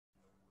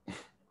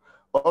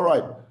All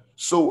right.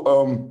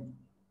 So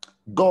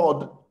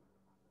God,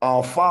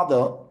 our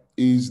Father,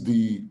 is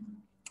the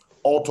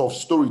author of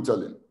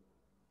storytelling.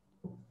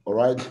 All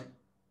right.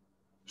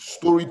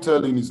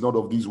 Storytelling is not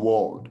of this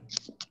world.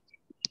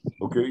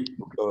 Okay.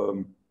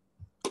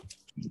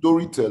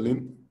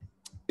 Storytelling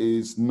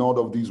is not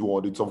of this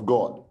world, it's of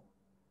God.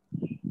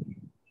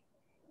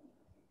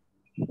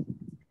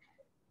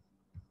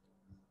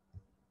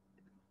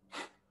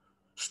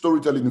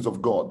 Storytelling is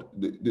of God.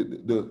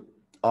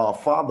 Our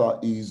Father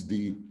is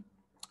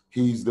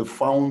He's the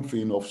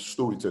fountain of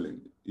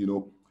storytelling. You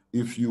know,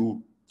 if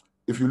you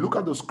look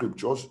at the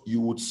scriptures,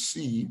 you would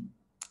see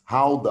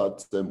how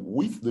that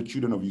with the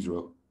children of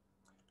Israel,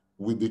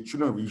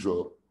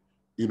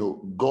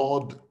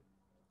 God,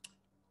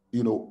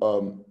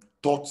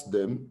 taught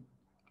them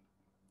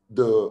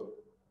the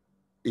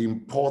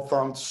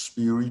important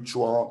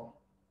spiritual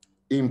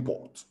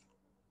import,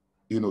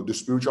 the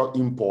spiritual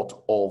import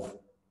of,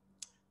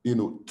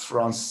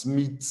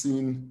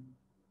 transmitting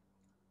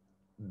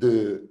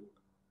the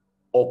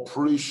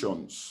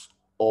operations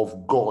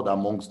of God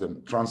amongst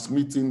them,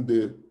 transmitting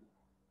the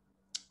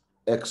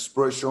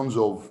expressions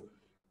of,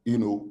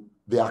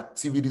 the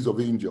activities of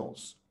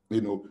angels,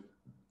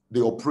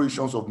 the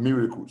operations of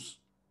miracles,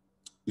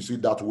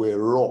 that were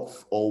wrought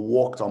or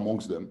worked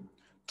amongst them,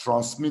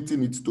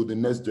 transmitting it to the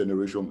next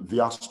generation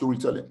via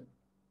storytelling.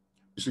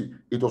 You see,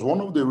 it was one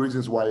of the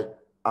reasons why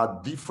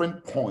at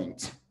different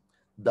points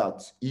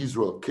that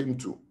Israel came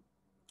to,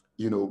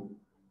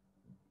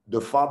 the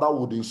Father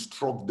would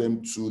instruct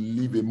them to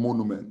leave a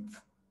monument,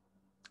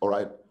 all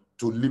right,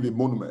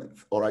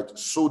 all right,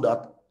 so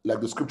that,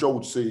 like the scripture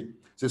would say,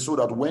 so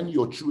that when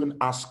your children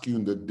ask you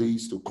in the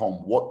days to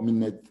come, what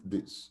meaneth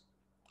this?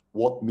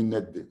 What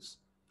meaneth this?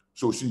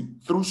 So see,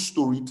 through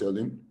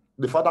storytelling,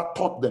 the Father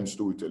taught them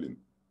storytelling.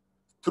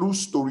 Through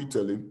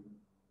storytelling,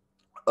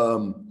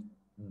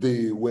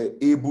 they were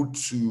able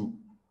to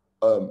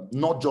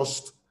not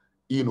just,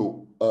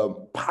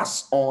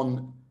 pass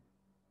on,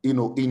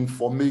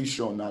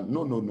 information, and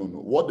no.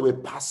 What they were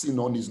passing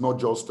on is not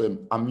just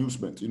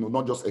amusement,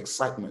 not just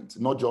excitement,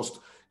 not just,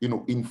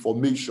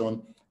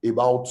 information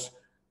about,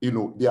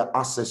 their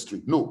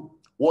ancestry. No,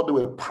 what they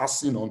were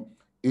passing on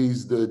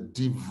is the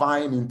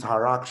divine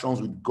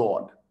interactions with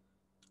God.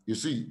 You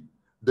see,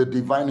 the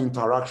divine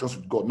interactions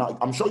with God. Now,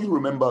 I'm sure you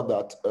remember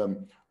that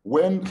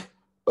when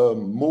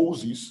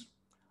Moses,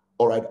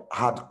 all right,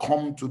 had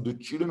come to the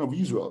children of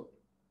Israel.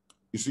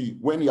 You see,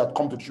 when he had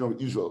come to the children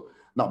of Israel.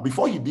 Now,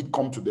 before he did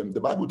come to them, the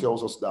Bible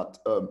tells us that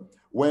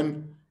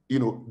when,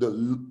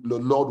 the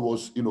Lord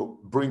was,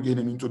 bringing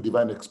him into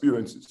divine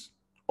experiences,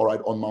 all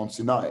right, on Mount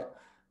Sinai,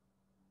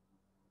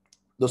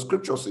 the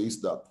scripture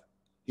says that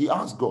he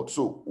asked God,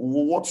 so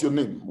what's your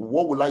name?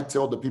 What will I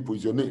tell the people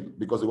is your name?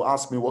 Because they will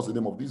ask me, what's the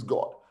name of this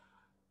God?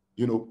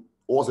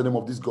 What's the name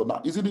of this God?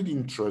 Now, isn't it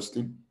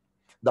interesting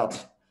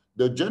that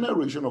the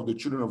generation of the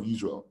children of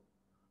Israel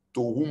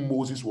to whom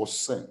Moses was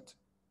sent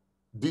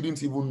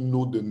didn't even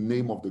know the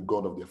name of the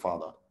God of their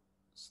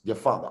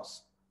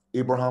fathers,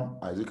 Abraham,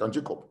 Isaac, and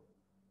Jacob.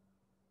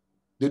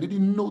 They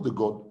didn't know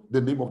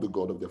the name of the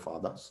God of their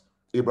fathers,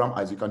 Abraham,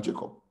 Isaac, and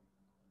Jacob.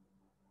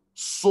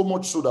 So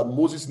much so that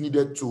Moses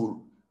needed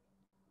to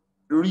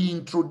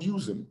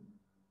reintroduce him.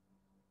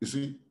 You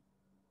see,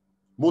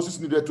 Moses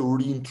needed to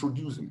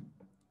reintroduce him.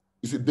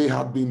 You see, they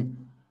had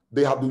been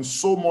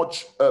so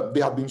much,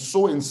 they had been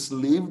so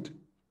enslaved.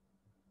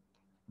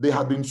 They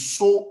had been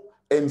so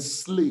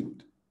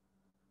enslaved.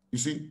 You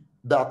see,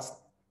 that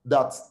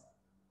the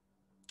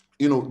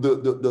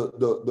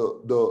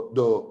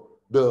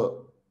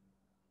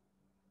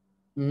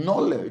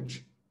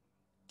knowledge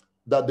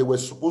that they were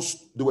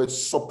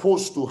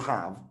supposed to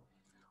have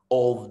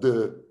of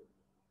the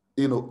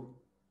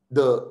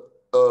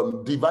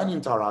divine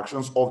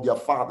interactions of their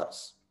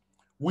fathers,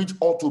 which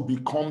ought to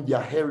become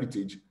their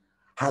heritage,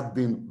 had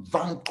been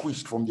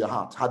vanquished from their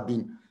heart, had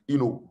been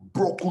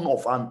broken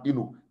off and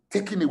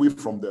taken away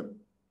from them.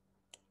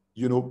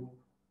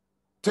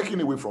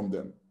 Taken away from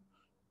them.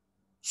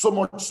 So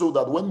much so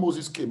that when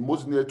Moses came,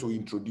 Moses needed to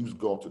introduce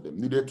God to them,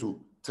 needed to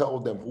tell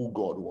them who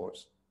God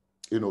was,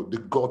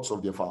 the gods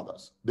of their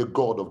fathers, the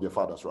God of their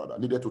fathers, rather,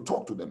 needed to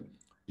talk to them,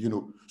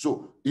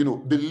 So, they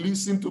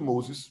listened to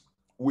Moses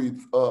with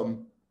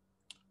an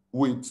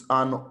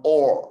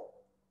awe,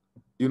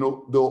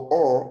 the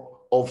awe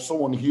of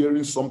someone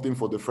hearing something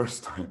for the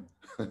first time.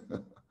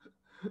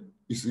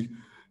 You see,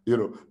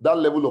 that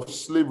level of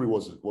slavery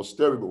was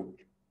terrible.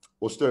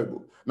 Was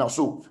terrible. Now,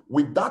 so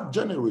with that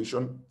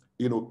generation,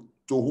 to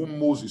whom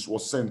Moses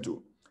was sent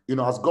to,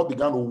 as God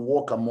began to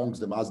walk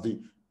amongst them, as they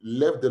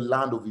left the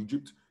land of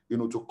Egypt,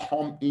 to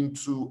come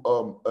into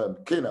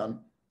Canaan,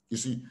 you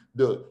see,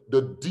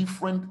 the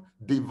different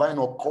divine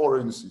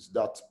occurrences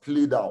that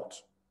played out,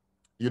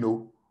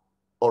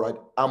 all right,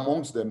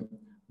 amongst them,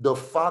 the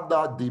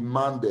Father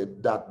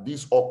demanded that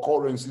these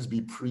occurrences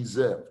be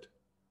preserved.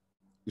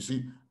 You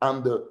see,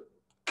 and the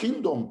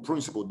kingdom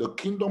principle, the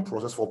kingdom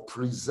process for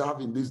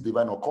preserving these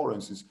divine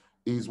occurrences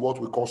is what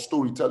we call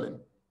storytelling.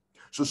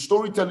 So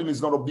storytelling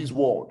is not of this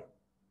world.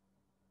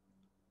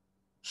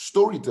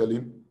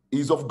 Storytelling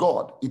is of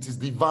God. It is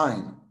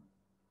divine.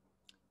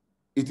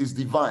 It is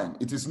divine.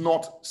 It is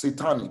not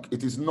satanic.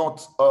 It is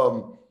not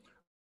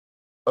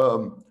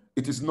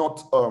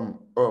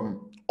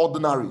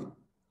ordinary.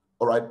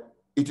 All right.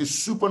 It is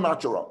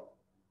supernatural.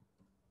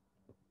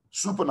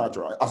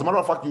 Supernatural. As a matter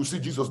of fact, you see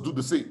Jesus do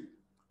the same.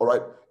 All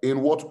right.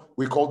 In what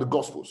we call the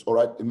Gospels. All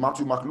right. In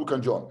Matthew, Mark, Luke,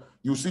 and John,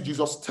 you see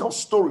Jesus tell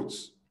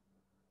stories.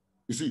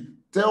 You see,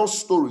 tell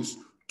stories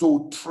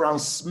to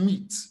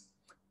transmit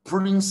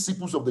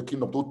principles of the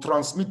kingdom, to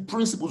transmit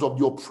principles of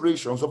the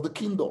operations of the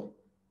kingdom.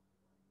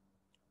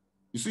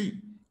 You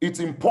see, it's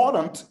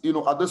important,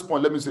 at this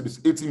point, let me say this.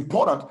 It's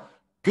important.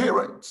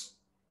 Parents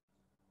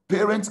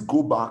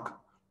go back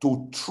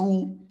to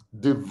true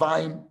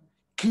divine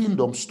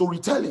kingdom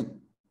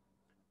storytelling.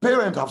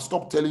 Parents have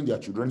stopped telling their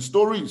children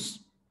stories.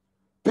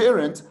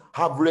 Parents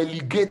have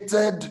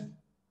relegated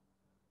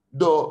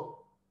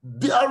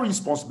their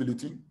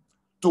responsibility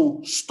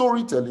to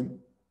storytelling,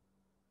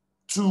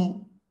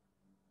 to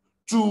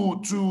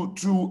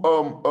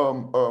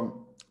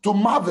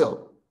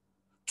marvel,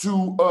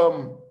 to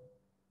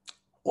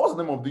what's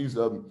the name of these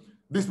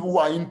people who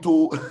are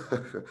into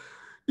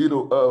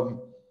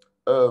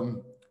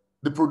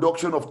the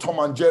production of Tom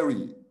and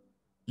Jerry,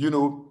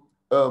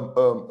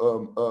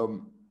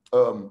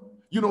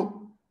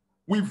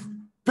 with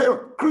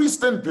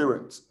Christian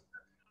parents,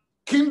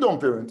 kingdom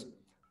parents,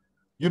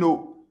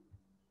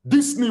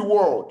 Disney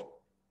World.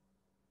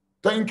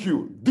 Thank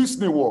you,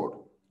 Disney World.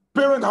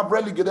 Parents have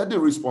relegated their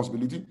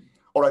responsibility,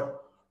 all right,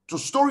 to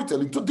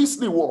storytelling, to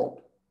Disney World,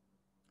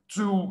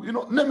 to,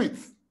 name it,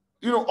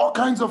 all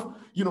kinds of,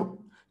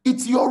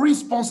 it's your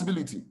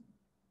responsibility.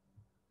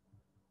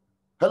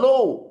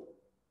 Hello,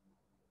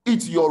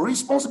 it's your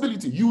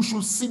responsibility. You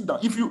should sit down.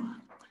 If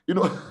I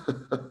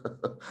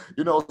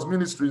was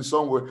ministering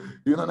somewhere,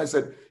 and I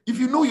said, if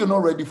you know you're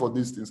not ready for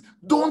these things,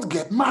 don't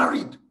get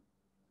married.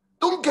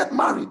 Don't get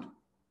married.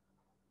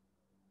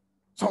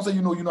 Some say,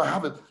 I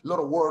have a lot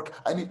of work.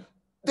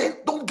 Then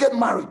don't get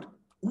married.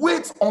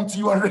 Wait until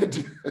you are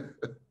ready.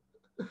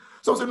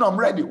 Some say, no, I'm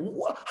ready.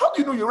 How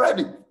do you know you're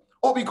ready?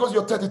 Oh, because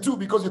you're 32,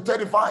 because you're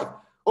 35.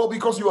 Oh,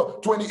 because you're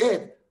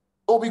 28.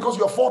 Oh, because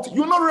you're 40.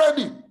 You're not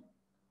ready.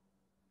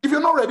 If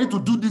you're not ready to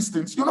do these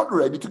things, you're not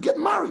ready to get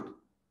married.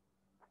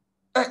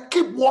 And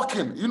keep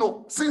walking,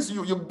 since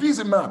you're a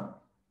busy man.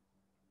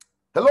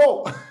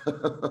 Hello?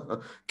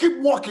 Keep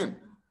walking.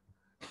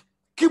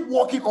 Keep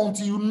walking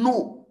until you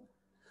know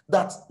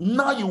that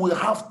now you will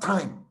have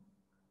time.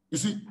 You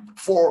see,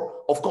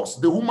 for, of course,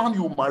 the woman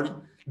you marry,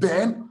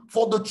 then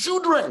for the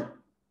children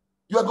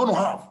you are going to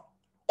have,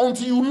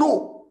 until you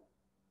know.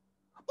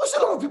 But a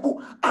lot of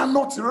people are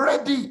not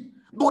ready,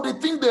 though they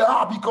think they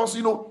are because,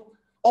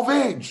 of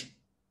age.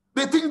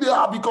 They think they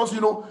are because,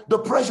 the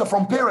pressure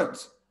from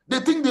parents. They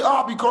think they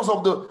are because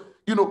of the,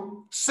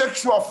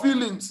 sexual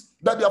feelings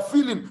that they are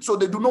feeling. So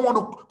they do not want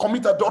to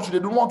commit adultery. They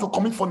don't want to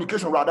commit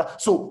fornication, rather.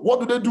 So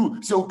what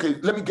do? Say, okay,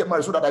 let me get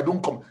married so that I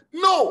don't come.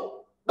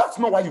 No, that's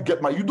not why you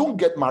get married. You don't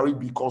get married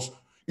because,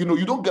 you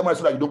don't get married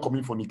so that you don't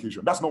commit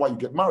fornication. That's not why you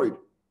get married.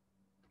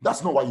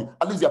 That's not why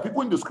at least there are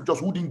people in the scriptures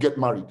who didn't get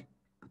married.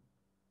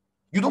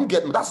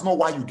 That's not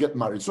why you get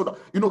married. So that,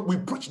 we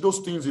preach those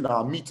things in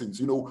our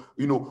meetings,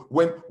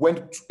 when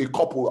a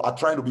couple are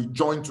trying to be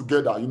joined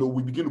together,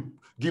 we begin to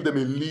give them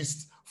a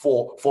list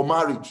for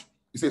marriage.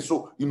 He says,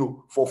 so,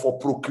 for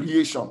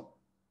procreation,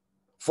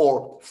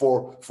 to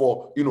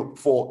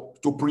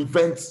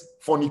prevent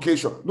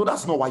fornication. No,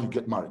 that's not why you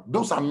get married.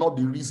 Those are not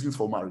the reasons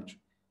for marriage.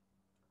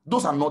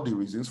 Those are not the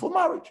reasons for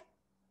marriage.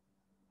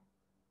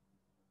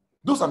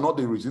 Those are not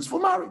the reasons for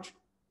marriage.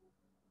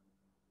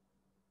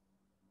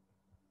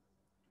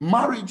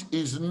 Marriage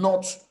is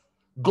not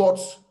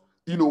God's,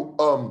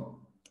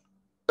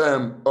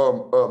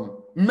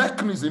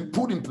 mechanism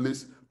put in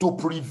place to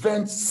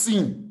prevent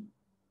sin.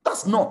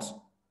 That's not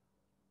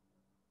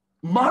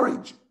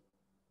marriage.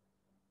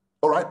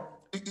 All right.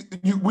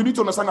 We need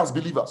to understand as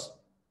believers.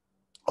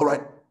 All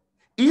right.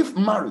 If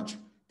marriage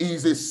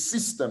is a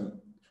system,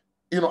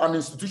 an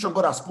institution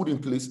God has put in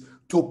place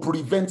to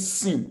prevent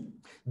sin,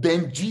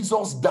 then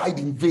Jesus died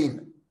in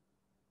vain.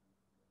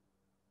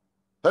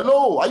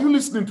 Hello, are you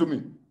listening to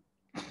me?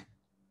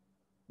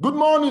 Good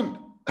morning.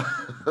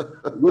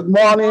 Good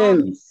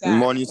morning. Good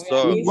morning,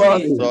 sir. Good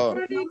morning.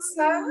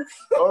 Sir.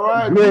 All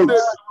right. Great. Good day.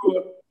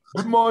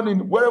 Good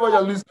morning, wherever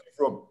you're listening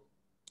from.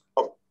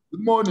 Oh,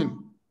 good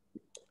morning.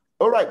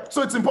 All right.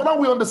 So it's important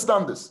we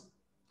understand this.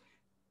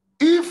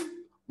 If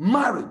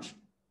marriage,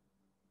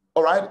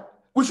 all right,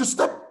 we should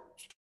stop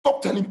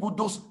telling people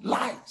those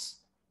lies.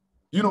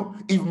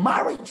 If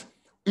marriage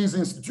is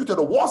instituted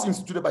or was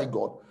instituted by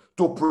God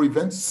to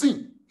prevent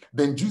sin,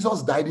 then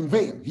Jesus died in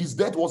vain. His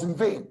death was in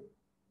vain.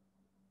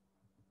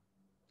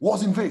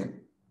 Was in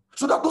vain.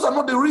 So that those are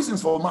not the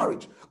reasons for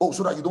marriage. Oh,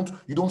 so that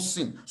you don't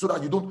sin, so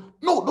that you don't.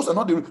 No, those are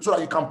not the so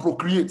that you can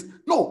procreate.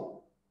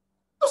 No,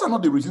 those are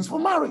not the reasons for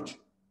marriage.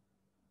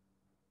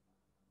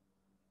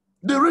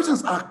 The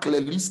reasons are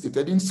clearly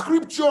stated in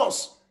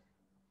scriptures.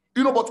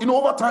 But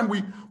over time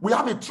we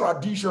have a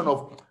tradition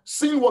of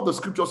seeing what the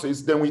scripture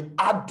says, then we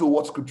add to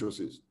what scripture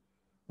says.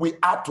 we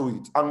add to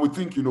it and we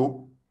think,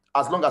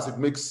 as long as it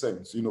makes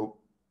sense,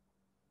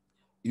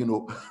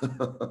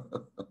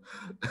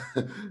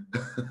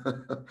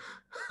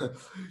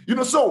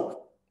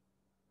 so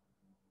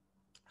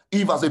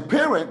if as a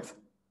parent,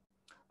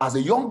 as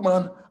a young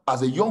man,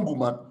 as a young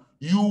woman,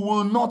 you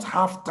will not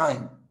have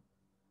time,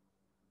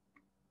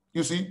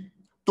 you see,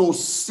 to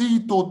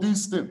see to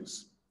these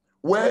things,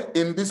 where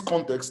in this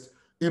context,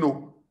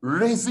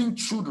 raising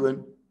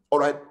children, all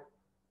right,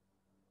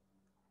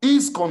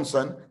 is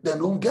concerned, then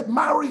don't get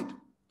married.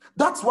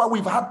 That's why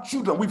we've had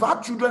children. We've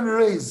had children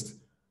raised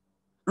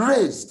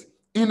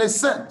in a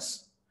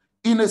sense,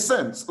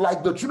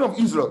 like the children of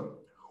Israel,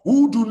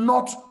 who do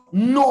not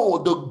know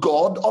the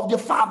God of their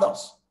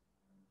fathers.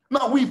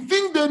 Now, we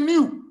think they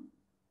knew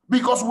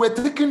because we're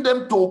taking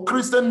them to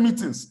Christian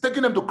meetings,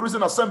 taking them to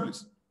Christian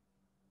assemblies.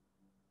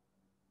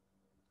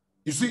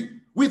 You see,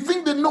 we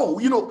think they know.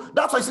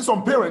 That's why I see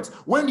some parents,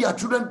 when their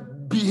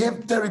children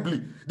behave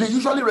terribly, they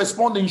usually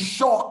respond in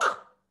shock.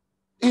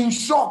 In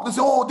shock. They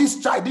say, oh, this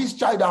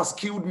child has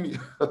killed me.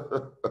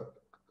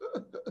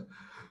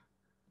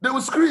 They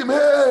will scream,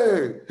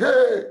 hey,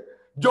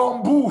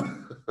 John Boo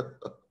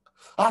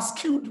has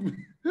killed me.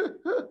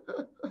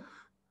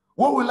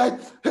 What will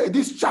hey,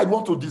 this child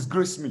want to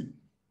disgrace me.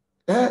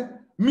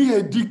 Me,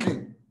 a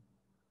deacon.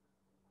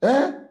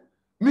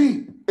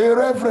 Me, a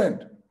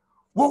reverend.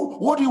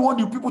 What do you want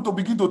you people to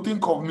begin to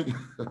think of me?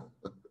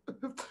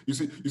 You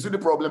see the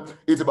problem?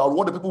 It's about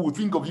what the people will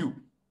think of you.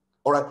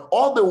 All right.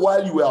 All the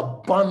while you were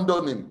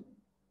abandoning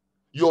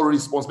your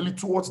responsibility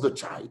towards the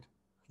child.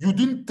 You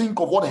didn't think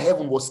of what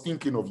heaven was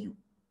thinking of you.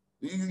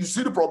 You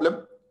see the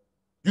problem?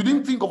 You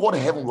didn't think of what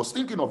heaven was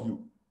thinking of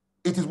you.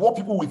 It is what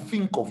people will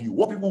think of you,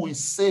 what people will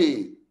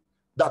say,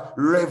 that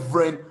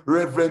Reverend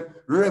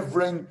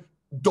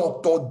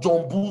Dr.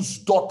 John Boo's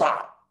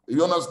daughter,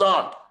 you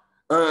understand?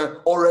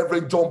 Or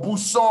Reverend John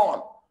Boo's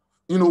son,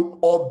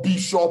 or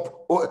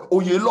Bishop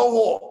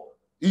Oyelowo,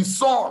 his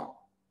son.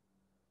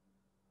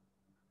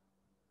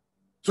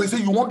 So he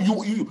said, you want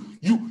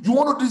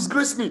to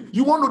disgrace me.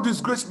 You want to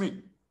disgrace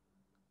me.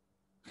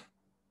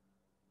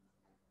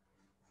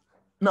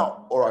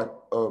 Now, all right,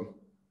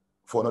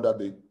 for another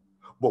day.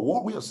 But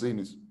what we are saying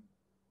is,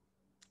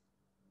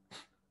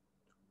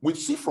 we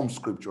see from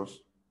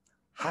scriptures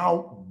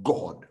how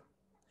God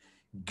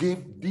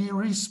gave the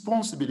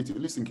responsibility,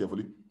 listen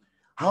carefully,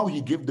 how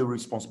he gave the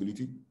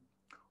responsibility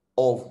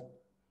of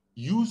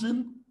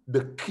using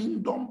the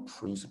kingdom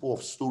principle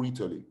of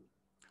storytelling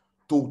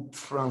to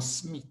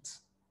transmit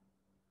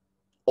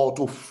or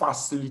to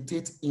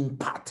facilitate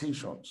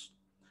impartations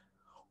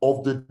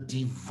of the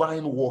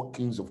divine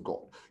workings of God.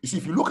 You see,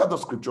 if you look at the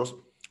scriptures,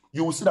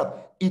 you will see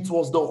that it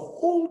was the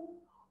whole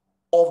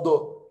of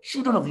the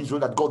children of Israel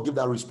that God gave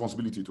that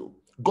responsibility to.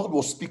 God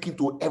was speaking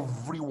to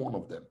every one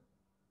of them.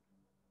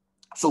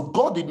 So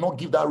God did not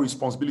give that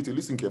responsibility,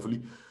 listen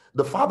carefully,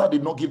 the Father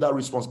did not give that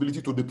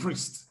responsibility to the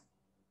priest.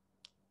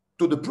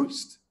 To the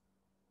priest.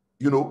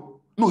 No,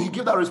 he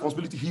gave that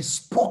responsibility. He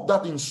spoke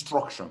that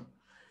instruction.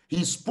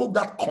 He spoke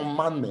that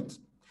commandment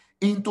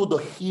into the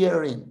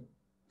hearing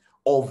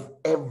of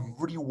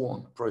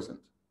everyone present.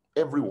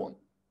 Everyone.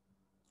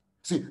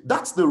 See,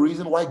 that's the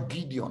reason why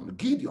Gideon,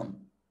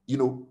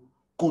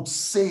 could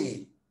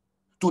say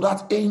to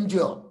that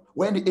angel,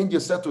 when the angel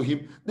said to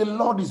him, the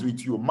Lord is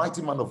with you,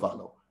 mighty man of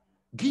valor.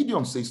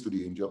 Gideon says to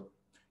the angel,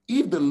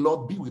 if the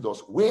Lord be with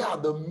us, where are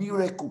the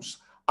miracles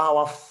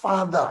our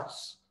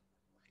fathers?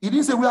 He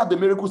didn't say where are the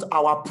miracles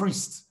our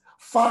priests,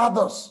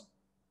 fathers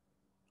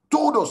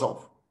told us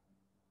of.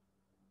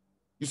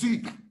 You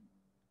see,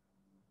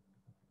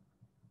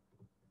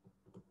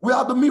 where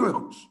are the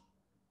miracles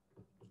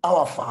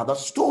our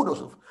fathers told us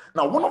of?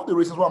 Now, one of the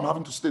reasons why I'm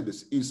having to state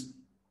this is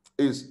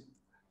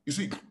you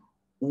see,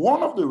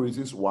 one of the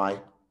reasons why,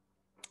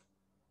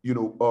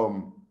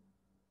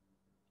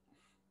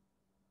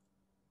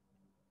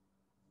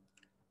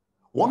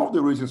 one of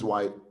the reasons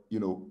why,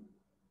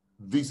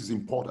 this is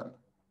important,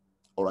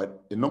 all right,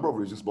 a number of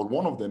reasons, but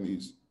one of them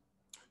is,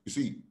 you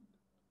see,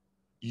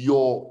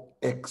 your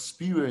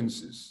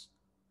experiences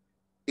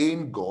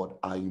in God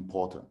are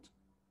important.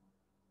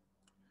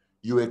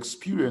 Your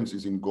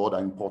experiences in God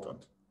are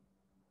important.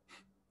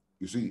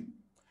 You see,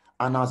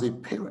 and as a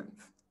parent,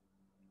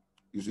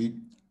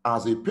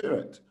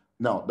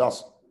 now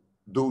that's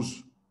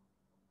those,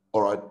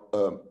 all right,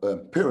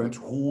 parents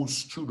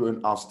whose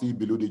children are still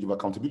below the age of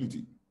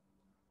accountability,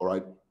 all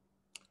right,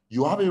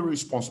 you have a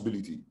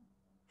responsibility.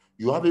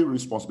 You have a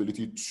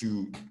responsibility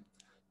to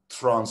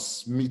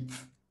transmit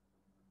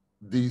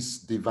these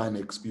divine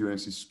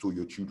experiences to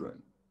your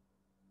children.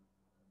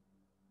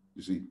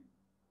 You see,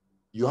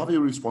 you have a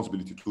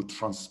responsibility to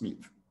transmit.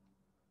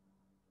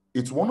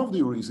 It's one of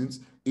the reasons,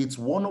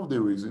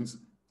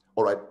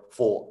 all right,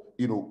 for,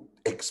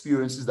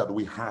 experiences that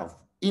we have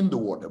in the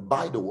water,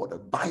 by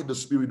the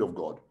Spirit of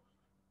God,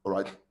 all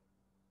right,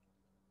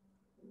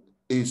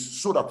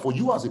 is so that for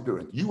you as a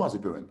parent,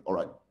 all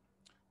right,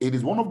 it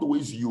is one of the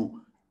ways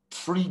you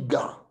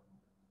trigger,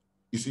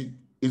 you see,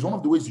 it's one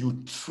of the ways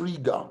you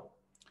trigger,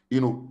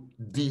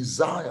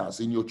 desires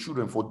in your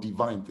children for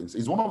divine things.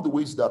 It's one of the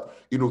ways that,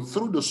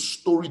 through the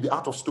story, the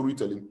art of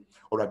storytelling,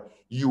 all right,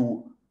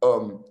 you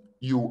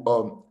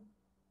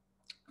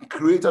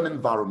create an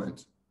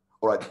environment,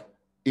 all right,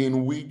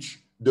 in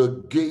which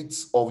the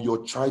gates of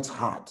your child's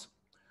heart,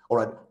 all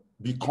right,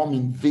 become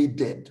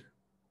invaded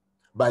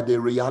by the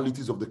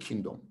realities of the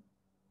kingdom.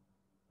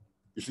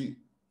 You see,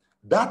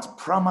 that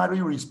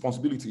primary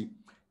responsibility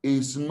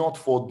is not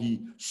for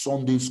the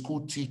Sunday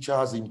school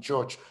teachers in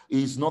church.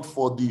 It's not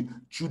for the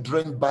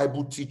children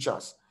Bible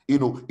teachers,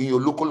 in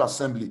your local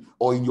assembly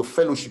or in your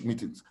fellowship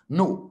meetings.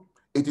 No,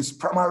 it is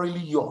primarily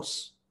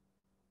yours.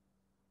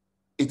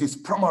 It is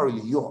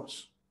primarily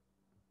yours.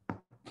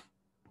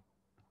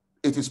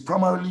 It is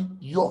primarily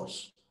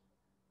yours.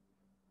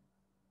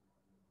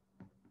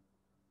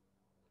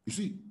 You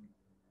see,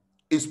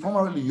 it's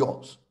primarily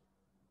yours.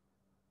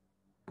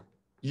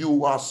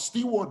 You are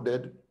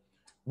stewarded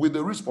with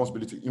the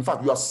responsibility. In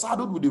fact, you are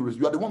saddled with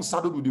you are the one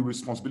saddled with the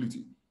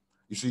responsibility,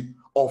 you see,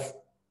 of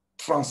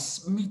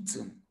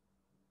transmitting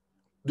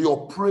the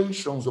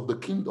operations of the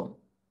kingdom,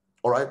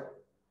 all right,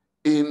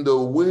 in the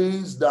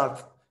ways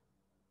that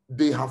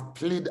they have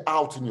played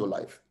out in your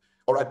life,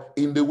 all right,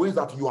 in the ways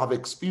that you have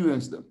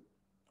experienced them,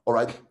 all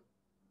right.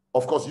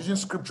 Of course, using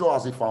scripture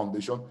as a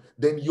foundation,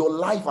 then your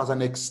life as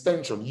an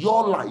extension,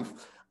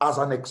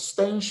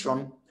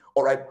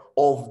 all right,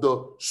 of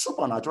the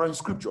supernatural in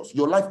scriptures.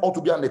 Your life ought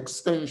to be an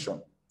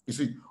extension, you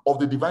see, of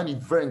the divine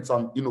events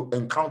and,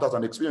 encounters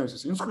and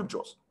experiences in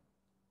scriptures.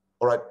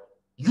 All right.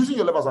 Using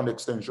your life as an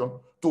extension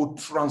to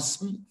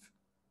transmit.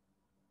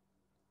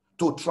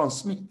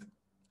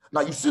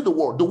 Now, you see the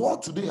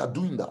world today are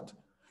doing that.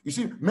 You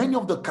see, many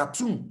of the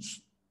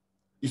cartoons,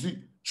 you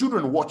see,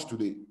 children watch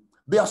today,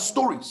 they are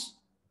stories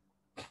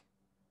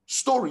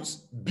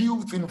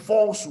built in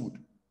falsehood,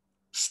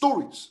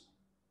 stories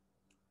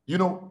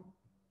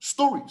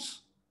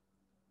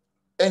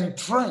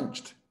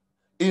entrenched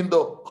in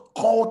the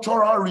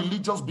cultural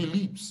religious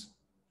beliefs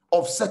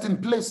of certain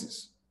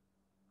places,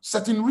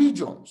 certain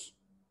regions.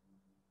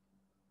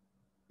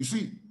 You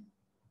see,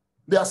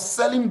 they are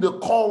selling the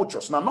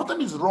cultures. Now,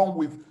 nothing is wrong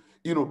with,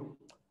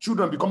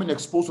 children becoming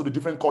exposed to the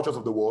different cultures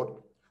of the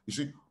world, you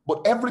see,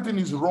 but everything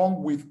is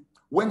wrong with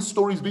when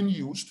stories being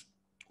used,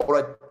 all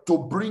right, to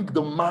bring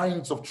the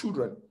minds of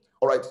children,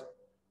 all right,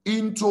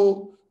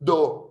 into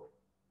the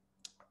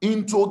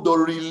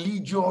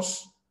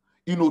religious,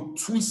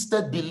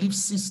 twisted belief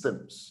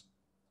systems,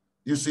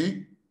 you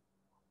see,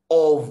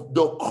 of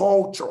the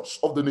cultures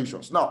of the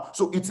nations. Now,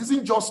 so it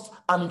isn't just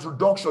an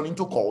introduction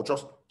into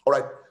cultures, all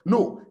right?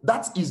 No,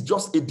 that is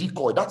just a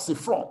decoy. That's a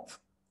front,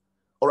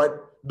 all right?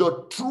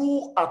 The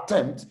true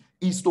attempt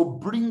is to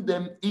bring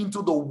them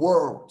into the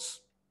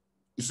worlds,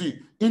 you see,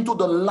 into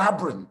the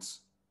labyrinth,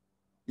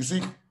 you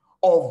see,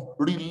 of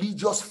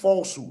religious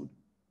falsehood,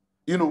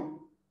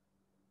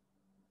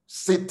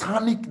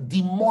 satanic,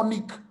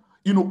 demonic,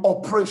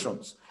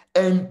 operations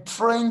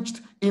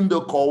entrenched in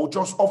the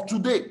cultures of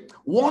today.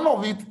 One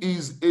of it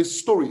is a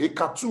story, a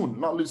cartoon.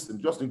 Now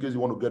listen, just in case you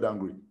want to get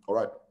angry, all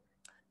right?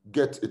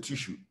 Get a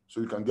tissue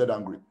so you can get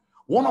angry.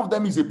 One of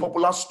them is a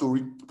popular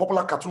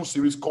cartoon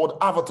series called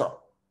Avatar.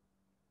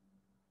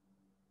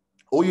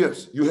 Oh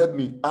yes, you heard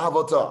me,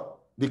 Avatar,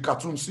 the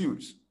cartoon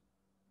series.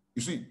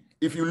 You see,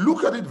 if you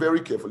look at it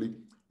very carefully,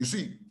 you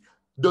see,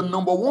 the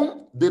number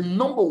one,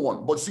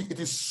 but see, it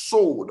is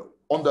sold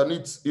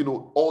underneath,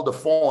 all the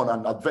fun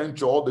and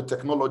adventure, all the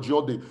technology,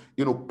 all the,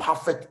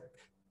 perfect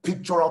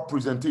pictorial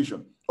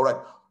presentation, all right?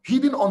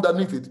 Hidden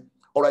underneath it,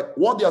 all right,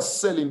 what they are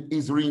selling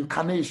is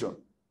reincarnation.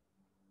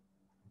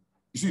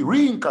 You see,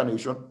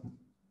 reincarnation,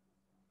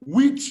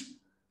 which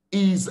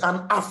is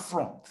an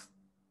affront.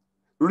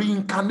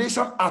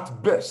 Reincarnation at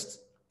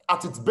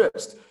its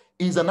best,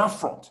 is an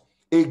affront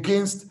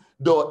against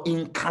the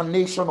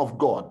incarnation of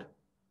God.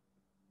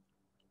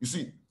 You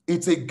see,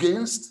 it's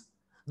against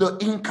the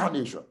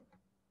incarnation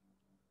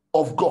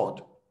of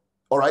God,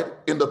 all right,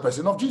 in the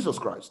person of Jesus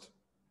Christ.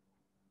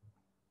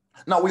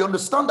 Now, we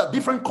understand that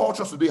different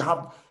cultures today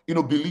have,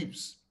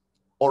 beliefs,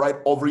 all right,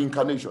 of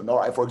reincarnation. All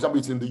right, for example,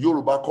 it's in the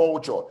Yoruba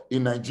culture,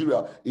 in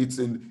Nigeria, it's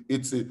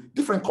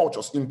different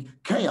cultures, in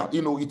Kenya,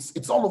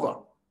 it's all over.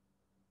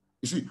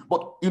 You see,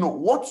 but,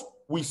 what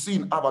we see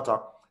in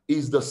Avatar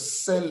is the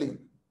selling.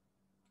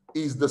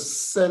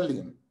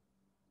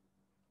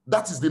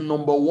 That is the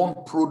number one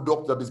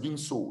product that is being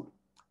sold,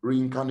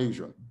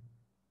 reincarnation.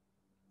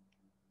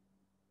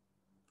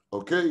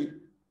 Okay?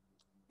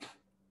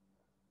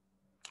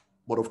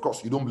 But of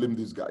course, you don't blame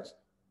these guys.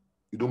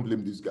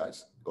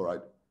 All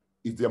right?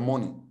 It's their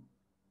money.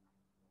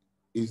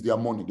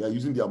 They are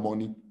using their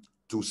money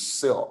to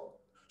sell.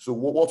 So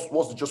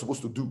what's the church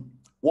supposed to do?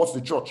 What's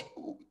the church,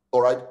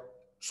 all right,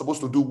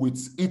 supposed to do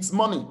with its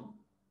money?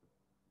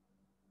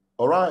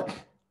 All right?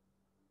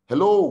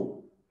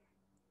 Hello?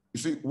 You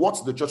see,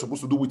 what's the church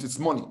supposed to do with its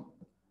money?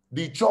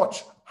 The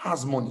church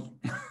has money.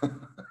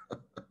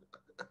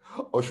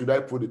 Or should I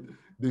put it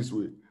this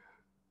way?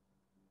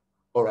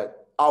 All right.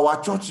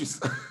 Our churches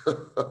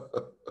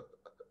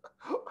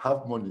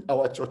have money.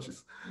 Our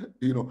churches,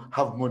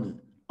 have money.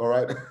 All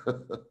right.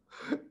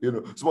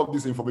 Some of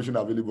this information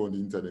are available on the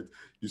internet.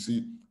 You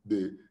see,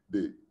 the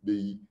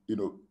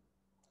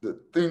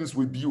things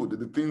we build,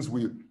 the things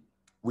we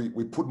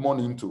put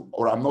money into,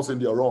 or I'm not saying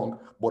they're wrong,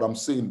 but I'm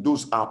saying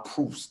those are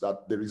proofs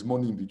that there is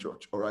money in the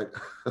church. All right.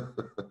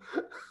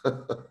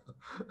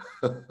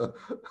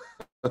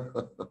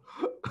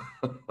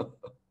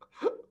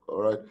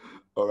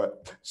 All right.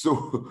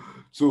 So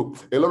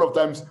a lot of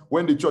times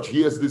when the church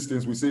hears these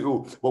things, we say,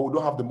 oh, but we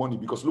don't have the money,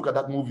 because look at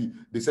that movie.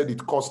 They said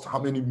it cost how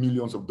many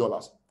millions of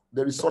dollars.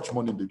 There is such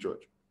money in the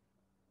church.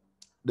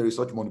 There is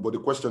such money. But the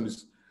question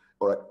is,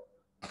 all right,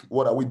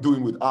 what are we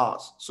doing with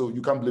ours? So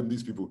you can't blame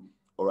these people.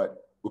 All right.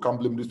 We can't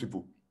blame these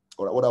people.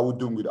 All right. What are we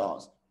doing with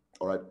ours?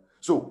 All right.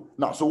 So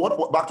now,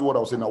 what back to what I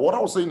was saying now. What I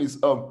was saying is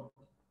now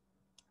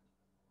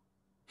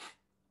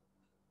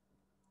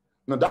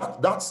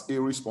that's a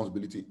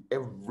responsibility.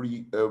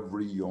 Every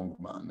young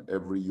man,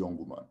 every young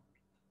woman,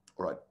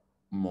 all right,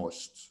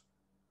 must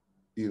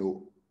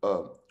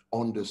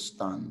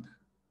understand.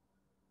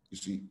 You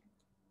see,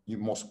 you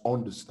must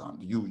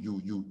understand.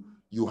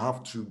 You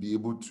have to be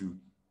able to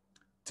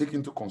take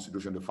into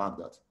consideration the fact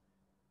that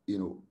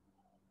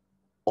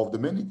of the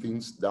many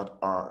things that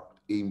are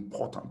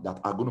important, that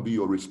are going to be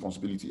your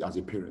responsibility as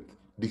a parent,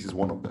 this is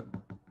one of them.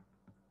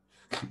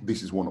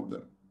 This is one of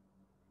them.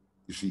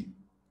 You see,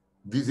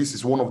 this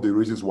is one of the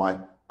reasons why,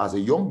 as a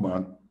young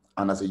man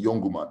and as a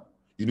young woman,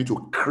 you need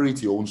to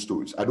create your own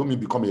stories. I don't mean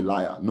become a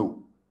liar.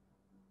 No.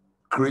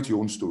 Create your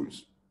own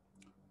stories.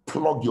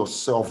 Plug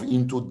yourself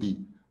into the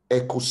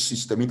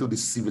ecosystem, into the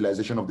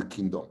civilization of the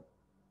kingdom.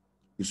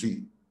 You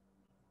see,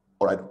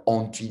 all right,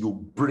 until you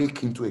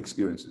break into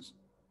experiences.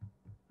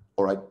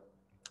 All right,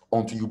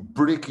 until you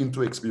break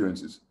into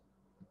experiences,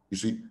 you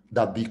see,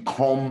 that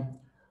become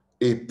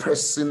a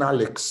personal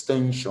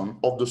extension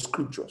of the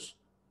scriptures,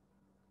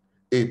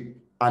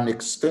 an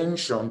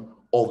extension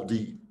of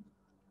the,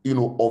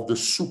 of the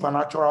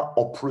supernatural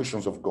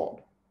operations of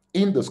God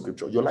in the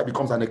scripture. Your life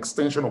becomes an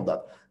extension of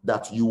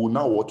that you will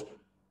now what?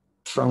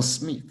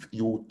 Transmit.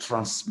 You will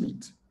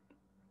transmit.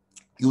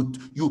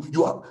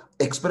 You are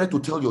expected to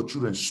tell your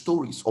children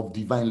stories of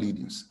divine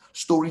leadings,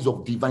 stories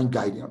of divine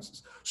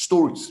guidances,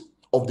 stories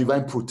of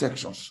divine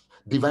protections,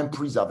 divine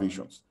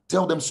preservations.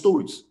 Tell them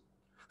stories,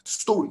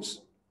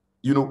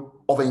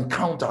 of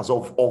encounters,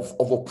 of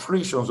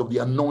operations, of the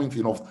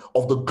anointing,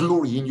 of the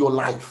glory in your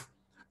life.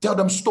 Tell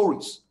them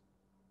stories.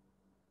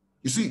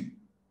 You see,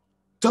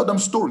 tell them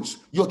stories.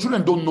 Your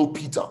children don't know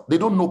Peter. They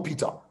don't know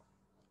Peter.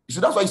 You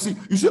see, that's why you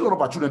see a lot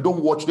of our children they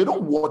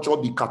don't watch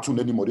all the cartoon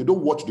anymore. They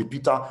don't watch the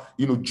Peter,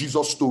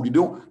 Jesus story.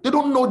 They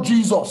don't know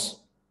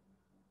Jesus.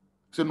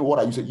 Say, no, what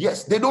are you saying?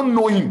 Yes, they don't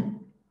know him.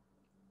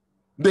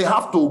 They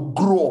have to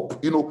grow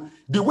up.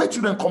 The way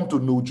children come to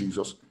know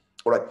Jesus,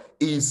 all right,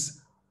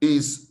 is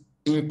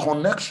in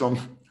connection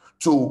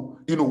to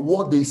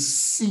what they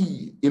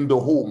see in the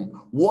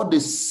home, what they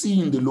see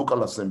in the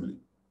local assembly.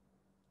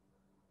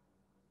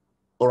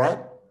 All right,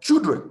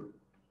 children,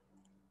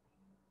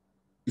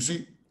 you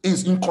see,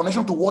 is in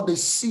connection to what they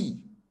see.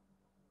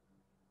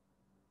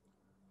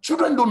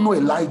 Children don't know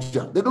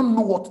Elijah. They don't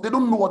know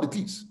what it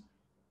is.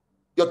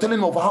 You're telling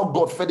them of how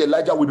God fed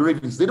Elijah with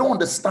ravens. They don't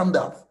understand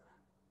that.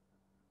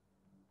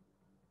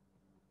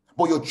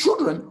 But your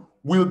children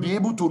will be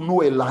able to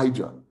know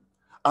Elijah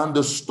and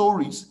the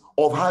stories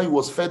of how he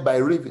was fed by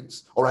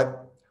ravens, all right,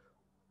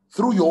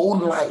 through your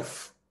own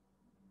life.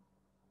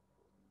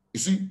 You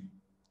see,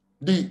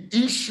 the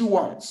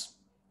issuance,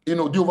 the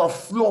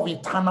overflow of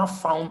eternal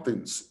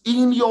fountains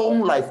in your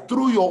own life,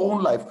 through your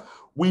own life,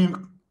 will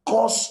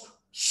cause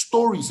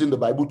stories in the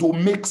Bible to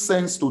make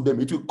sense to them.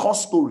 It will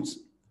cause stories.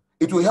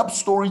 It will help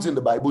stories in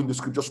the Bible, in the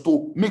scriptures,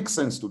 to make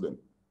sense to them.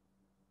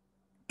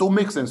 To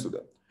make sense to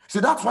them. See,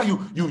 that's why you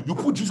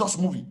put Jesus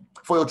movie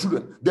for your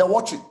children. They're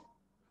watching.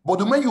 But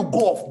the moment you go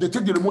off, they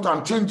take the remote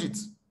and change it.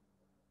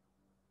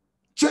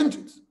 Change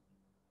it.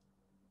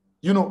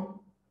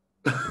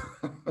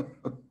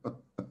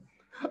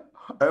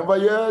 I remember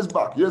years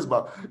back, I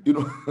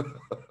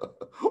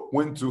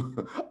went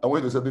to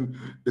a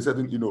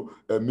certain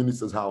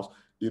minister's house,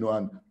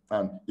 and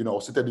I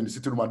was seated in the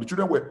sitting room, and the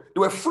children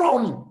were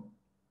frowning.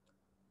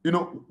 They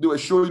were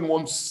showing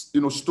one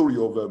story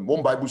of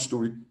one Bible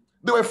story.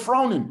 They were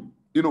frowning.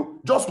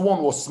 Just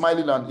one was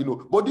smiling,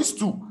 and but these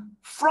two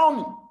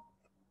frowning.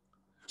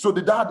 So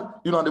the dad,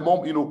 and the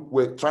mom,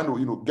 were trying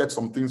to get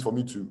some things for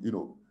me to,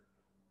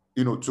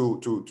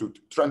 to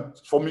try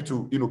for me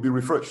to, be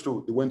refreshed.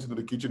 So they went into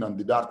the kitchen, and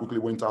the dad quickly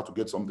went out to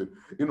get something,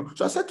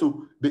 So I said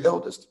to the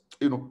eldest,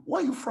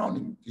 why are you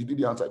frowning? He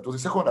didn't answer. It was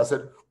the second one. I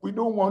said, we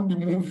don't want the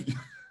movie.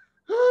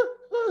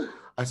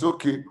 I said,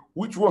 okay,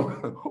 which one?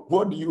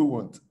 What do you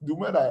want? The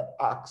moment I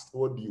asked,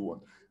 what do you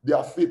want?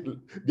 Their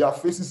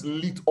faces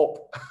lit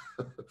up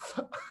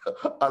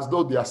as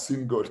though they are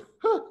seeing God.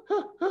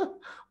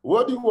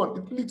 What do you want?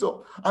 It lit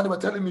up. And they were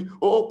telling me,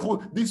 oh,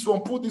 put this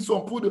one, put this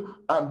one, put it.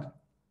 And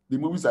the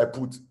movies I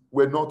put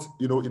were not,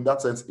 in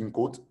that sense, in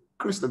quote,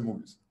 Christian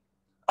movies.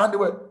 And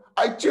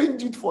I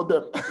changed it for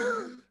them.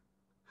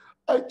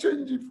 I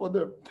changed it for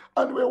them.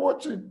 And we're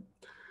watching,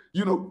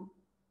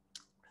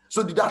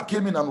 So the dad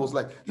came in and was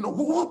like,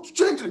 who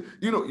changed it?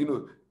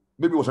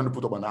 Maybe he was trying to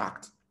put up an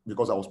act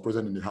because I was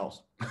present in the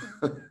house.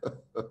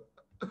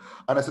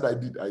 And I said, I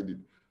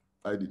did.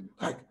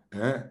 Like,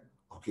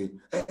 okay.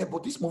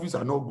 But these movies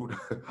are not good.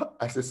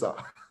 I said, sir,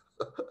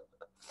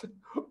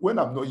 when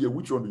I'm not here,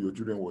 which one do your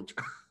children watch?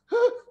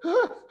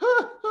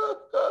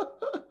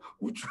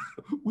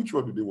 which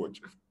one do they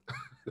watch?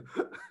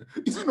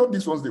 Is it not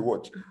these ones they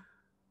watch?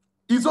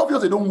 It's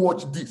obvious they don't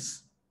watch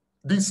this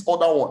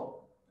other one.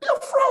 They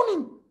are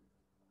frowning.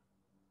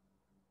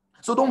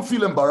 So don't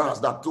feel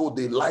embarrassed that,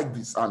 they like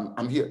this and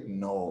I'm here.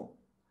 No.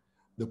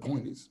 The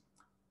point is,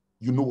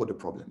 you know what the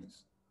problem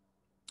is.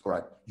 All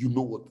right? You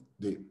know what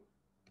the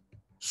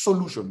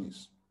solution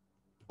is.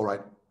 All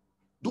right?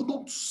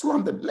 Don't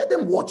slam them. Let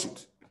them watch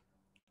it.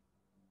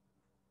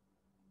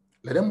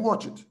 Let them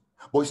watch it.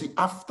 But you see,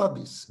 after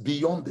this,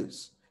 beyond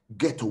this,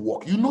 get to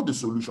work. You know the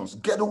solutions.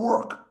 Get to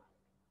work.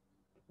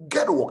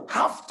 Get to work.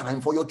 Have time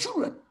for your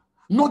children.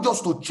 Not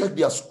just to check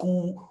their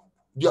school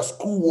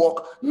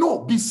work. No,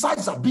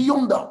 besides that,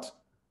 beyond that.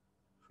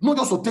 Not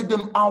just to take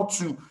them out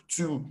to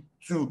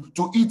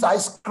eat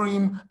ice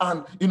cream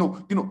and,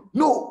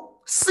 no.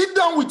 Sit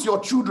down with your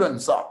children,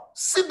 sir.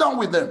 Sit down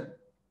with them.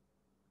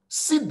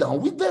 Sit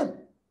down with them.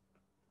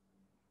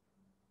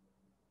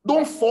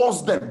 Don't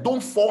force them.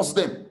 Don't force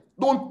them.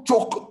 Don't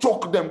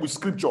choke them with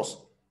scriptures.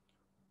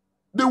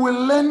 They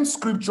will learn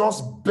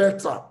scriptures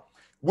better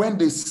when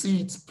they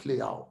see it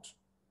play out.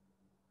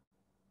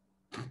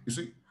 You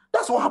see,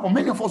 that's what happened.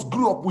 Many of us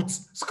grew up with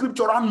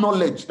scriptural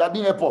knowledge that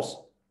didn't help us.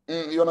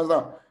 You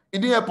understand? It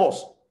didn't help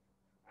us.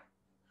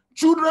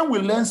 Children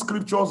will learn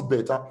scriptures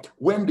better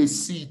when they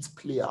see it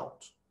play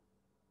out.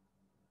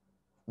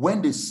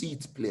 When they see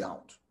it play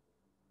out.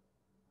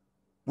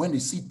 When they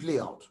see it play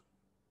out.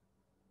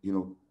 They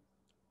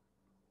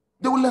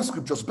will learn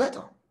scriptures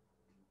better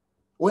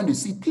when they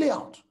see it play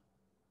out.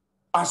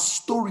 As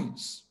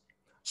stories.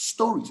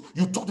 Stories.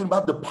 You talking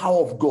about the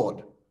power of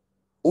God.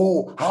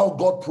 Oh, how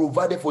God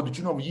provided for the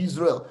children of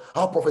Israel.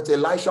 How Prophet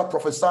Elisha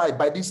prophesied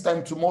by this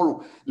time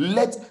tomorrow.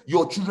 Let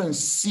your children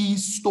see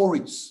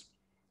stories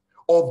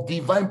of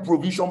divine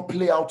provision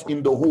play out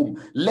in the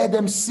home. Let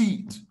them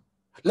see it.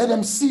 Let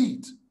them see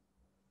it.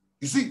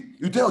 You see,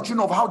 you tell your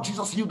children of how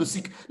Jesus healed the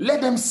sick.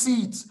 Let them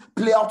see it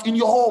play out in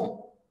your home.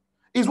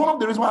 It's one of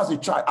the reasons why as a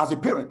child, as a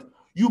parent,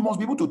 you must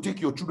be able to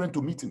take your children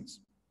to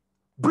meetings.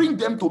 Bring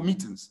them to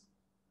meetings.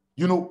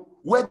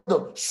 Where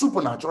the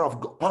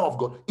supernatural power of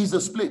God is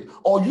displayed.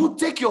 Or you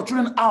take your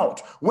children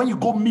out when you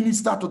go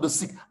minister to the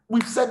sick.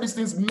 We've said these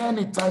things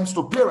many times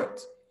to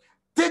parents.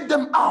 Take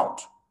them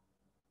out.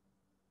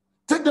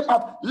 Take them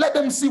out. Let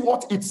them see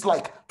what it's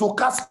like to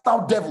cast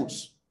out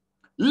devils.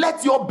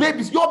 Let your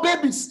babies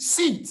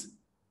see it.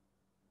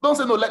 Don't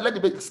say no, let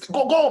the babies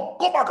go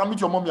back and meet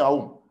your mommy at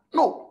home.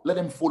 No, let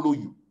them follow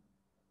you.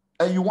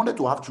 And you wanted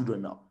to have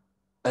children now.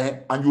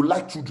 And you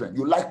like children.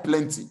 You like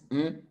plenty.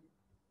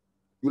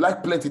 You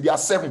like plenty. They are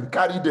 7.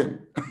 Carry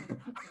them.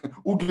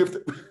 Who gave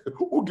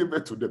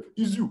it to them?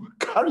 It's you.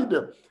 Carry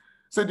them.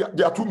 Say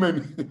there are too many.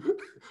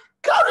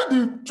 Carry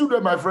the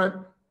children, my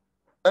friend.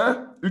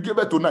 You gave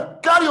it to 9.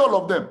 Carry all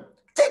of them.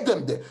 Take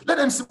them there. Let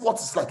them see what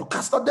it's like to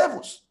cast out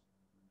devils.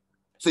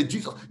 Say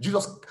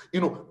Jesus,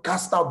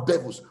 cast out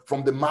devils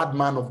from the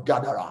madman of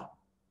Gadara.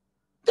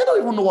 They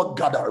don't even know what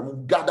Gadara.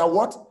 Gadara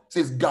what?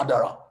 Says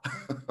Gadara.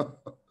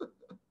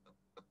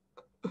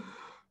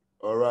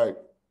 All right.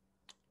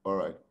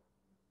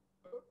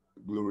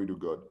 Glory to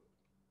God.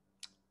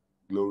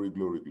 Glory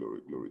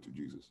to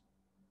Jesus.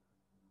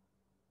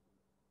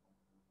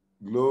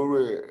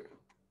 Glory.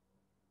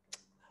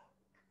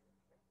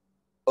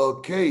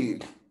 Okay.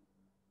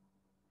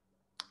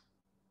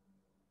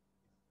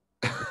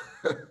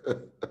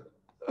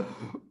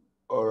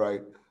 All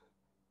right.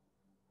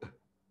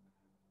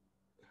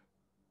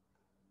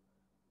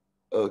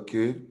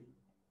 Okay.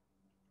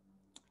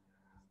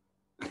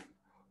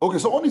 Okay,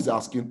 someone is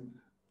asking,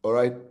 all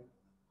right.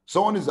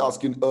 Someone is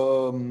asking,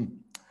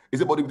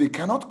 but if they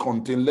cannot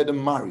contain, let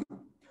them marry.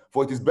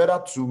 For it is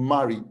better to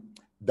marry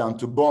than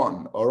to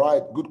burn. All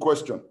right, good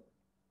question.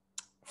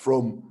 It's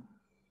from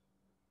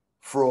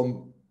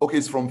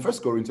 1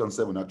 Corinthians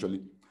 7,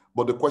 actually.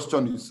 But the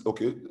question is,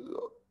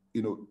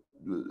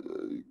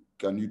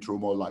 can you throw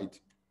more light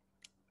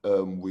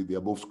with the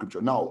above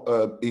scripture? Now,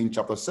 in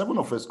chapter 7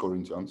 of 1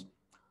 Corinthians,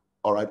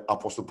 all right,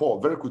 Apostle Paul,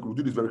 very quickly, we'll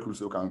do this very quickly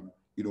so we can,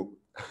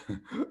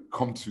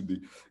 come to the,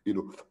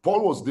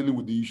 Paul was dealing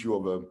with the issue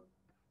of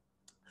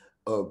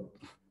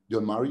the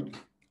unmarried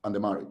and the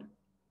married.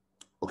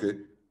 Okay,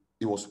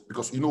 it was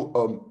because,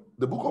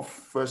 the book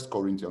of 1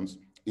 Corinthians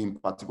in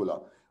particular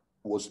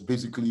was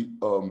basically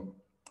a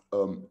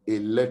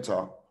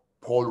letter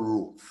Paul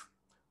wrote,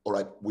 all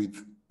right, with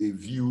a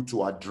view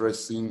to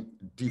addressing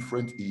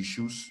different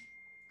issues,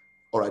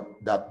 all right,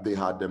 that they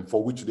had them,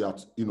 for which they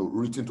had,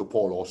 written to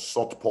Paul or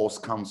sought Paul's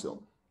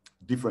counsel.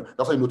 Different.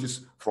 That's why you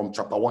notice from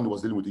chapter 1, he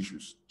was dealing with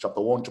issues.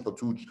 Chapter 1, chapter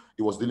 2,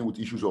 he was dealing with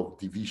issues of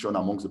division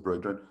amongst the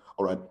brethren.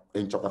 All right.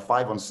 In chapter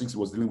 5 and 6, he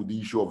was dealing with the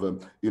issue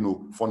of,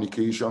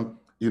 fornication.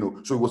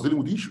 So he was dealing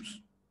with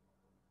issues.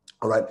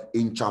 All right,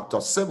 in chapter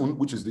 7,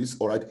 which is this,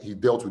 all right, he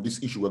dealt with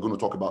this issue we're going to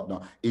talk about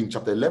now. In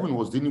chapter 11,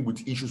 was dealing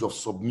with issues of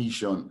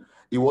submission.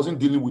 He wasn't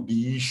dealing with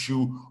the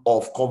issue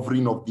of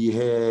covering of the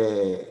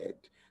head.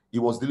 He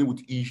was dealing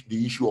with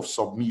the issue of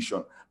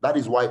submission. That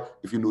is why,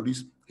 if you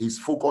notice, his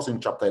focus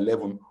in chapter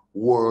 11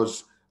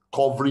 was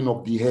covering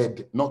of the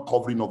head, not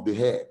covering of the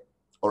hair.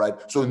 All right,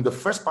 so in the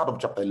first part of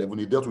chapter 11,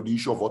 he dealt with the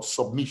issue of what?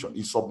 Submission.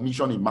 Is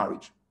submission in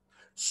marriage.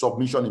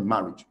 Submission in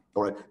marriage.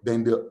 All right.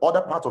 Then the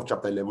other part of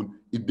chapter 11,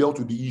 it dealt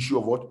with the issue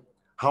of what?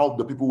 How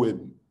the people were,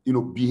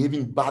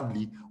 behaving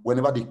badly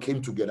whenever they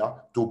came together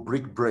to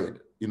break bread,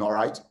 all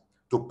right?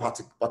 To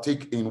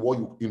partake in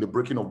in the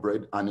breaking of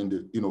bread and in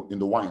the, in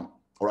the wine.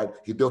 All right.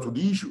 He dealt with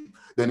the issue.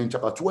 Then in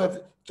chapter 12,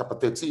 chapter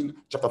 13,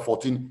 chapter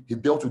 14, he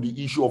dealt with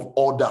the issue of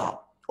order.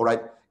 All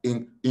right.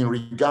 In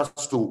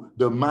regards to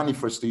the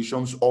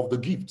manifestations of the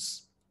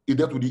gifts. He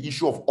dealt with the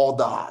issue of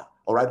order.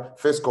 All right.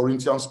 1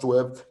 Corinthians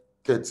 12,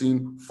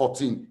 13,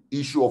 14,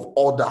 issue of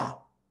order.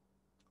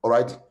 All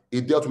right.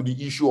 It dealt with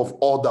the issue of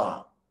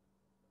order.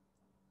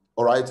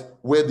 All right.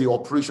 Where the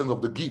operations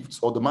of the gifts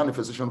or the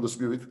manifestation of the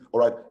Spirit, all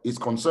right, is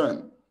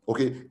concerned.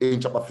 Okay. In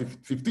chapter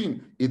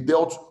 15, it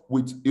dealt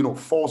with,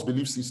 false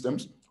belief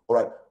systems. All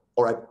right.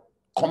 All right.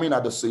 Coming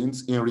at the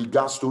saints in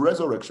regards to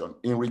resurrection,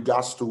 in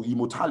regards to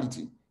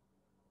immortality.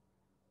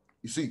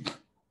 You see.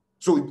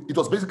 So it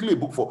was basically a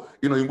book for,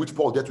 in which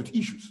Paul dealt with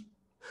issues.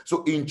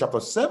 So in chapter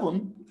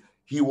 7,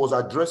 he was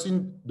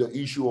addressing the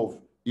issue of,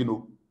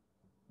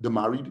 the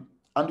married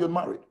and the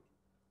unmarried.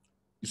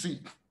 You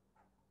see,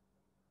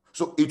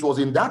 so it was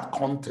in that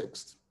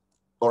context,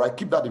 all right,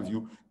 keep that in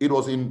view. It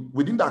was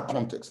within that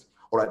context,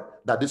 all right,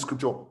 that this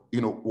scripture,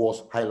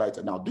 was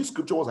highlighted. Now, this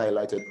scripture was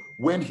highlighted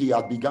when he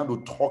had begun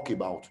to talk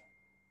about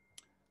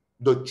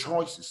the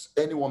choices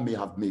anyone may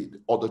have made,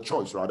 or the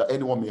choice, rather,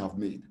 anyone may have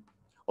made,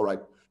 all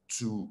right,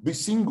 to be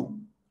single,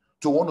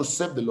 to want to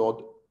serve the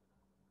Lord,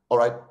 all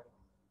right,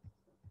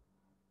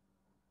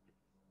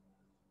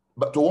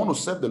 but to want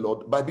to serve the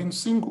Lord by being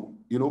single,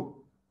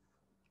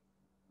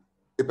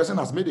 a person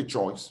has made a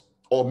choice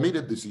or made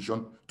a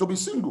decision to be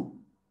single.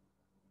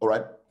 All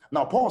right.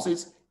 Now, Paul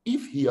says,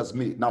 if he has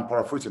made, now I'm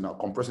paraphrasing, now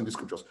compressing the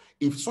scriptures,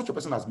 if such a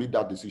person has made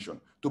that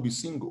decision to be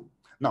single,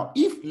 now,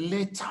 if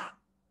later,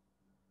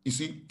 you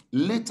see,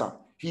 later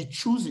he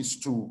chooses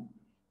to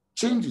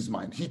change his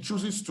mind, he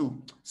chooses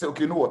to say,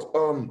 okay, you know what,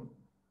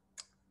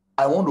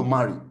 I want to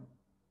marry.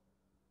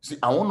 See,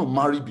 I want to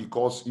marry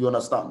because, you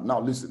understand, now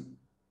listen,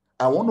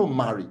 I want to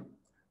marry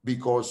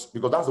because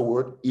that's the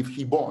word, if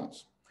he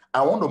bonds.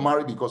 I want to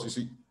marry because, you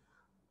see,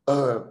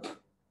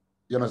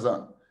 you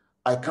understand,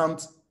 I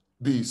can't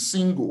be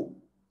single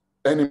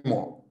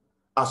anymore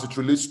as it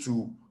relates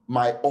to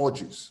my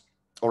urges,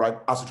 all right,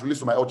 as it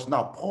relates to my urges.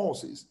 Now, Paul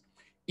says,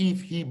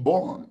 if he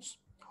bonds,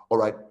 all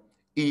right,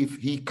 if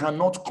he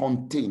cannot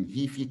contain,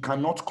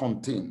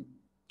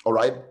 all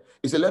right,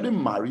 he said, let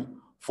him marry,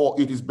 for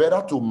it is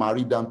better to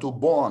marry than to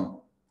bond.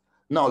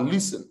 Now,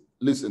 listen,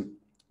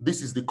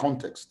 this is the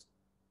context.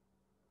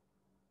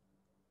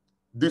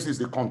 This is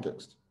the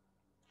context.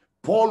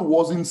 Paul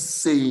wasn't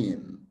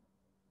saying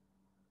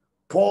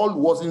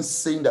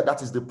that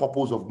is the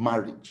purpose of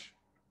marriage.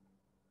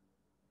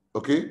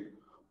 Okay?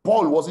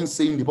 Paul wasn't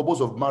saying the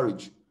purpose of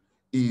marriage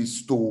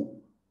is to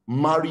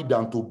marry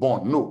than to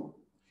bond. No.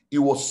 He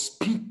was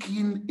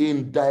speaking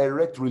in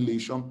direct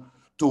relation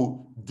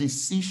to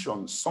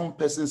decisions some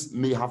persons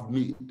may have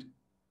made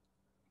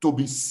to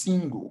be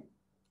single.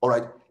 All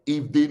right?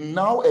 If they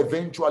now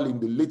eventually in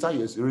the later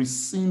years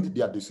rescind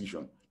their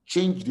decision,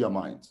 change their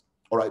minds,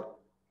 all right?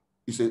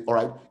 He says, all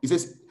right? He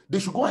says they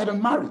should go ahead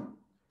and marry.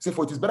 He said,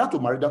 for it is better to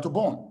marry than to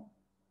bond.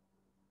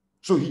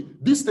 So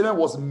this statement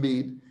was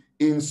made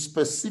in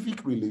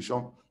specific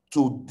relation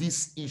to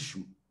this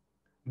issue.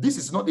 This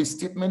is not a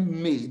statement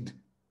made,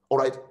 all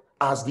right,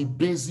 as the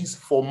basis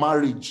for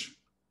marriage.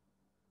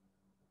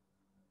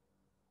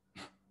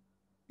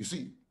 You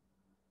see?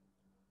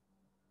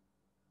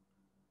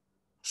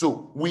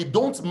 So we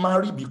don't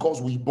marry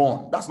because we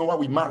bond. That's not why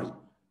we marry.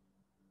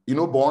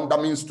 Bond,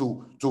 that means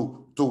to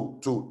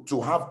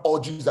have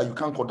urges that you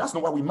can't control. That's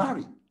not why we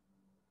marry.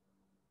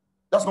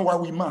 That's not why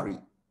we marry.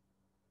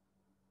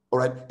 All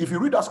right. If you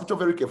read that scripture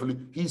very carefully,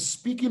 he's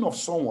speaking of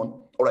someone,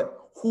 all right,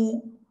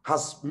 who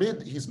has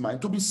made his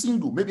mind to be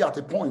single. Maybe at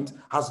a point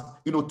has,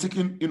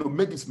 taken,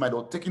 made his mind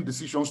or taken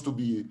decisions to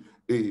be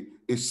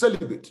a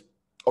celibate.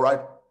 All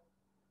right.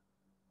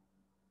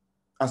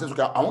 And says,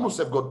 okay, I want to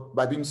serve God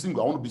by being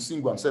single. I want to be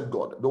single and serve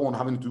God. I don't want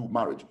having to do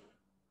marriage.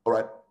 All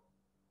right.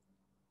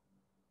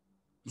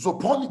 So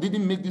Paul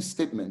didn't make this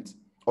statement,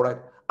 all right,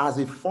 as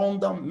a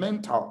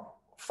foundational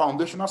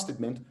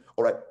statement,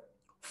 all right,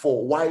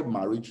 for why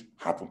marriage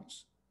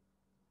happens.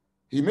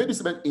 He made this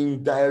statement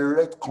in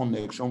direct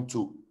connection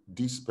to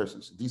these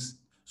persons,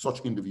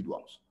 such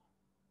individuals.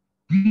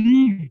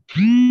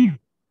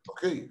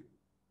 Okay.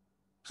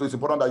 So it's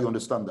important that you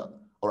understand that.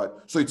 All right.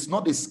 So it's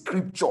not a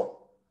scripture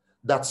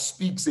that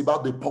speaks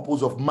about the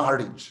purpose of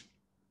marriage.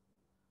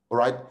 All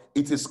right.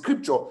 It's a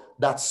scripture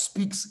that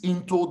speaks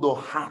into the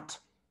heart,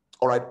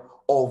 all right,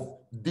 of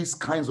these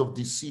kinds of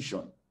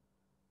decision.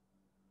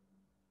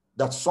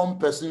 that some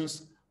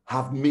persons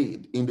have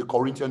made in the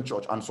Corinthian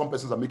church and some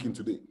persons are making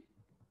today.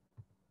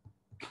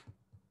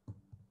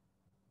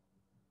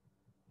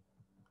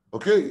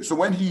 Okay, so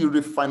when he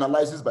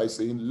finalizes by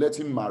saying, let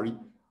him marry,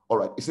 all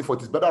right, he said, for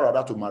it is better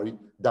rather to marry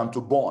than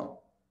to born.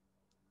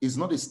 It's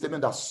not a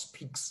statement that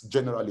speaks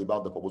generally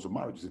about the purpose of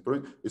marriage. It's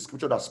a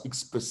scripture that speaks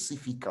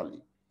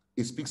specifically.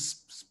 It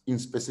speaks in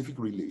specific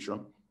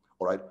relation,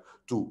 all right,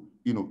 to,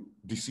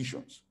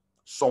 decisions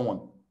someone,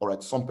 all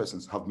right, some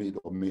persons have made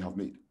or may have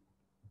made.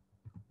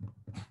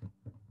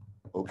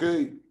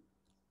 Okay,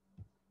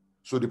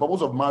 so the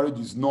purpose of marriage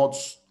is not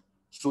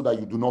so that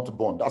you do not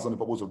bond. That's not the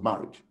purpose of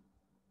marriage.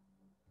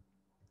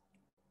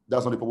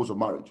 That's not the purpose of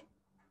marriage.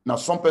 Now,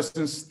 some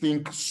persons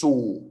think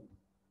so,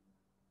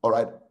 all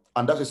right,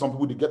 and that's why some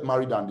people, they get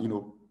married and,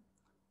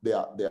 they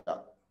are,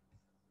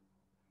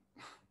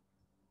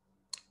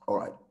 all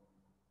right,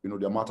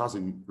 there are matters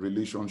in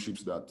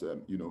relationships that,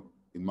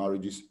 in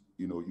marriages,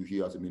 you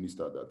hear as a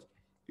minister that,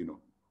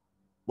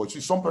 but see,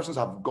 some persons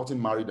have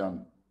gotten married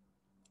and,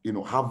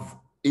 have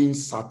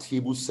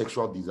insatiable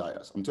sexual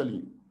desires. I'm telling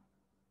you,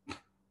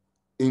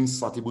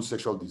 insatiable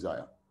sexual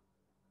desire.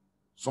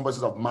 Some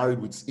persons have married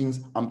with,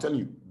 I'm telling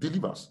you,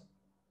 believers,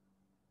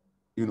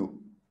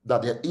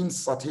 that their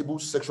insatiable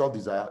sexual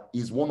desire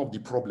is one of the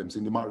problems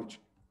in the marriage.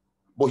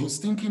 But he's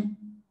thinking,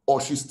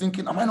 or she's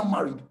thinking, am I not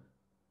married?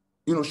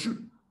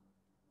 Should,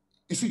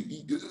 you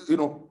see,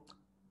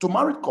 to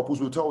married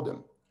couples, will tell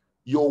them,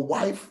 your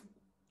wife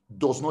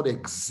does not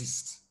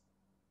exist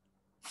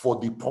for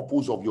the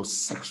purpose of your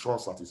sexual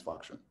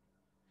satisfaction.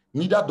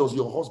 Neither does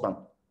your husband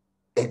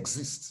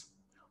exist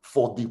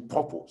for the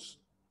purpose,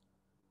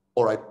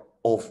 all right,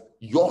 of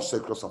your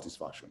sexual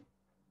satisfaction.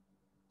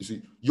 You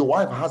see, your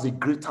wife has a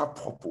greater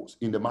purpose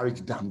in the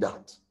marriage than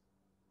that.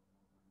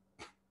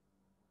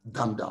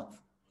 Than that.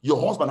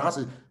 Your husband has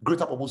a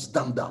greater purpose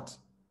than that.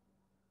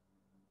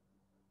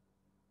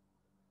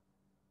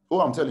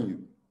 Oh, I'm telling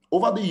you,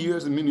 over the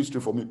years in ministry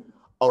for me,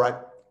 all right,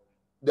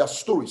 there are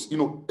stories,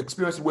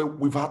 experiences where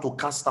we've had to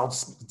cast out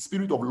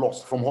spirit of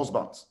lust from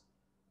husbands.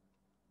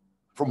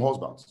 From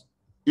husbands.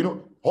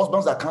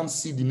 Husbands that can't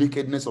see the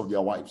nakedness of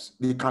their wives.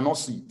 They cannot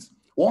see it.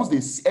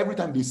 Every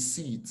time they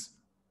see it,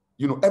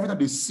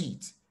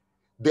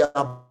 their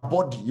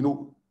body,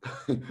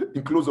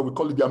 in closer, we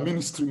call it their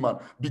ministry man,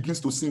 begins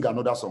to sing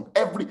another song.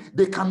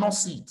 They cannot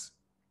see it.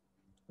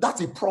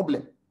 That's a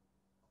problem.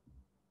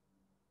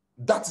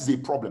 That is a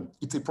problem.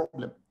 It's a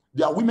problem.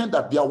 There are women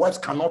that their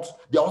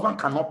husband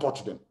cannot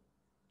touch them.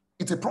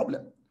 It's a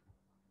problem.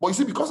 But you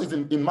see, because it's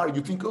in marriage,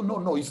 you think, oh,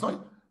 no, it's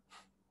not.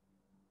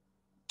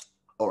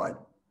 All right.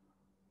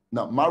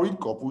 Now, married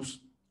couples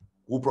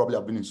who probably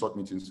have been in short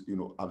meetings,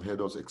 have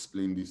heard us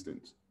explain these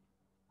things.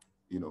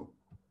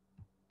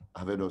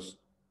 I've heard us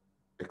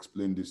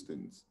explain these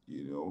things,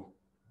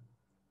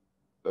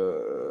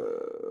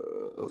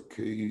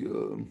 okay.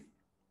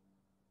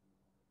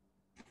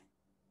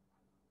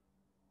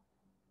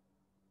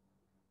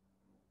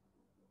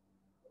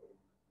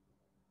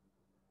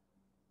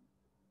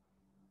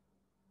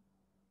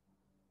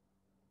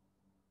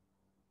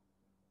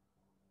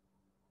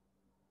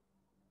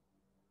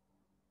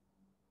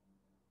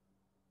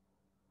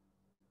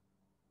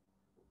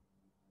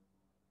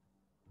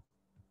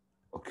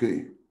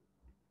 Okay.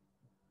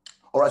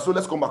 All right, so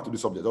let's come back to the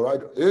subject. All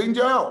right,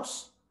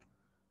 angels.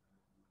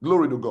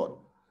 Glory to God.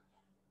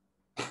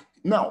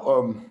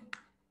 Now,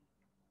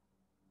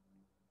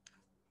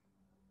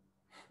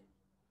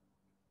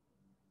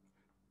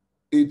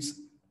 it's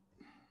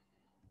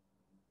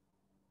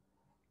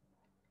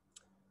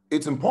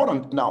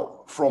important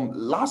now. From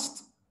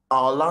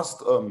our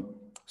last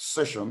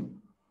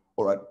session,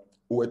 all right,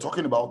 we were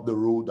talking about the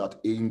role that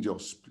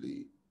angels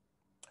play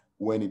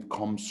when it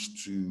comes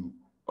to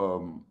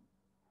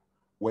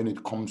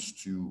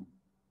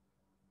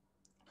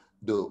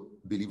the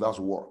believer's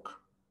work,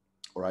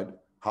 all right?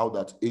 How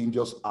that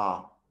angels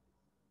are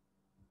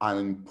an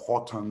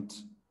important,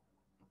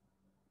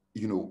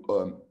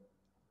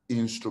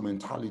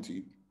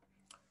 instrumentality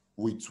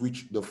with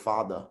which the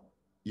Father,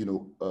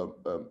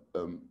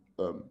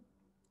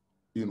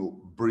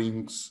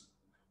 brings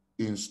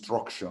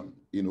instruction,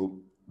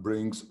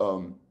 brings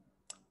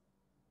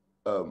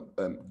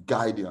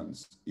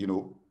guidance,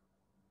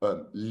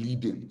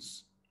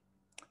 leadings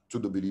to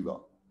the believer.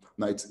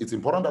 Now, it's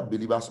important that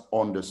believers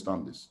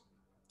understand this.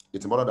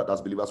 It's important that as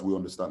believers we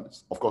understand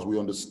this. Of course, we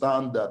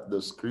understand that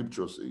the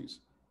scripture says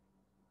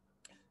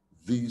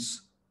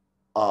these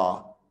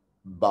are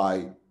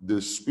by the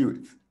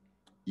Spirit.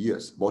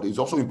 Yes, but it's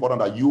also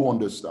important that you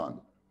understand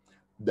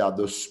that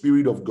the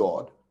Spirit of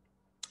God,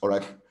 all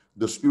right,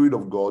 the Spirit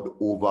of God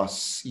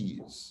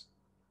oversees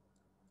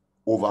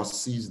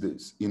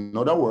this. In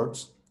other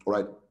words, all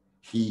right,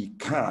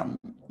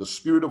 the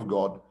Spirit of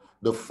God,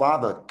 the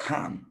Father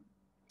can,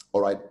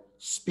 all right,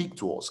 speak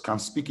to us, can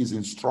speak his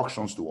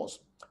instructions to us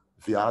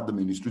via the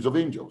ministries of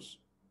angels.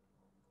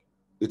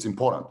 It's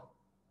important,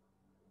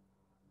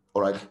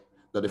 all right,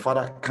 that the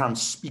Father can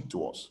speak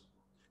to us.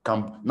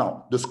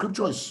 Now, the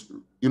scripture is,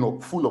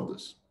 full of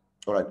this,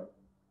 all right.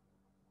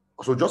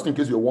 So just in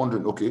case you're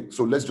wondering, okay,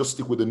 so let's just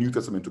stick with the New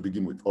Testament to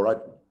begin with, all right?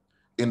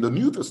 In the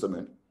New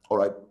Testament, all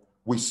right,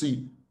 we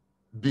see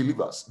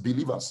believers,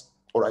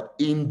 all right,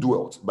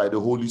 indwelt by the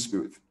Holy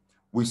Spirit.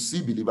 We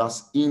see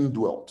believers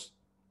indwelt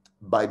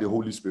by the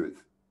Holy Spirit.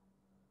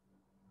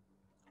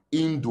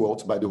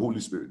 Indwelt by the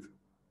Holy Spirit,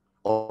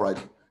 all right,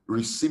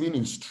 receiving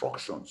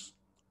instructions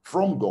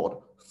from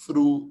God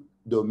through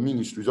the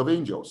ministries of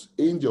angels.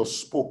 Angels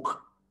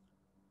spoke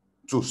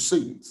to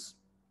saints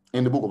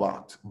in the book of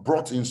Acts,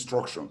 brought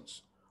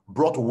instructions,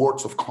 brought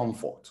words of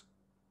comfort.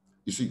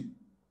 You see,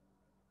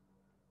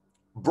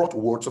 brought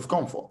words of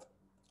comfort.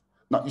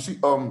 Now, you see,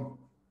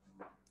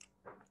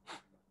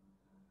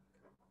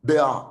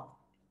 there are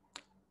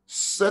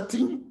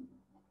certain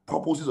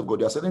purposes of God,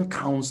 there are certain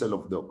counsel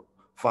of the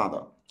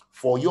Father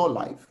for your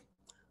life.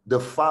 The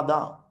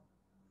Father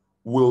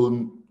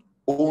will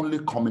only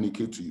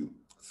communicate to you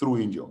through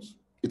angels.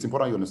 It's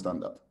important you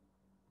understand that.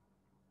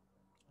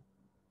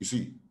 You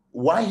see,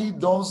 why he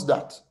does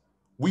that,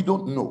 we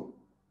don't know.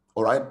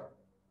 All right?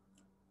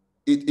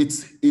 It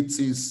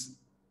is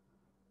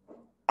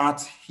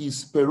at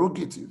his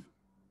prerogative.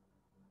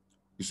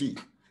 You see,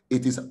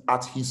 it is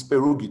at his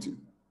prerogative.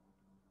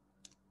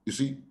 You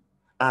see,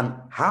 and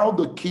how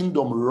the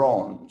kingdom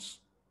runs,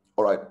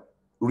 all right,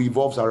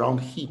 revolves around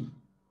him.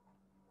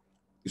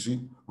 You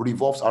see,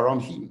 revolves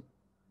around him.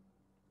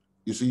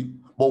 You see,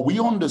 but we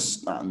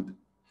understand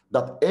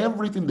that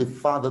everything the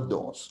Father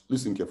does,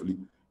 listen carefully,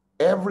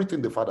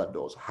 everything the Father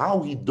does,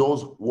 how he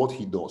does what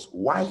he does,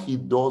 why he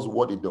does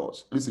what he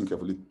does, listen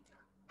carefully,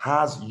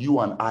 has you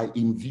and I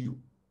in view.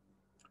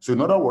 So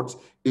in other words,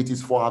 it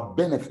is for our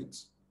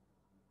benefits.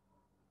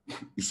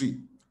 You see,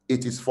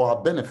 it is for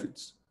our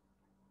benefits.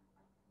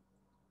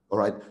 All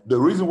right. The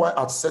reason why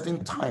at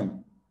certain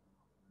time,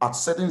 at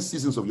certain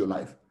seasons of your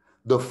life,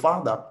 the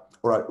Father,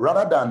 all right,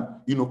 rather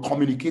than,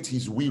 communicate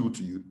his will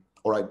to you,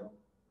 all right,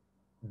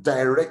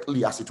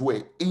 directly, as it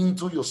were,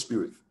 into your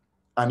spirit,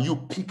 and you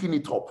picking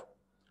it up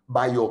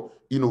by your,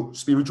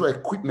 spiritual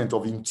equipment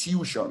of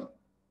intuition,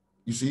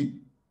 you see,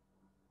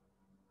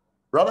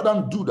 rather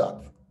than do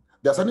that,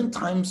 there are certain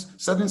times,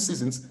 certain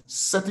seasons,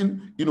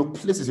 certain,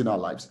 places in our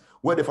lives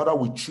where the Father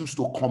will choose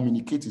to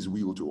communicate his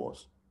will to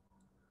us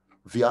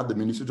via the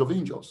ministry of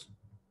angels.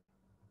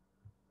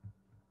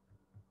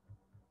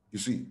 You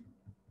see.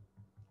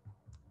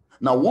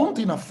 Now, one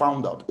thing I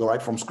found out, all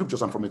right, from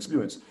scriptures and from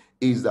experience,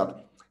 is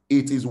that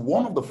it is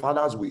one of the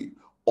Father's way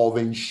of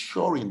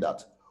ensuring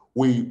that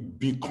we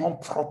become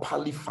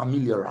properly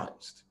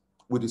familiarized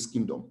with his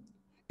kingdom.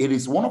 It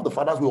is one of the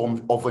Father's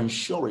way of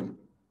ensuring,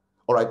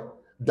 all right,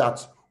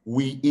 that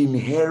we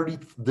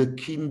inherit the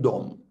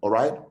kingdom, all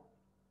right?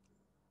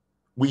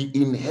 We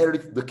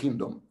inherit the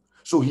kingdom.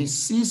 So he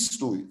sees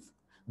to it,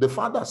 the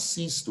Father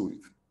sees to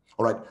it,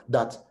 all right,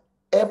 that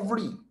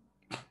every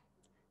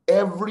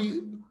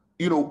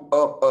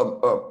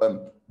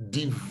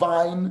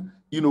divine,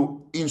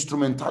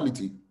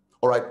 instrumentality,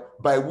 all right,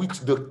 by which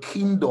the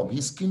kingdom,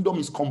 his kingdom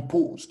is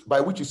composed, by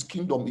which his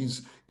kingdom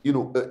is,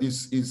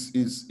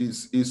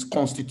 is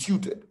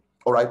constituted,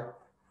 all right,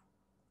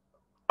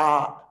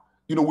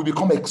 we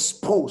become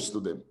exposed to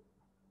them.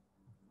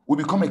 We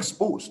become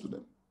exposed to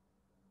them.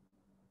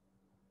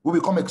 We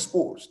become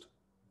exposed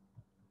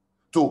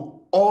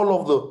to all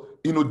of the,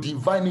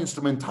 divine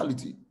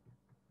instrumentality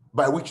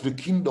by which the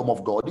kingdom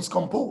of God is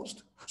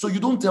composed. So you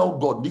don't tell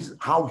God this is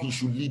how he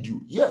should lead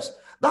you. Yes,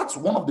 that's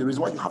one of the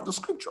reasons why you have the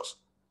scriptures.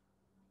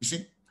 You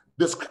see,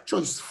 the scripture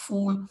is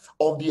full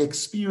of the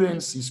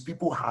experiences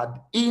people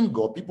had in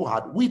God, people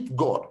had with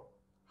God,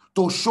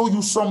 to show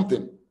you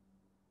something.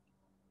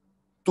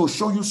 To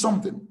show you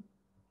something.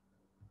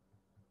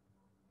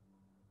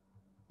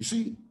 You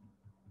see,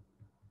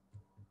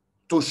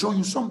 to show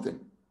you something.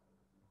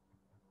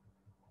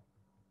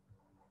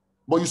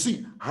 But you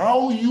see,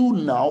 how you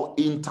now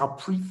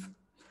interpret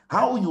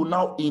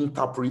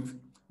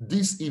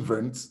these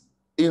events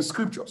in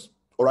scriptures,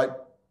 all right,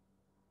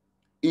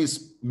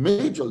 is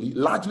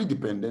largely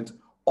dependent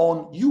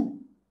on you.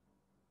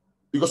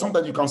 Because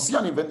sometimes you can see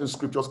an event in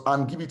scriptures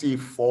and give it a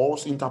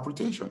false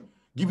interpretation,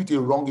 give it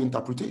a wrong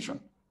interpretation.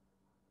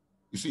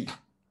 You see,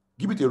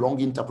 give it a wrong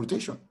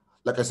interpretation.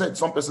 Like I said,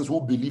 some persons who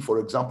believe, for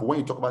example, when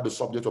you talk about the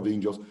subject of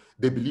angels,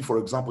 they believe, for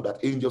example, that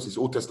angels is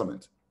Old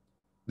Testament.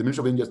 The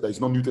ministry of angels, there is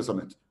no New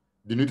Testament.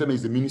 The New Testament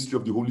is the ministry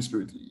of the Holy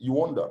Spirit. You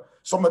wonder.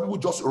 Some people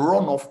just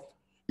run off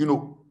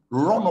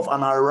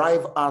and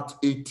arrive at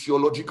a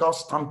theological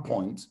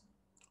standpoint,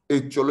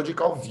 a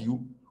theological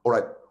view, all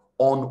right,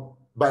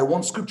 by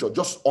one scripture,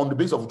 just on the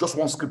basis of just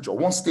one scripture,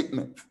 one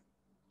statement.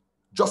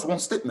 Just one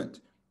statement.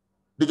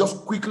 They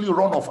just quickly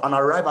run off and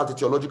arrive at a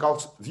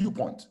theological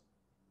viewpoint.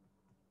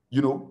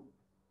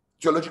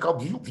 Theological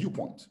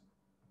viewpoint.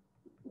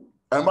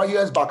 And about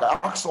years back, I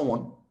asked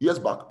someone, years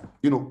back,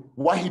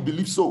 why he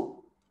believes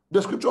so.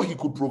 The scripture he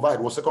could provide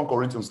was 2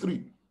 Corinthians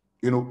 3,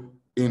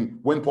 in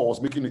when Paul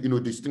was making, a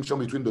distinction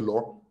between the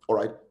law, all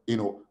right,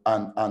 and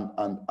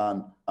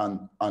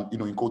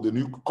in called the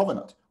new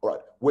covenant, all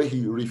right, where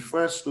he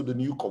refers to the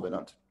new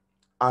covenant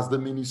as the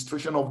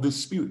ministration of the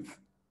Spirit.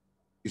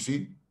 You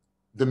see,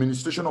 the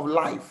ministration of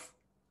life.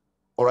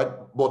 All right.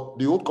 But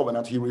the old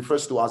covenant he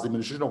refers to as the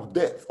administration of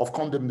death, of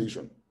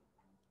condemnation.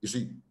 You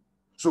see.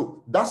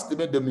 So that's the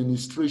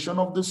ministration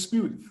of the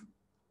Spirit.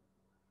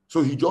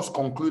 So he just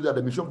concluded that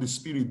the mission of the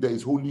Spirit, there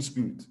is Holy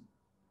Spirit.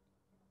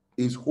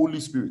 Is Holy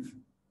Spirit.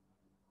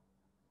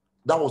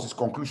 That was his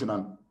conclusion.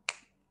 And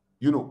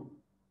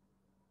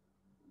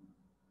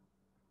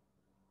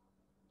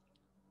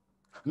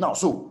now,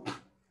 so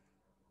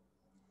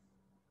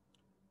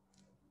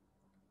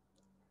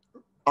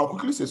I'll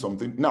quickly say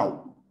something.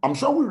 Now, I'm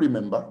sure we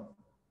remember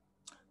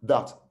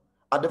that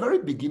at the very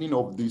beginning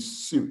of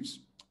this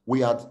series, we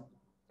had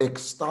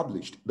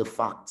established the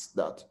fact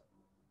that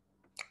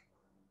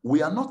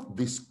we are not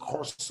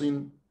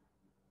discussing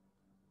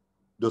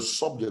the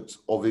subject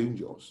of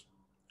angels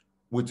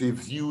with a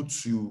view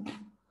to,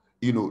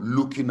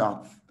 looking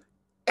at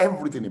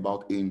everything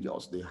about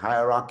angels, the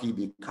hierarchy,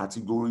 the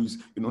categories.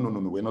 No,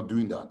 we're not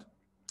doing that.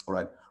 All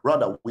right.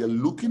 Rather, we are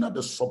looking at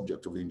the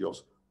subject of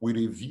angels with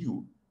a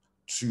view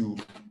to,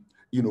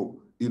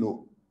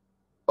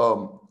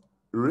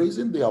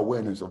 raising the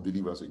awareness of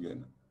believers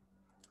again.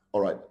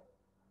 All right.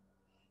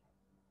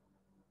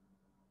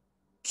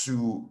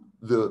 To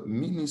the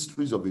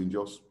ministries of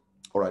angels.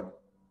 All right.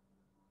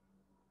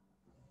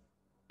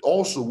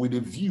 Also with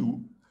a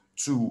view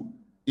to,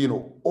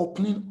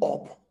 opening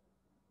up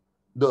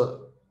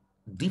the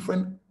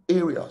different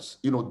areas,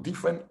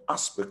 different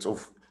aspects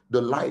of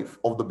the life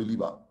of the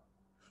believer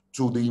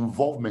to the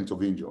involvement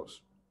of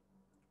angels.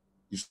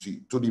 You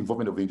see, to the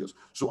involvement of angels.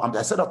 So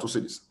I said that to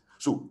say this.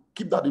 So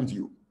keep that in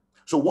view.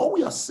 So what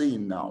we are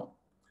saying now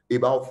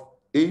about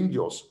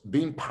angels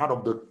being part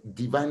of the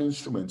divine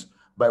instrument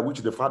by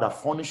which the Father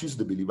furnishes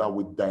the believer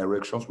with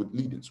directions, with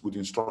leadings, with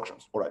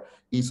instructions, all right,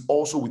 is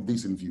also with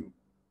this in view.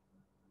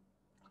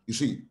 You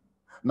see,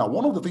 now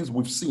one of the things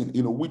we've seen,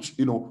 which,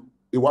 a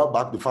while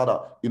back, the Father,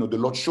 the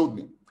Lord showed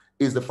me,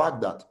 is the fact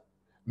that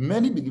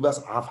many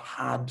believers have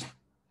had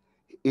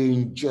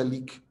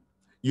angelic,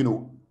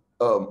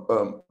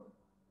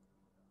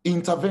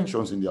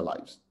 interventions in their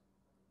lives.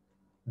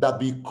 That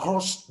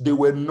because they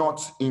were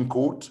not, in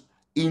quote,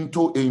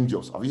 into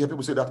angels. Have you heard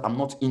people say that? I'm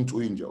not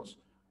into angels.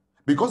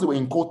 Because they were,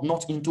 in quote,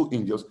 not into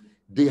angels,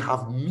 they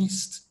have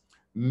missed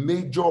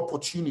major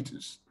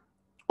opportunities,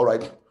 all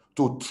right,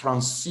 to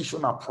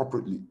transition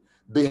appropriately.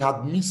 They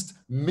had missed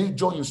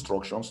major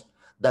instructions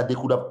that they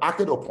could have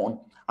acted upon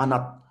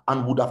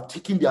and would have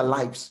taken their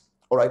lives,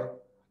 all right,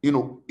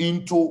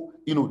 into,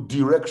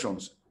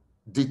 directions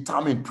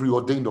determined,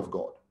 preordained of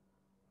God.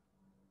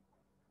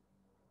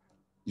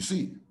 You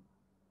see,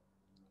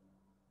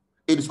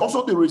 it is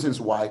also the reasons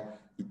why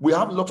we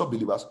have a lot of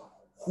believers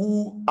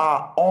who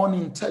are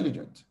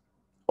unintelligent,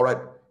 all right,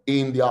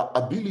 in their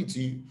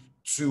ability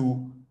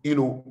to,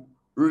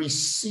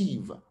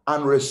 receive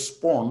and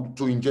respond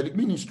to angelic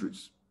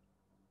ministries.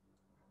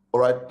 All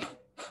right.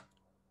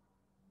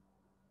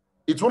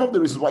 It's one of the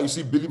reasons why you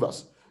see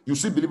believers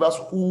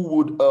who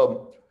would,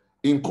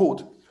 in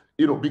quote,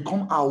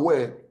 become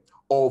aware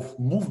of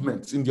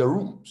movements in their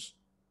rooms.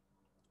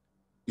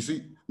 You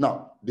see,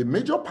 now the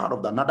major part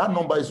of that, now that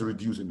number is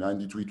reducing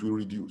and it will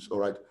reduce, all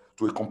right,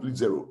 to a complete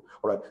zero.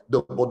 All right.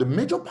 But the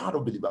major part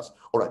of believers,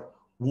 all right,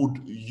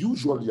 would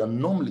usually and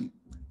normally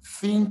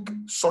think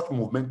such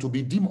movement to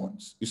be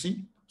demons. You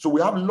see, so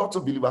we have lots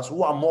of believers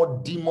who are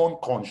more demon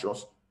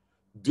conscious,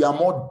 they are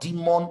more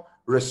demon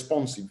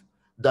responsive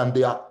than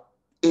they are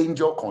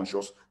angel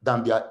conscious,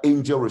 than they are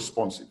angel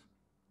responsive.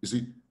 You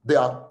see, they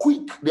are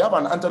quick, they have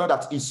an antenna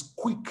that is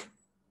quick,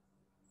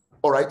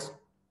 all right,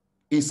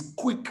 is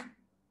quick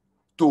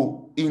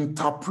to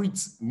interpret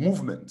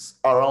movements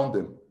around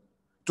them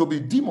to be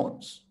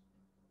demons.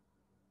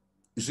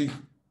 You see,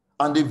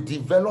 and they've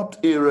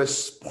developed a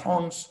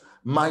response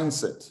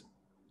mindset,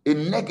 a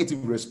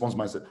negative response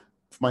mindset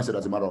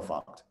as a matter of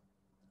fact.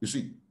 You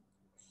see,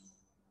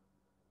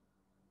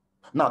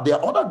 now there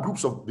are other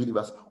groups of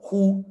believers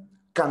who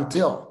can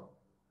tell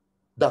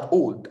that,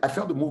 oh, I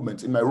felt the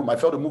movement in my room, I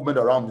felt the movement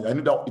around me, I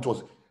knew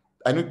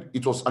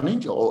it was an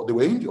angel, or they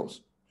were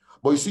angels.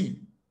 But you see,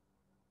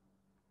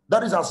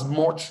 that is as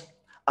much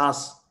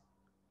as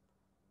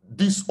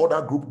this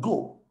other group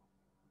go.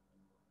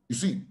 You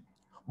see,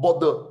 but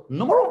the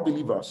number of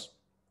believers,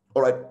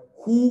 all right,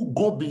 who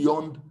go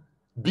beyond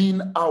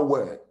being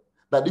aware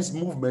that these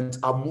movements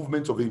are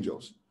movements of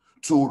angels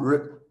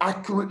to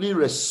accurately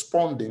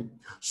responding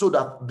so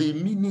that the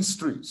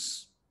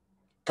ministries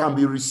can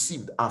be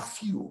received are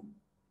few.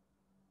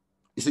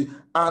 You see,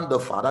 and the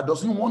Father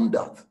doesn't want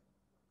that.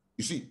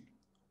 You see,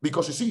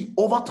 because you see,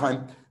 over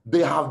time,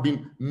 there have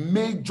been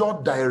major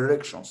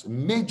directions,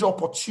 major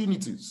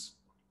opportunities,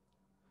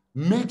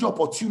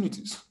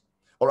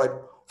 all right,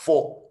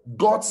 for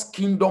God's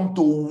kingdom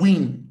to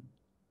win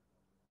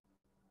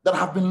that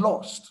have been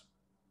lost.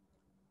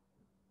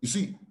 You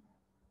see,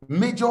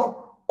 major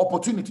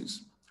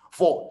opportunities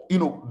for,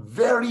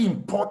 very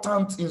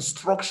important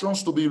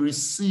instructions to be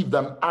received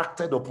and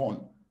acted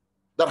upon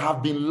that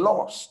have been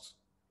lost.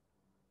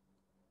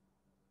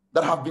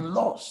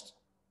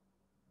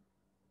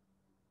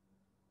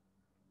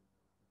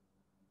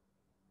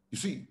 You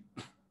see,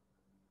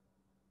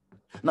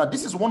 Now,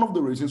 this is one of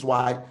the reasons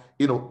why,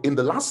 in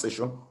the last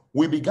session,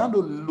 we began to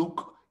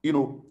look,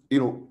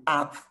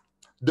 at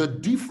the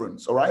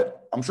difference, all right?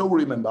 I'm sure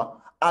we remember,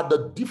 at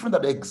the difference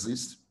that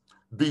exists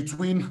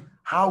between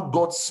how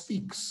God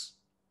speaks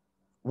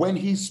when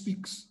he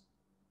speaks,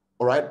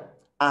 all right?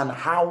 And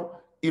how,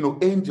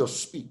 angels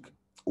speak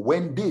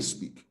when they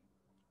speak.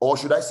 Or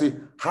should I say,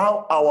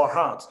 how our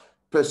hearts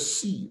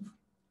perceive,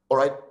 all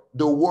right,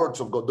 the words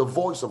of God, the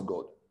voice of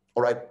God,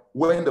 all right,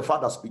 when the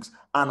Father speaks,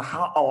 and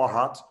how our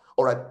heart,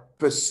 all right,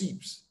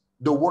 perceives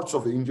the words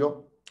of the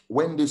angel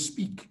when they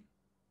speak.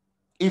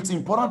 It's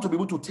important to be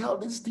able to tell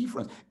this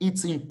difference.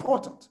 It's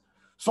important.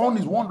 Someone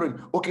is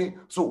wondering, okay,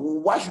 so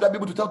why should I be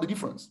able to tell the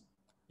difference?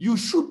 You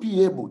should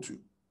be able to.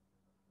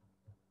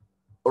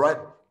 All right.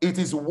 It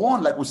is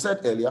one, like we said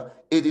earlier,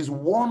 it is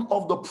one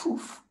of the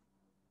proof,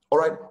 all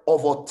right,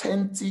 of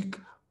authentic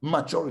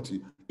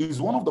maturity. It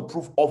is one of the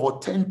proof of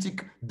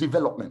authentic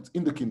development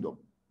in the kingdom.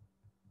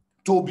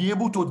 To be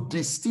able to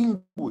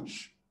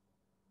distinguish.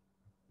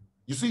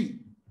 You see,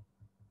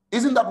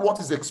 isn't that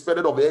what is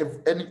expected of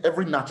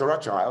every natural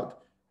child?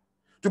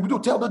 To be able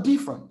to tell the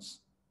difference.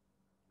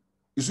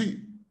 You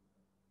see,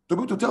 to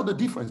be able to tell the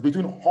difference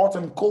between hot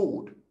and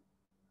cold,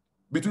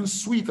 between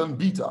sweet and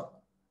bitter,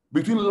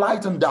 between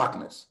light and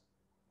darkness.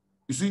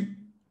 You see,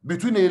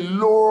 between a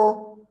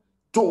low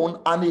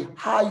tone and a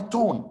high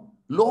tone,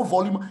 low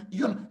volume.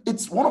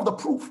 It's one of the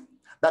proof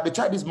that the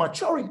child is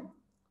maturing.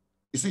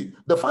 You see,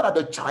 the fact that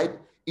the child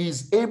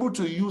is able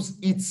to use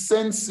its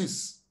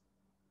senses,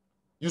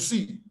 you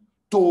see,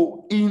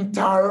 to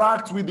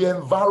interact with the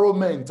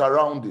environment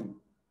around him.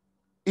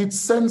 Its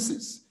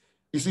senses,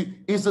 you see,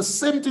 is the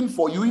same thing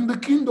for you in the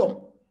kingdom.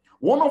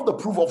 One of the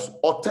proof of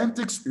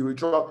authentic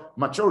spiritual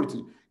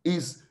maturity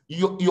is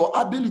your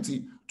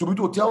ability to be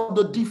able to tell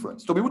the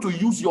difference, to be able to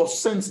use your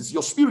senses,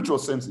 your spiritual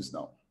senses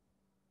now.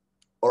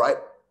 All right?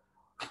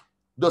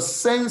 The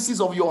senses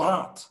of your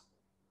heart.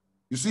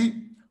 You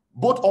see,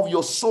 both of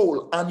your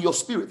soul and your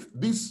spirit,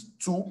 these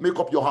two make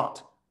up your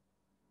heart.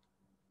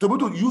 To be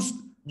able to use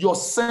your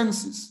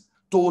senses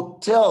to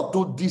tell,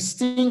 to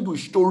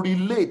distinguish, to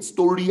relate,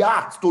 to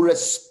react, to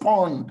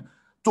respond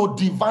to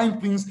divine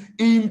things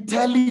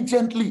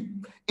intelligently.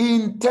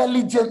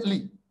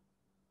 Intelligently.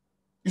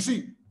 You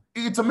see,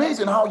 it's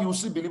amazing how you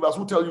see believers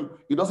who tell you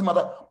it doesn't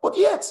matter. But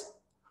yet,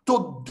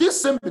 to these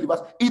same believers,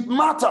 it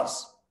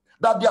matters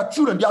that their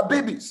children, their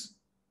babies,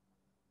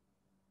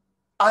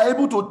 are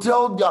able to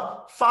tell their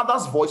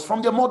father's voice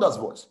from their mother's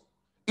voice.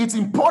 It's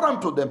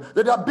important to them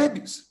that they are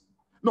babies.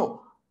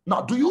 No.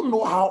 Now, do you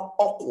know how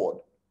awkward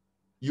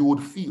you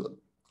would feel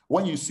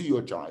when you see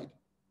your child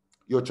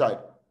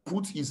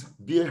put his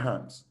bare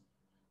hands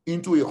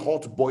into a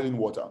hot boiling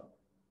water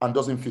and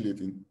doesn't feel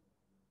it in?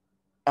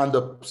 And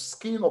the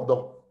skin of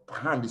the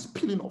hand is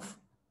peeling off.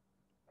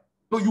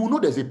 No, you know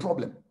there's a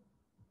problem.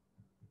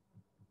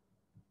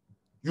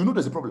 You know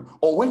there's a problem.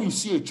 Or when you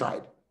see a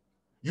child,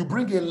 you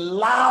bring a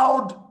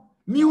loud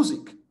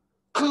music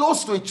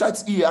close to a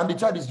child's ear and the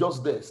child is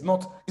just there. It's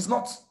not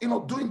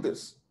doing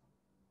this.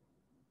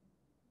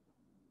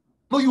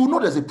 No, you know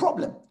there's a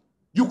problem.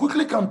 You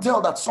quickly can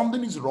tell that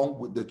something is wrong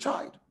with the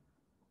child.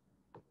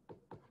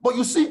 But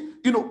you see,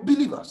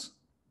 believers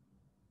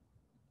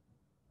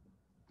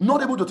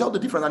not able to tell the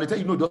difference, and they tell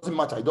you, no, it doesn't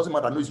matter. It doesn't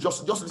matter. No, it's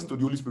just listen to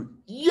the Holy Spirit.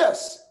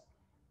 Yes.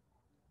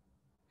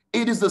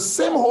 It is the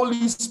same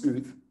Holy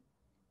Spirit,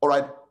 all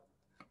right,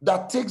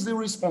 that takes the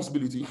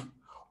responsibility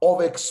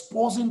of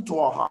exposing to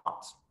our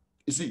hearts,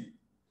 you see,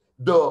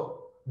 the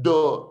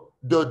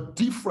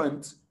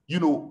different,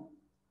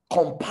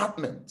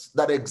 compartments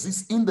that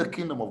exist in the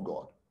kingdom of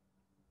God.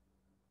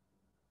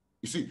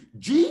 You see,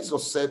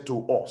 Jesus said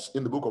to us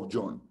in the book of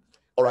John,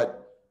 all right,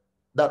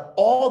 that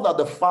all that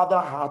the Father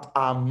hath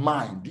are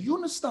mine. Do you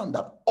understand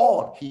that?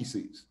 All, he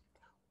says,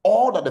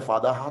 all that the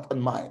Father hath are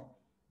mine.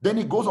 Then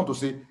he goes on to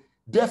say,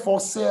 therefore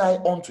say I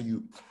unto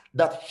you,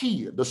 that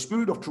he, the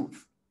Spirit of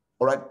truth,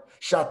 all right,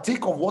 shall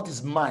take of what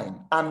is mine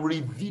and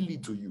reveal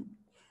it to you.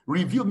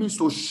 Reveal means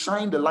to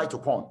shine the light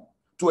upon,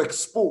 to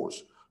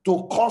expose,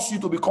 to cause you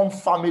to become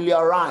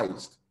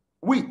familiarized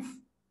with.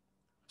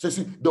 So you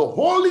see, the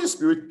Holy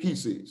Spirit, he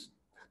says,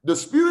 the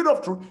Spirit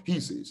of truth, he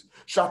says,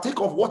 shall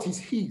take of what is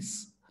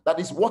his, that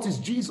is what is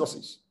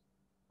Jesus's,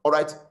 all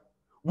right,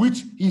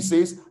 which he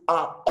says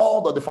are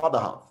all that the Father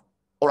hath,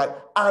 all right,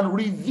 and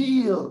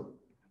reveal,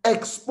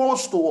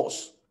 expose to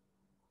us.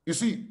 You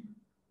see,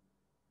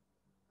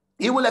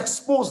 he will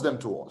expose them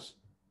to us.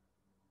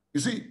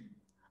 You see,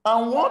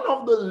 and one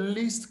of the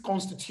least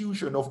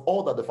constitution of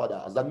all that the Father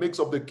has that makes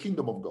up the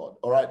kingdom of God,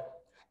 all right,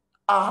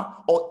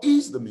 are or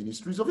is the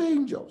ministries of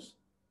angels.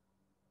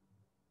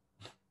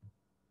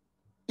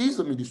 Is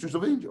the ministries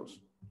of angels.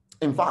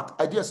 In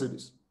fact, I dare say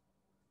this.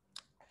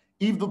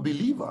 If the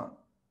believer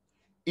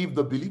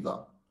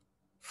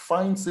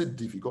finds it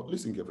difficult,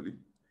 listen carefully,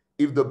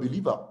 if the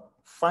believer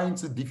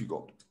finds it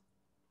difficult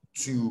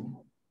to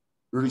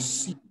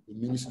receive the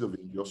ministry of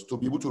angels, to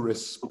be able to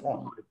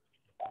respond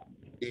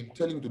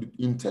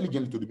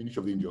intelligently to the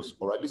ministry of angels,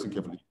 all right, listen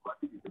carefully.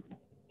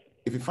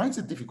 If he finds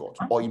it difficult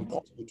or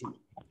impossible to,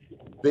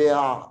 there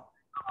are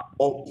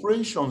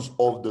operations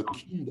of the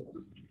kingdom.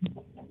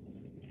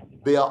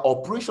 They are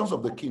operations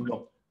of the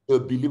kingdom the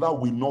believer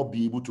will not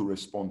be able to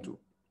respond to.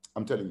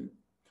 I'm telling you.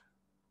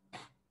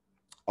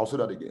 I'll say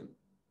that again.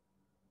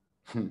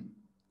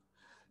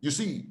 You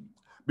see,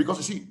 because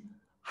you see,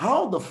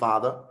 how the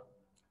Father's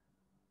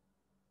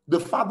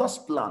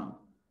plan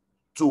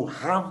to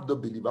have the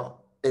believer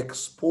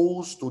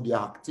exposed to the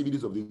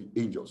activities of the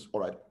angels,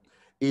 all right,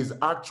 is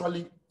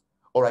actually,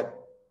 all right,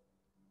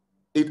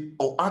 it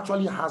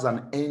actually has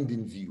an end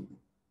in view,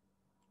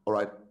 all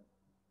right,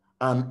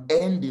 an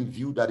end in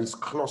view that is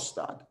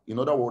clustered. In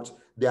other words,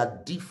 there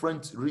are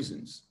different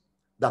reasons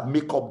that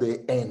make up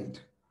the end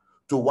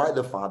to why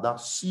the Father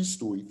sees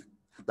to it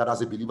that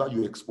as a believer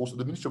you're exposed to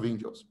the ministry of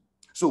angels.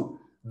 So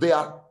there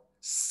are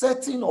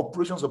certain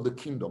operations of the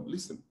kingdom.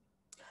 Listen,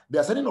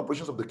 there are certain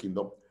operations of the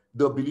kingdom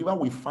the believer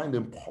will find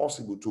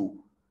impossible to,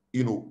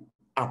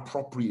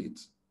 appropriate.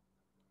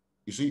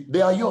 You see,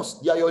 they are yours.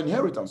 They are your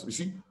inheritance. You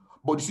see,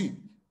 but you see,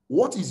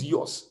 what is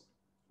yours?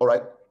 All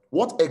right.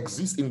 What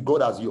exists in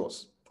God as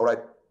yours? All right.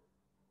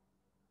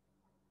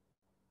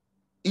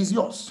 Is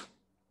yours.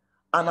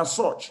 And as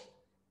such,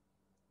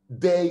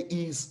 there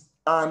is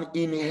an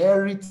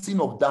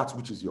inheriting of that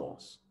which is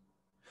yours.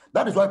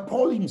 That is why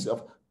Paul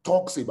himself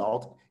talks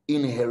about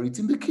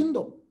inheriting the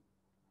kingdom.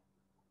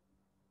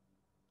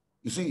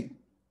 You see,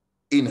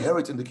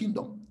 inheriting the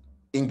kingdom.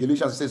 In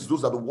Galatians, it says,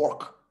 those that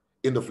walk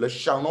in the flesh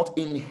shall not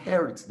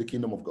inherit the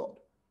kingdom of God.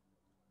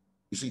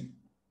 You see,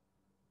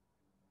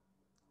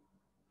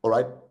 all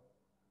right?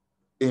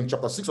 In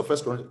chapter 6 of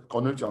 1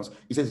 Corinthians,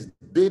 it says,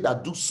 they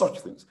that do such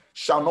things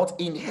shall not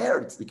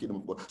inherit the kingdom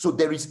of God. So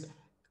there is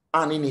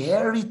an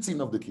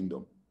inheriting of the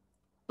kingdom.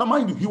 Now,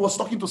 mind you, he was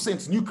talking to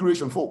saints, new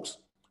creation folks,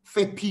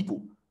 faith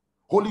people,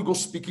 Holy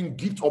Ghost speaking,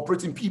 gift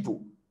operating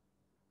people.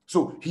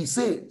 So he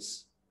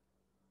says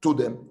to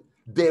them,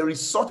 there is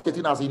such a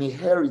thing as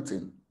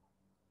inheriting.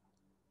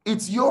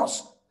 It's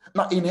yours.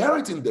 Now,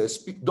 inheriting there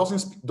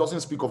doesn't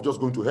speak of just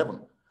going to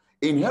heaven.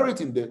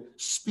 Inheriting there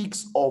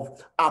speaks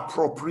of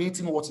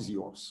appropriating what is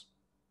yours.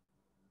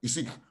 You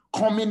see,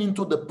 coming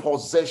into the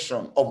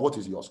possession of what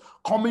is yours,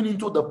 coming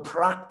into the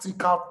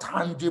practical,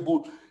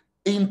 tangible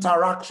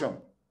interaction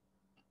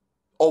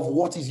of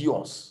what is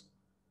yours.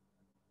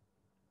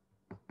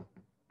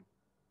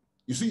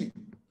 You see,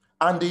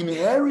 and the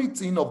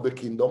inheriting of the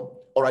kingdom,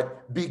 all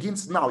right,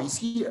 begins now. It's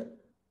here.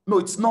 No,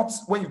 it's not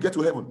when you get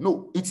to heaven.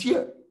 No, it's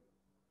here.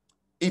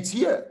 It's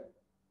here.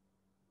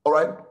 All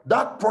right.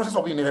 That process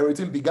of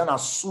inheriting began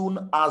as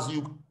soon as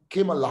you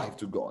came alive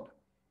to God.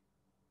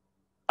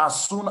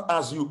 As soon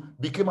as you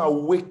became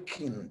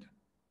awakened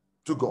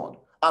to God.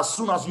 As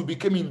soon as you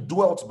became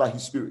indwelt by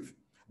his spirit.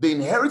 The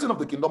inheriting of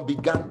the kingdom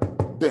began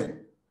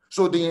then.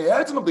 So the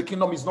inheriting of the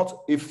kingdom is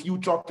not a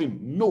future thing.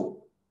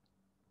 No.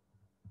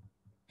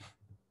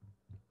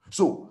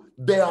 So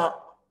there are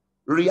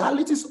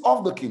realities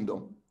of the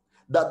kingdom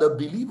that the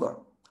believer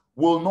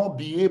will not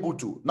be able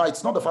to. Now,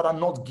 it's not the Father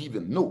not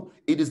given. No,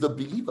 it is the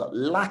believer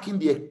lacking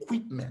the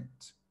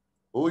equipment.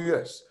 Oh,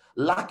 yes.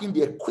 Lacking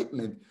the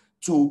equipment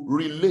to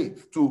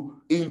relate,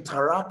 to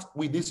interact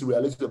with this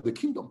reality of the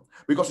kingdom.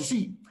 Because you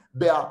see,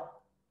 there are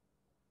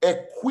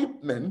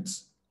equipment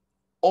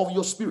of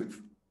your spirit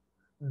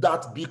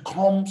that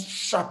becomes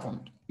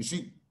sharpened. You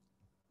see,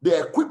 the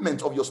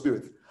equipment of your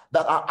spirit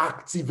that are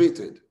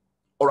activated,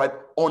 all right,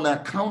 on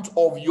account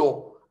of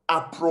your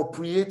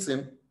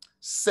appropriating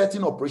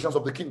certain operations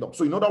of the kingdom.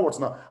 So in other words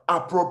now,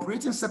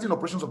 appropriating certain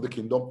operations of the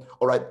kingdom,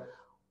 all right,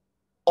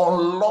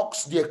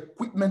 unlocks the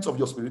equipment of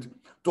your spirit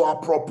to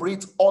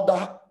appropriate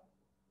other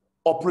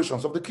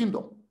operations of the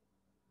kingdom.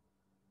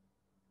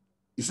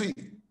 You see?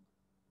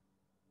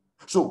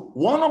 So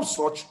one of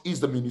such is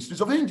the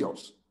ministries of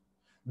angels.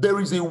 There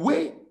is a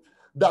way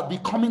that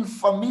becoming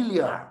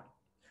familiar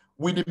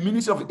with the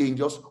ministry of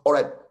angels, all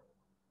right,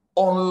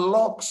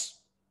 unlocks,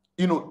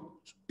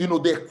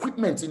 the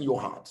equipment in your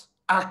heart,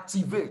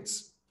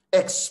 activates,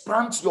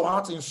 expands your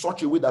heart in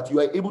such a way that you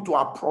are able to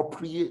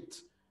appropriate.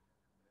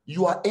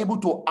 You are able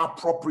to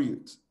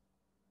appropriate.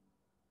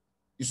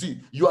 You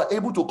see, you are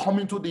able to come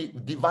into the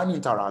divine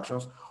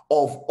interactions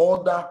of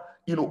other,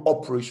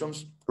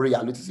 operations,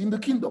 realities in the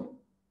kingdom.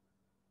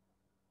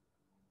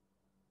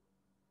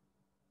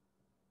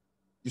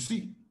 You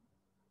see,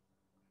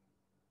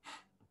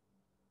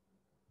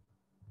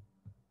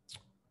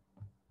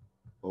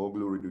 oh,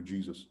 glory to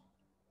Jesus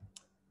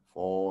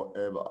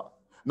forever.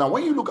 Now,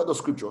 when you look at the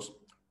scriptures,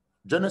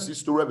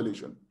 Genesis to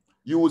Revelation,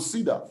 you will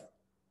see that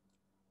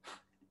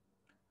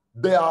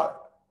there are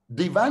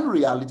divine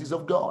realities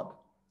of God.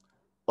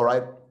 All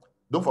right.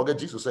 Don't forget,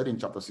 Jesus said in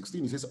chapter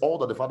 16, he says, all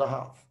that the Father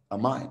hath are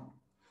mine.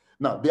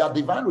 Now, there are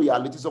divine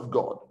realities of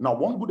God. Now,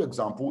 one good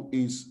example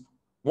is,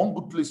 one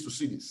good place to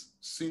see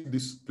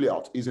this play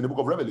out is in the book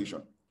of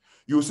Revelation.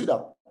 You'll see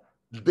that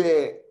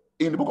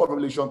in the book of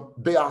Revelation,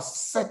 there are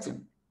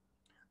certain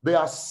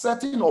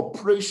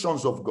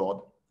operations of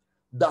God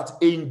that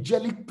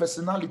angelic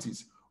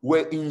personalities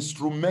were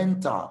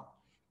instrumental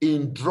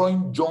in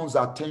drawing John's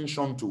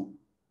attention to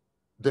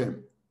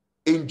them.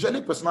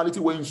 angelic personality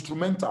were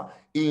instrumental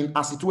in,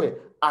 as it were,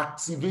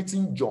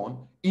 activating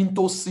John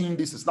into seeing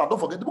this. Now, don't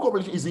forget, the book of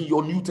Revelation is in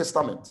your New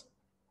Testament.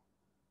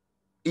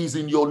 Is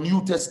in your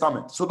New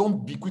Testament. So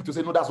don't be quick to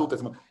say, no, that's Old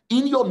Testament.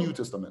 In your New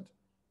Testament,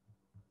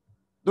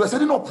 there were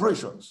certain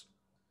operations,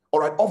 all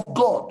right, of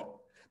God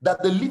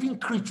that the living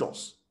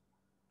creatures,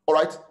 all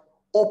right,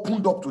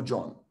 opened up to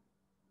John.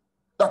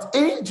 That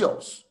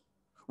angels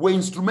were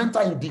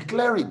instrumental in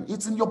declaring.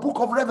 It's in your book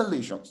of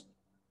Revelations.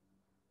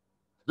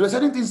 There are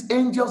certain things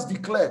angels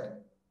declared.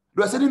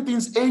 There are certain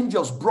things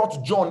angels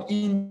brought John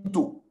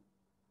into.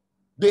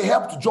 They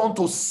helped John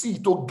to see,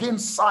 to gain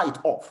sight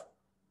of.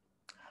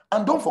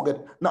 And don't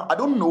forget, now I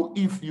don't know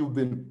if you've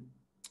been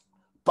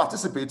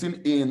participating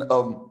in,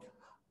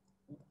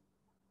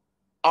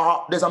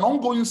 there's an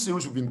ongoing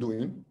series we've been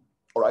doing,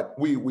 all right?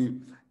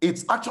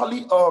 It's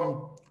actually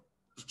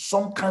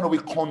some kind of a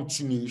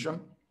continuation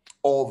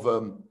of,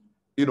 a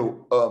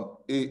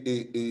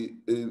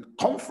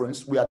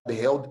conference we had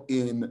held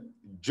in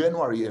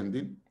January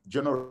ending,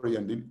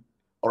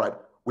 all right?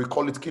 We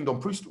call it Kingdom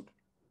Priesthood.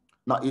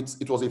 Now,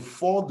 it was a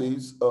 4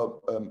 days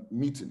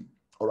meeting,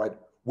 all right,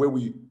 where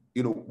we're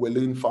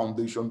laying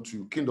foundation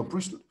to Kingdom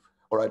Priesthood,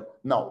 all right?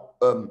 Now,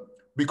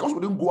 because we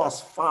didn't go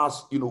as far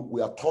as,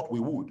 we had thought we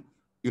would,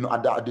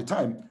 at the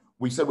time,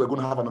 we said we're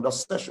going to have another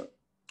session,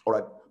 all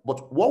right?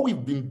 But what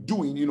we've been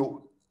doing,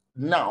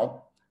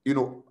 now,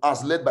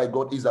 as led by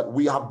God, is that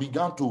we have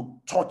begun to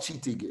touch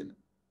it again.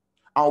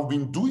 I've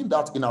been doing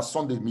that in our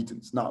Sunday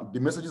meetings. Now, the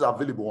messages are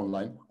available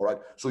online, all right?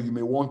 So you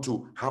may want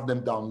to have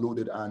them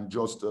downloaded and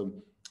just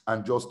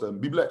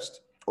be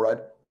blessed, all right?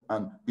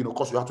 And, of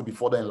course, you have to be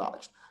further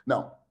enlarged.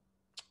 Now,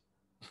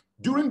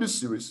 during this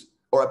series,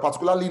 all right,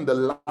 particularly in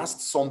the last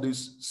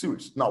Sunday's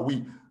series, now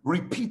we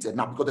repeated,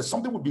 now because there's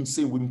something we've been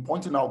saying, we've been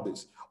pointing out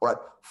this, all right,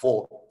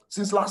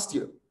 since last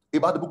year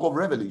about the book of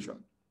Revelation,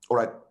 all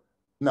right?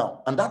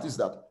 Now, and that is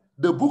that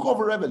the book of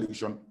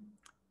Revelation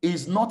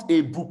is not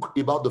a book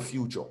about the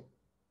future.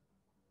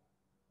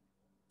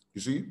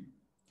 You see,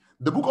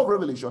 the book of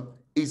Revelation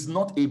is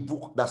not a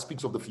book that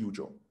speaks of the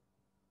future.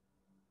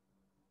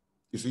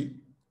 You see,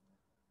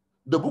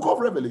 the book of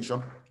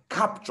Revelation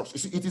captures, you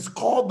see, it is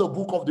called the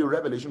book of the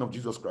revelation of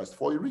Jesus Christ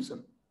for a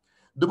reason.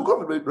 The book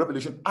of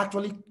Revelation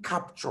actually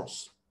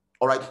captures,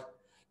 all right,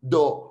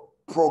 the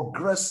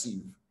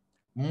progressive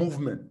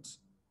movement,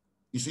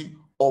 you see,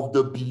 of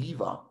the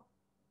believer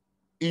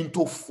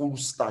into full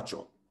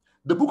stature.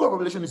 The book of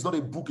Revelation is not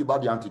a book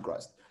about the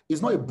Antichrist.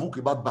 It's not a book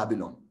about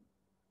Babylon.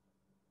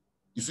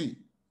 You see,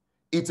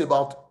 it's a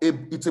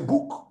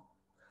book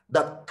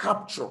that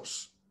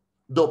captures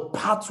the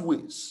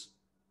pathways,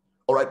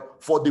 all right,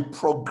 for the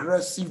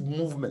progressive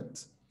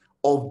movement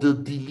of the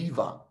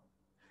believer.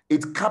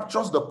 It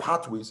captures the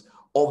pathways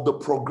of the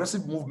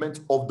progressive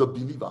movement of the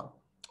believer,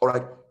 all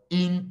right,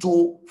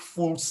 into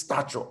full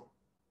stature.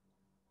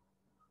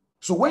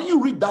 So when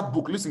you read that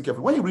book, listen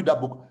carefully, when you read that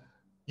book,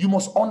 you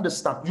must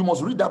understand, you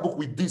must read that book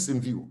with this in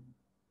view.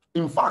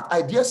 In fact,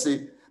 I dare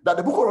say that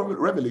the book of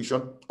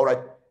Revelation, all right,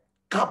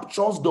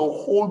 captures the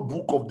whole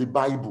book of the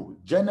Bible,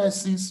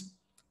 Genesis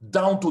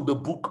down to the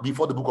book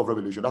before the book of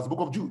Revelation. That's the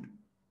book of Jude.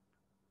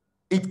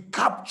 It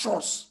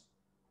captures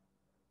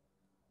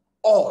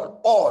all.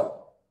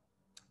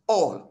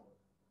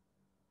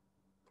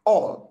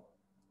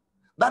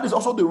 That is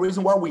also the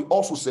reason why we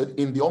also said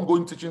in the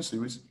ongoing teaching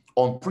series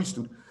on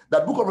priesthood,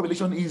 that book of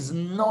Revelation is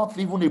not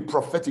even a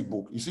prophetic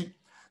book. You see,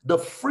 the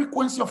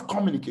frequency of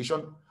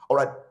communication, all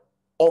right,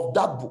 of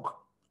that book,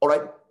 all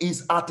right,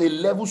 is at a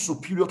level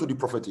superior to the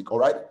prophetic, all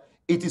right?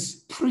 It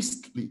is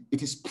priestly,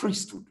 it is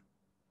priesthood.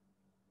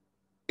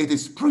 It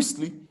is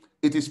priestly,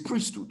 it is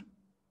priesthood.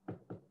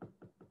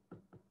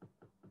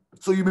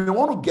 So you may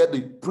want to get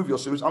the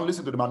previous series and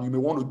listen to them, and you may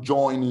want to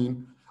join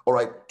in, all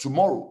right,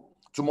 tomorrow.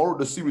 Tomorrow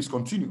the series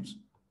continues.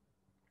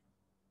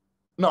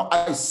 Now,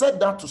 I said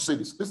that to say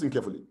this. Listen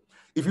carefully.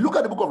 If you look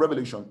at the book of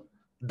Revelation,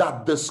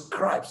 that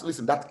describes,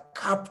 listen, that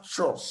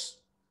captures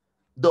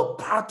the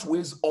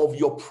pathways of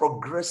your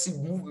progressive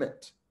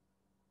movement.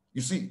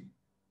 You see,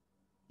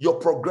 your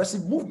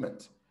progressive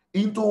movement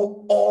into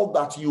all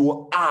that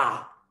you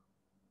are,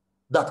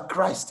 that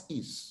Christ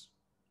is.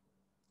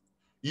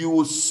 You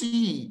will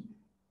see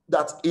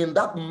that in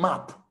that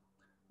map,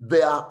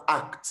 there are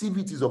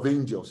activities of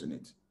angels in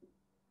it.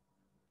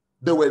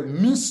 There were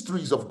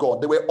mysteries of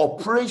God. There were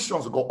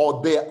operations of God,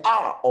 or there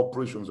are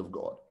operations of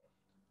God.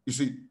 You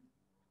see,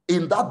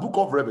 in that book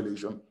of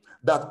Revelation,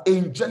 that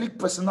angelic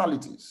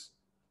personalities,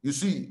 you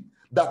see,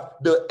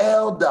 that the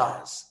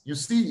elders, you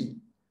see,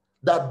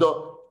 that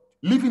the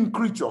living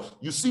creatures,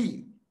 you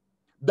see,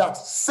 that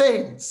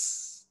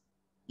saints,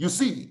 you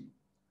see,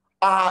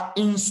 are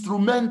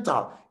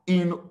instrumental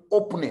in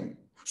opening.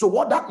 So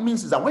what that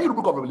means is that when you read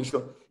the book of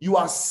Revelation, you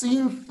are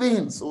seeing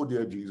things, oh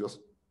dear Jesus,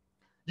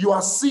 you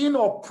are seeing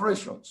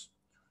operations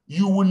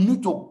you will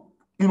need to,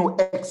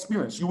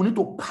 experience, you will need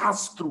to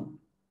pass through.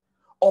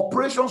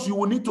 Operations you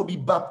will need to be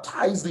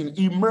baptized in,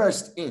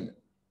 immersed in.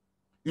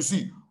 You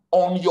see,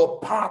 on your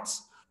path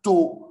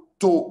to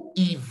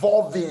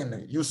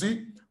evolving, you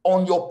see,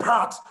 on your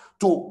path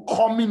to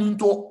coming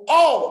into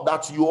all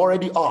that you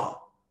already are.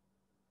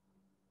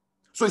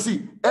 So you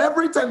see,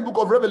 every time book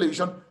of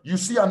Revelation, you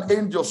see an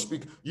angel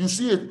speak. You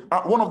see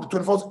one of the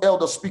 24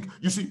 elders speak.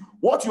 You see,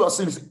 what you are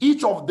saying is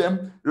each of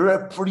them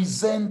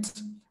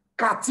represent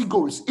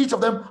categories. Each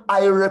of them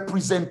are a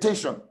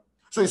representation.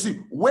 So you see,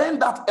 when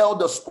that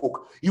elder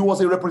spoke, he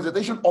was a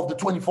representation of the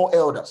 24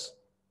 elders.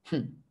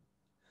 You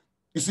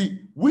see,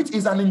 which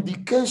is an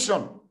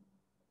indication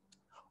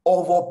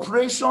of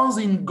operations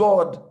in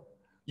God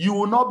you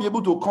will not be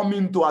able to come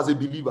into as a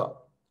believer,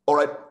 all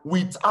right,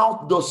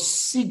 without the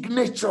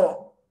signature,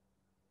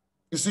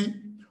 you see,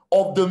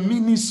 of the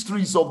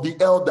ministries of the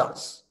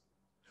elders.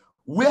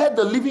 Where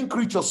the living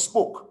creature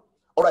spoke,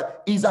 all right,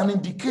 is an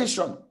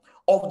indication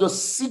of the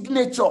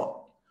signature,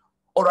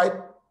 all right,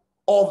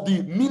 of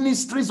the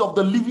ministries of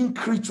the living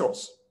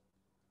creatures.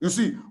 You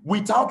see,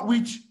 without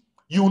which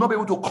you will not be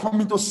able to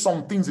come into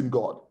some things in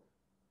God.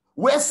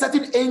 Where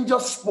certain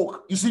angels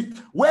spoke, you see,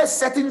 where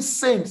certain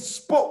saints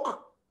spoke.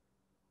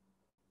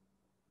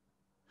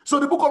 So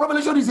the book of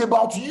Revelation is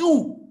about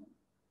you.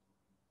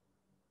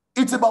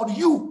 It's about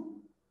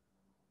you.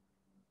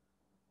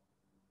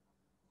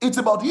 It's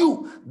about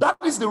you. That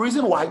is the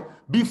reason why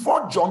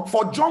before John,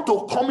 for John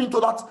to come into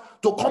that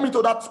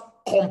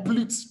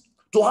complete,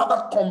 to have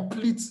that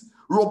complete,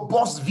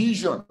 robust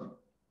vision,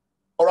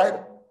 all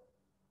right,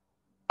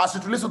 as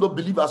it relates to the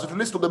believer, as it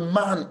relates to the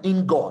man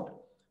in God,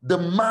 the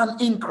man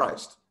in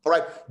Christ. All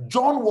right,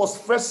 John was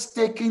first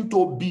taken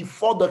to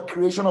before the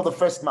creation of the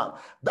first man.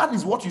 That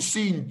is what you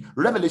see in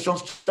Revelation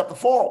chapter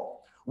 4,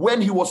 when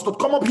he was told,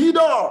 come up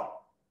hither,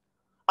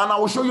 and I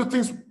will show you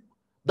things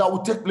that will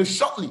take place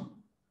shortly.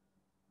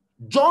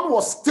 John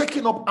was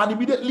taken up, and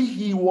immediately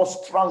he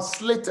was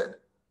translated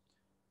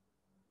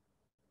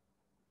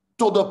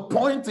to the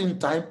point in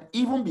time,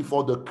 even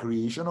before the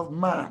creation of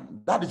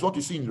man. That is what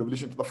you see in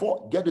Revelation chapter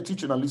 4. Get the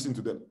teaching and listen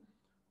to them.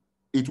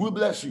 It will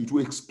bless you. It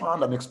will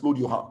expand and explode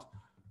your heart.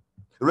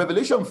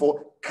 Revelation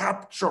 4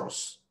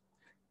 captures,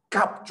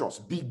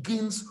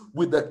 begins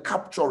with the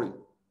capturing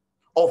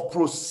of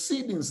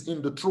proceedings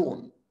in the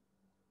throne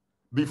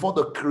before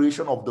the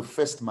creation of the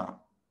first man.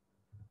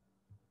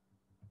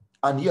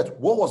 And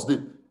yet,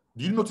 did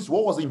you notice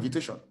what was the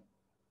invitation?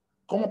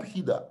 Come up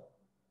hither,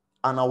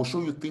 and I will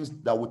show you things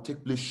that will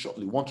take place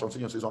shortly. One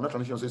translation says, another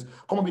translation says,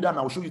 come up hither, and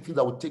I will show you things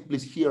that will take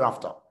place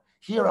hereafter.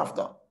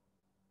 Hereafter.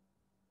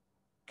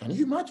 Can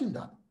you imagine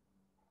that?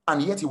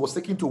 And yet he was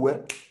taken to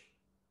where?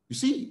 You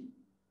see?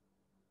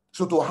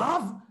 So to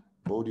have,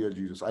 oh dear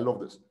Jesus, I love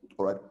this.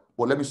 All right.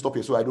 But let me stop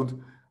here so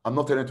I'm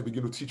not trying to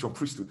begin to teach on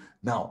priesthood.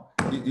 Now,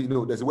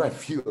 there's a way I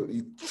feel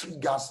it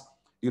triggers,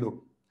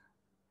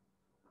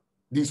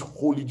 this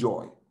holy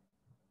joy.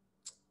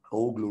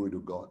 Oh, glory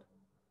to God.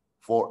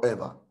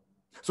 Forever.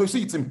 So you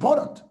see, it's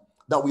important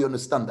that we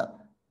understand that.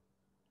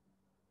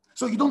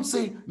 So you don't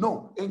say,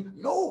 no,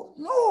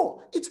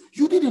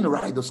 you didn't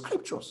write the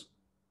scriptures.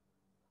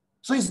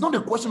 So it's not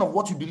a question of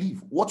what you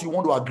believe, what you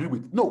want to agree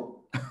with.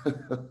 No.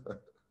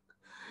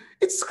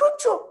 It's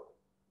scripture.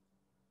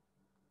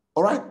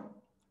 All right?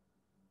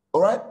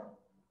 All right?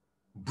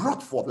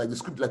 Brought forth like the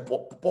scripture, like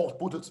Paul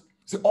put it.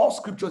 See, all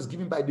scripture is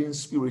given by the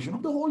inspiration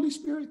of the Holy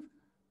Spirit.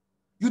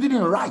 You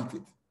didn't write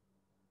it.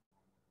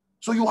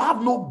 So you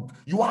have no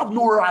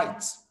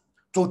right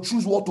to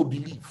choose what to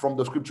believe from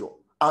the scripture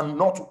and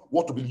not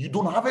what to believe. You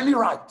don't have any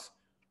right.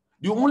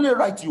 The only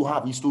right you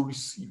have is to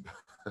receive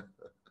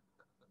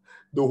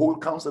the whole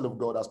counsel of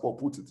God, as Paul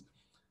put it.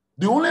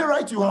 The only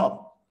right you have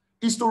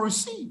is to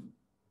receive.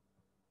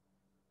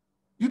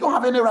 You don't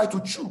have any right to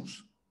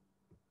choose.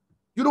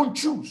 You don't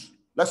choose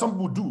like some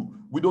people do.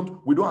 We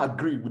don't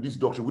agree with this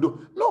doctrine.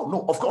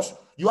 No, of course,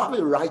 you have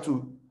a right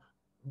to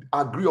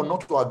agree or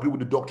not to agree with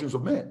the doctrines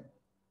of men.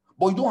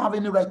 But you don't have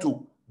any right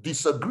to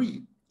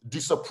disagree,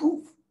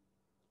 disapprove,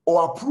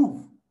 or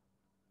approve,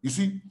 you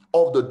see,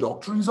 of the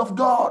doctrines of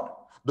God,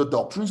 the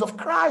doctrines of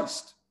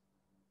Christ.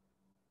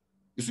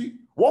 You see,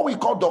 what we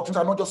call doctrines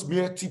are not just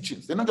mere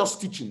teachings. They're not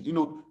just teaching,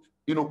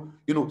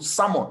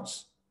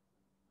 sermons.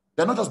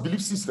 They're not just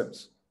belief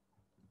systems.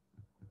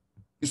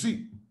 You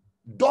see,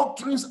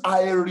 doctrines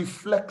are a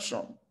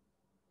reflection,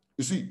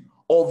 you see,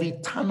 of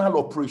eternal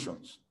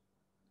operations.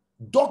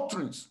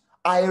 Doctrines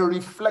are a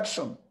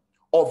reflection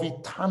of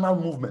eternal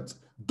movements.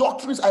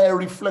 Doctrines are a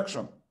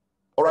reflection,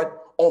 all right,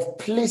 of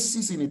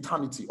places in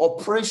eternity,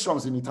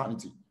 operations in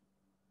eternity.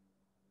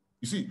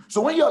 You see,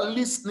 so when you're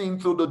listening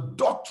to the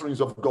doctrines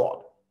of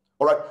God,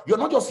 all right, you're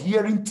not just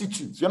hearing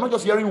teachings, you're not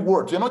just hearing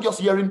words, you're not just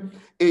hearing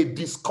a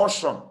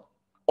discussion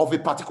of a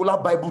particular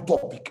Bible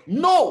topic.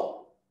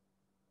 No!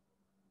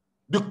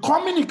 The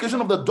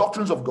communication of the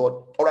doctrines of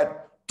God, all right,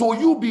 to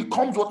you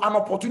becomes an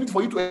opportunity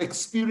for you to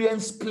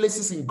experience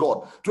places in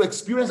God, to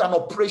experience an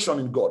operation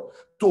in God,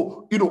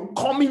 to,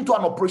 come into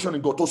an operation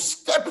in God, to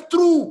step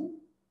through.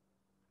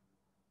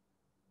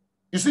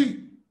 You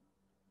see,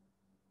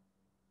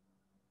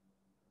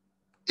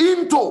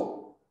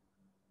 into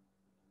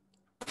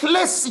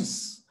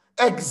places,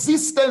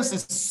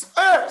 existences,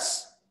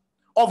 spheres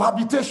of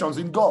habitations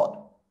in God.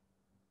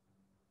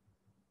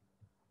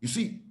 You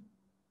see,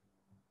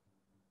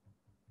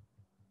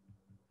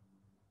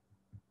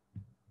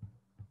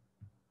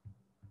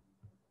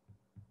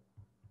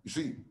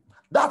 You see,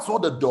 that's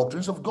what the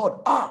doctrines of God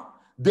are.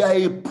 They are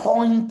a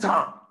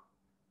pointer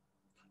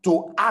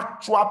to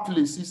actual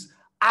places,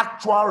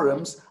 actual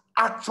realms,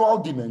 actual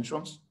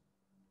dimensions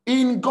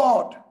in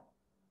God.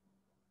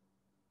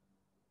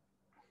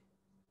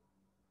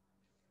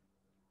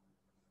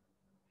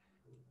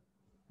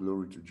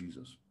 Glory to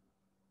Jesus.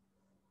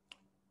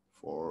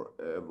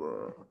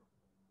 Forever,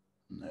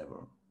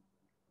 never.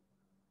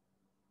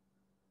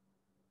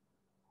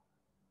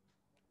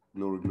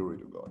 Glory, glory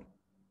to God.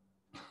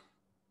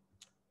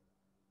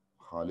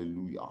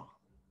 Hallelujah.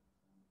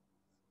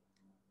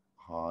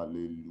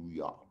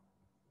 Hallelujah.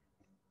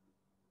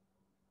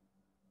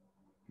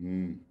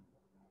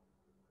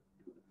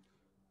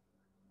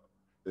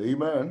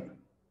 Amen.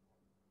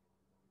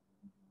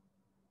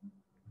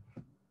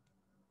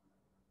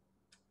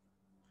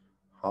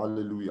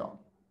 Hallelujah.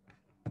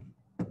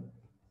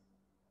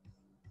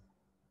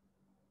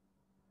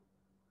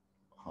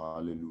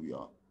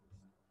 Hallelujah.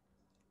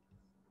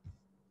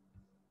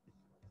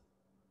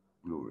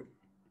 Glory.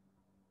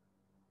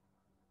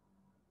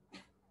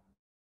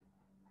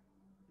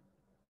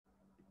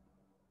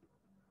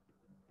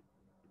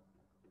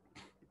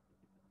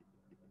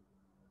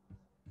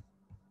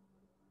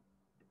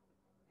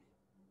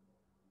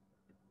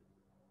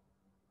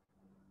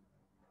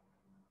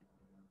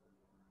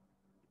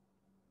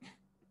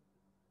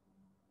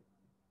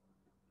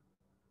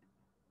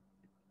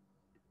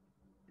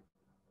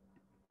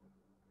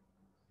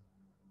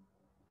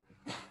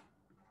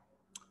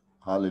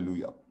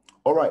 Hallelujah.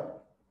 All right.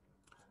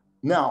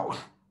 Now,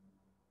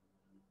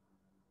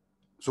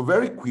 so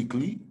very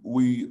quickly,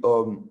 we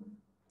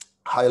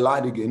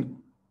highlight again.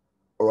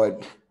 All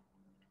right.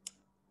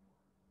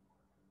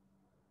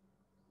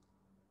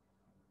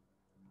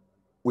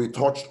 We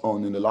touched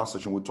on, in the last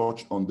session, we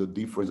touched on the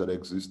difference that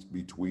exists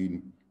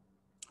between,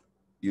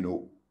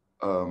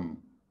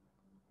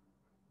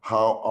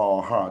 how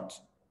our heart,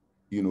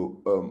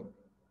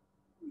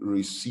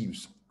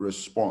 receives,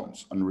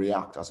 responds, and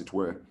reacts, as it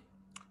were,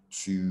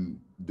 to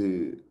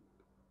the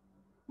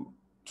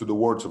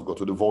words of God,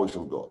 to the voice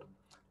of God,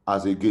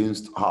 as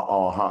against how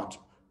our heart,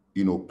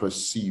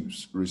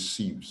 perceives,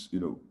 receives,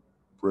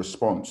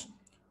 responds,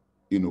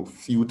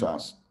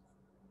 filters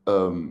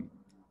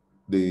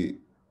the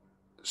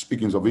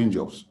speakings of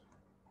angels.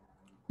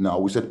 Now,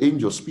 we said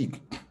angels speak.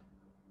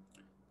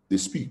 They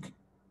speak.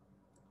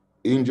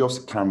 Angels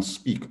can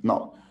speak.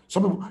 Now,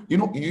 some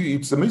people,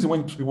 it's amazing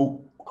when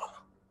people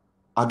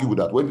argue with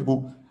that. When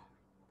people,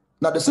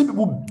 now the same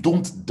people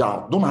don't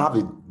have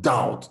a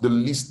doubt, the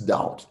least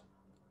doubt,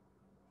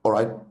 all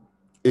right,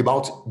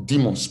 about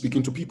demons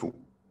speaking to people.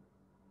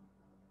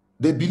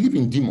 They believe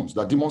in demons,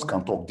 that demons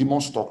can talk.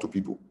 Demons talk to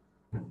people.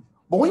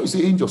 But when you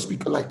say angels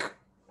speak, and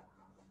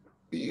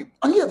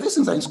yeah, these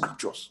things are in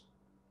scriptures.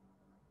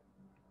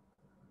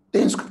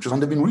 They're in scriptures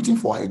and they've been written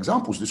for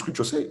examples, the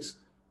scripture says.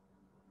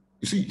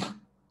 You see?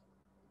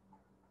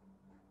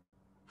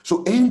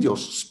 So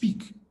angels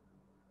speak.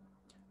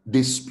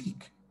 They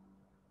speak.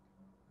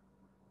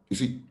 You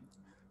see?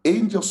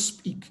 Angels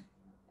speak.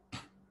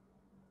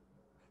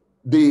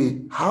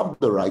 They have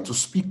the right to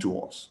speak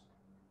to us.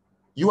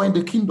 You are in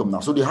the kingdom now,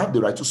 so they have the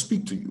right to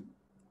speak to you.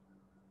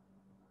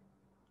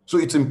 So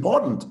it's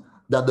important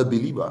that the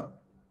believer,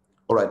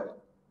 all right,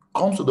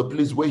 comes to the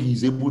place where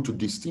he's able to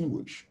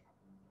distinguish,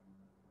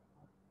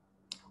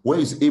 where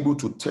he's able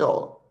to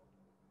tell.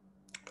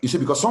 You see,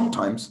 because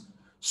sometimes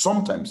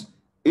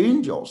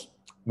angels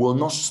will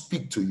not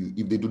speak to you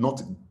if they do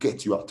not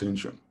get your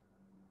attention.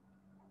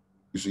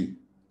 You see,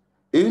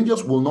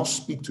 angels will not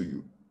speak to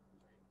you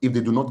if they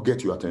do not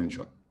get your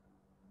attention.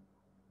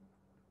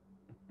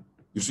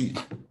 You see,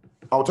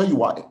 I'll tell you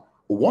why.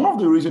 One of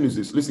the reasons is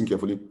this, listen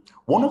carefully.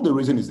 One of the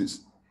reasons is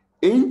this.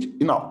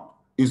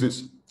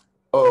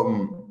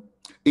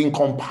 In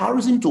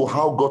comparison to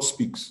how God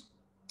speaks,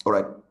 all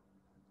right,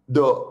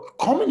 the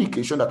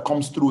communication that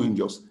comes through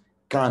angels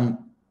can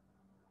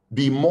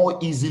be more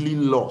easily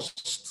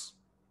lost,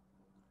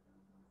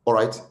 all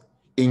right,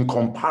 in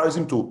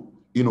comparison to,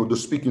 the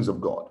speakings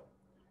of God.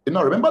 And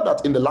now remember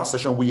that in the last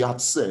session, we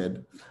had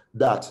said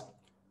that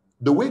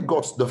the way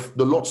the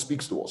Lord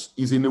speaks to us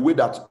is in a way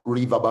that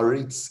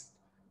reverberates,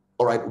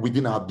 all right,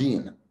 within our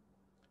being,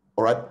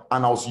 all right.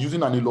 And I was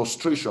using an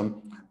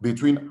illustration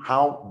between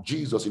how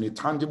Jesus in a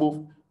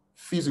tangible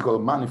physical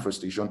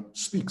manifestation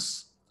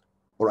speaks,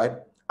 all right,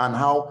 and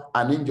how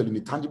an angel in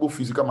a tangible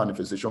physical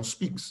manifestation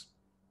speaks.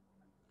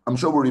 I'm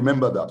sure we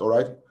remember that, all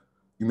right.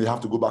 You may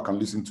have to go back and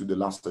listen to the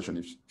last session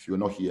if you're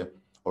not here,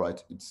 all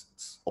right.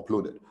 It's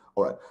uploaded,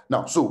 all right.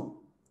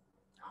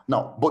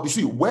 Now, but you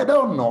see, whether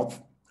or not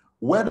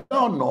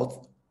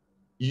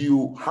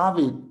you have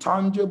a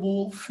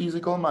tangible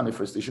physical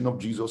manifestation of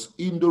Jesus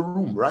in the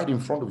room right in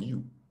front of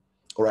you,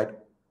 all right,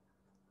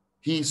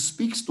 he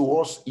speaks to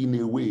us in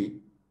a way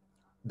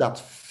that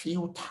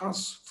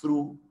filters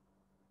through,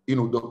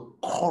 the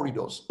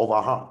corridors of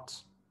our heart.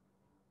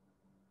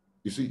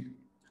 You see,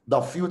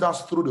 that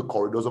filters through the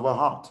corridors of our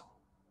heart.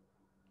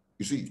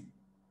 You see,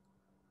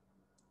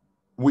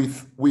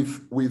 with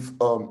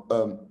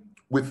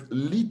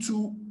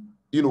little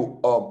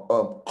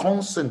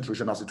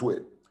concentration, as it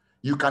were.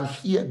 You can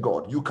hear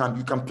God. You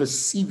can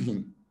perceive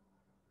him.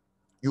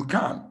 You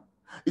can.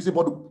 You see,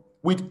 but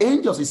with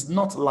angels, it's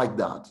not like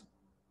that.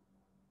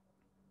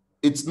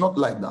 It's not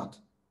like that.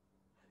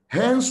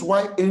 Hence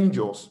why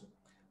angels,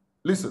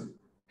 listen,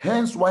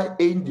 hence why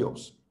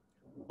angels,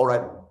 all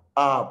right,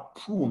 are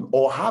prone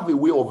or have a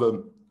way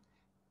of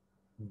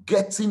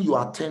getting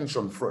your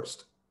attention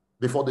first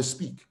before they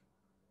speak.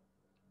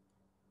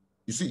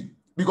 You see,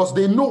 because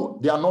they know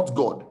they are not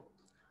God.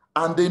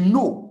 And they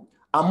know,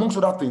 amongst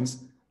other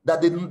things,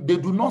 that they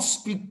do not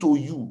speak to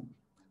you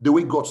the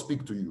way God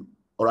speaks to you.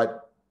 All right.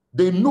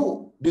 They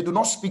know they do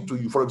not speak to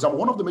you. For example,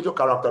 one of the major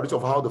characteristics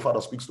of how the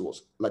Father speaks to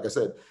us, like I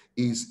said,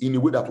 is in a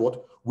way that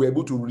what we're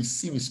able to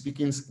receive his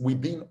speakings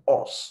within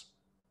us.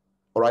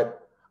 All right.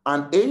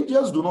 And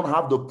angels do not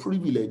have the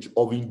privilege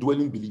of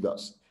indwelling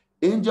believers.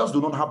 Angels do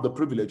not have the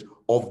privilege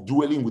of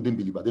dwelling within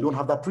believers. They don't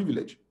have that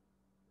privilege.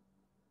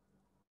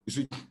 You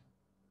see,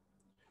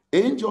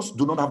 angels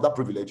do not have that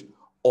privilege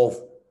of,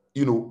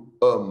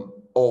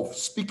 of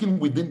speaking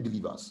within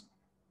believers.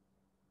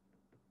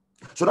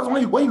 So that's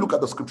why when you look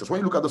at the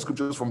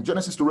scriptures, from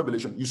Genesis to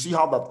Revelation, you see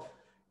how that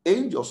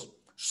angels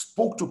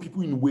spoke to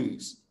people in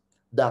ways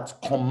that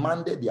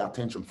commanded their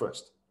attention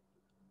first.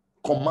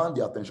 Command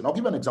their attention. I'll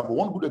give you an example.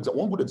 One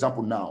good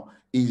example now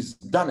is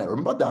Daniel.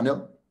 Remember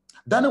Daniel?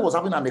 Daniel was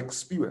having an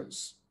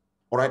experience,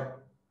 all right,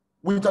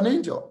 with an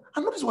angel.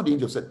 And notice what the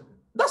angel said.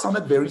 That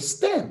sounded very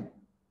stern.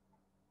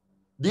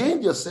 The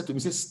angel said to him,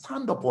 he said,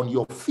 stand up on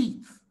your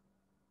feet.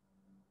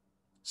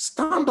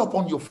 Stand up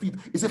on your feet.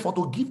 He said, for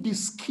to give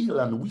this skill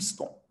and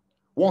wisdom,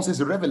 one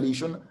says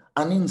revelation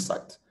and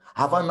insight,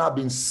 have I now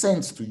been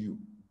sent to you?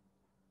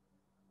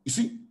 You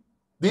see,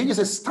 the angel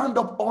says, stand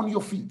up on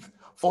your feet,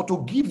 for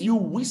to give you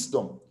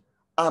wisdom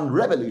and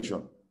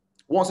revelation.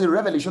 One says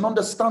revelation,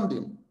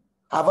 understanding,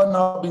 have I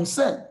now been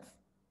sent?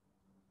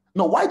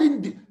 Now, why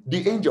didn't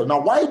the angel,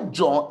 why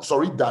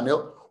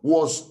Daniel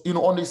was,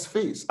 on his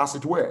face, as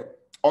it were,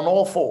 on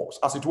all fours,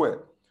 as it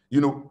were,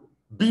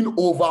 being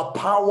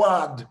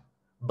overpowered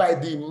by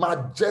the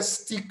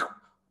majestic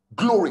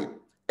glory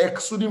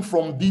exuding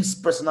from this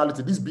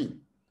personality, this being.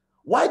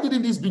 Why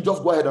didn't this being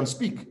just go ahead and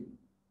speak?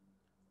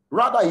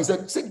 Rather, he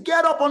said,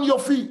 get up on your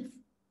feet.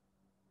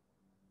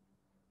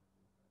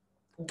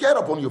 Get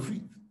up on your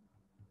feet.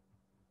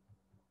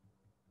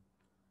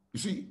 You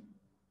see?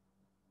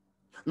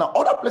 Now,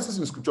 other places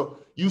in scripture,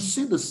 you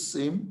see the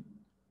same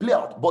play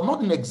out, but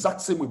not in the exact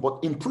same way,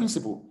 but in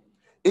principle.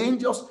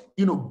 Angels,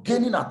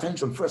 gaining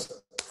attention first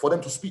for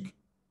them to speak.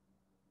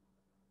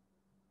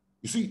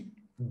 You see,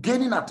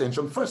 gaining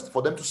attention first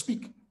for them to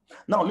speak.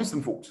 Now,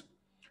 listen, folks.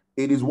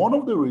 It is one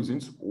of the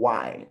reasons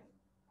why.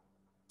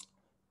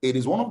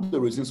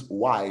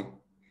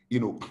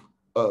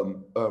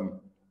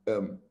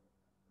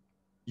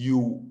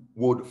 You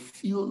would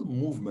feel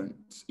movement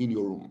in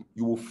your room.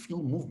 You will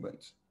feel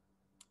movement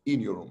in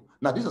your room.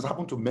 Now, this has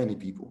happened to many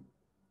people.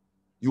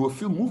 You will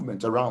feel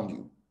movement around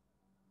you.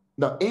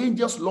 Now,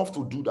 angels love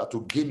to do that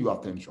to gain your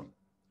attention.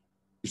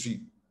 You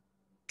see,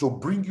 to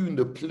bring you in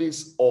the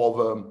place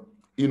of,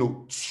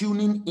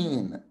 tuning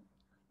in.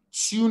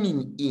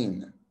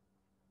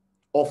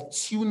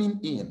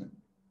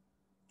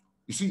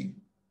 You see,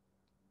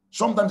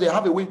 sometimes they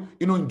have a way,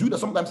 in doing that,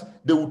 sometimes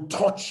they will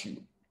touch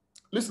you.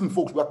 Listen,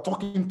 folks, we are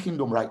talking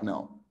kingdom right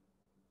now.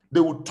 They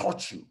will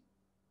touch you.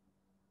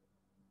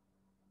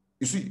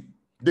 You see,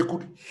 they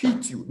could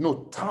hit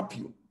you, tap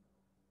you.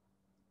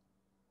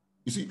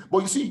 You see, but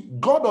you see,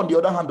 God, on the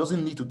other hand,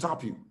 doesn't need to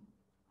tap you.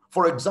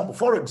 For example,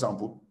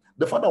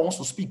 the Father wants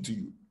to speak to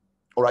you.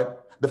 All right?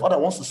 The Father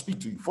wants to speak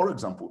to you, for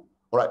example.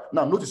 All right?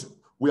 Now, notice,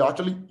 we are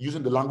actually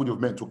using the language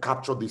of men to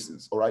capture these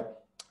things. All right?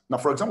 Now,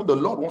 for example, the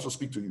Lord wants to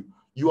speak to you.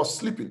 You are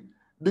sleeping.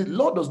 The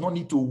Lord does not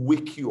need to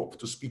wake you up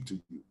to speak to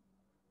you.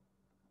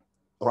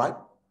 All right?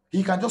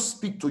 He can just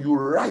speak to you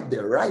right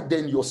there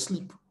in your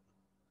sleep.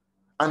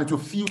 And it will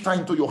filter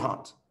into your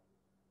heart.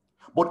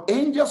 But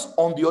angels,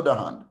 on the other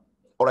hand,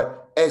 all right,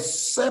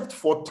 except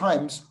for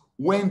times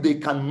when they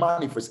can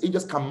manifest,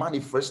 angels can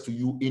manifest to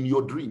you in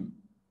your dream,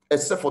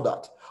 except for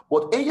that.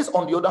 But angels,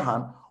 on the other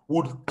hand,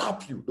 would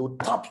tap you. They would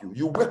tap you.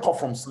 You wake up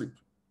from sleep.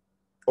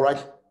 All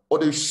right? Or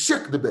they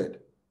shake the bed.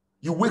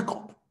 You wake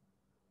up.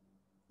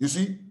 You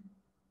see?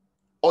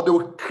 Or they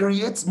will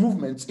create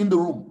movements in the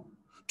room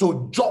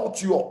to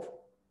jolt you up.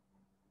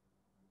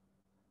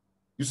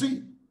 You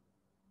see?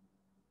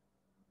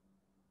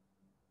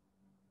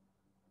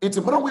 It's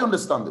important we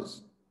understand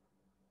this.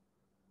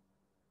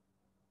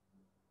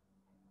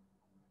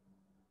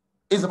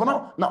 It's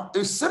important. Now,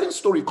 a certain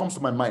story comes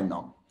to my mind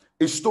now.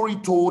 A story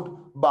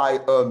told by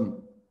Papa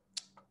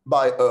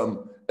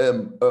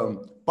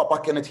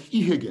Kenneth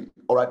E. Hagin,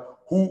 all right,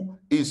 who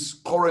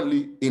is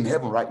currently in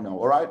heaven right now,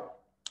 all right?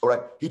 All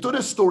right. He told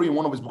a story in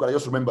one of his books, I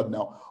just remembered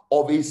now,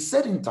 of a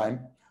certain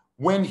time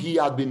when he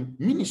had been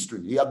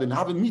ministering. He had been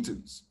having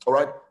meetings, all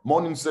right?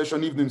 Morning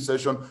session, evening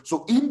session.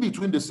 So in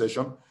between the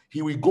session,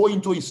 he will go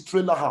into his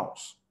trailer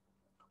house,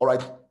 all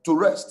right, to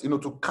rest,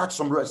 to catch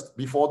some rest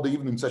before the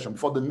evening session,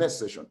 before the next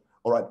session,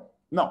 all right?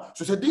 Now,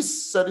 so he said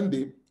this certain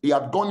day, he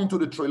had gone into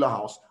the trailer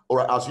house,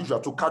 or as usual,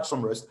 to catch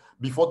some rest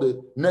before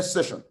the next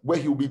session where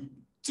he'll be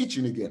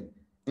teaching again.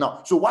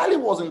 Now, so while he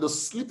was in the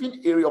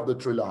sleeping area of the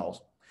trailer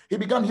house, he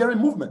began hearing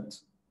movement.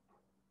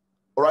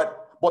 All right.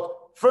 But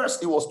first,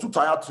 he was too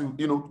tired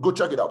to, go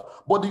check it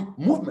out. But the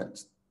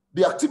movement,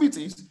 the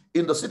activities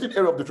in the sitting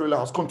area of the trailer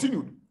house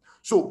continued.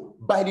 So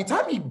by the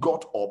time he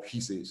got up, he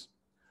says,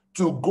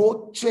 to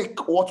go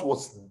check what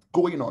was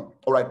going on.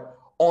 All right.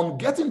 On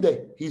getting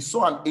there, he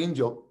saw an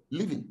angel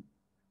leaving.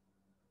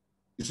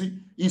 You see,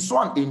 he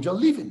saw an angel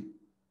leaving.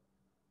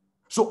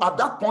 So at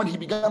that point, he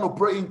began to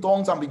pray in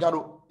tongues and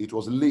it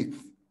was late.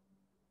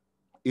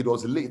 It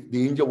was late.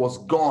 The angel was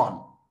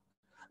gone.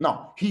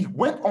 Now, he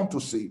went on to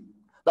say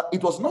that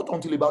it was not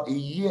until about a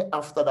year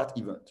after that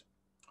event,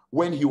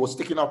 when he was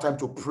taking out time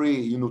to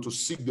pray, to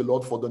seek the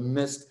Lord for the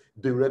next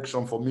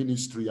direction for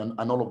ministry and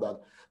all of that,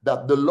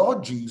 that the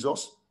Lord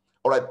Jesus,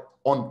 all right,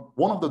 on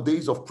one of the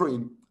days of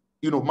praying,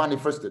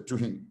 manifested to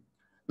him.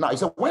 Now, he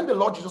said, when the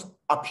Lord Jesus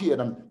appeared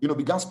and,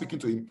 began speaking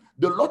to him,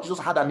 the Lord Jesus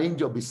had an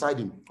angel beside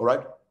him, all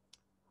right?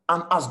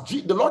 And as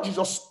the Lord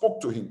Jesus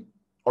spoke to him,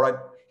 all right,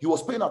 he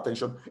was paying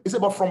attention. He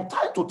said, but from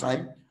time to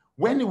time,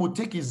 when he would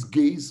take his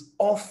gaze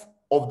off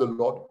of the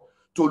Lord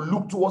to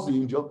look towards the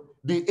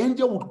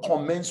angel would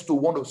commence to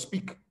want to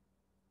speak,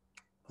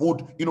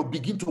 would,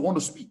 begin to want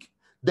to speak.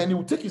 Then he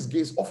would take his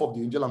gaze off of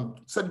the angel and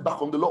set it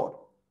back on the Lord.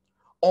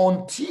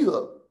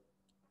 Until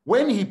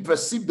when he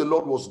perceived the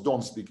Lord was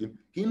done speaking,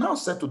 he now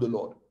said to the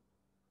Lord,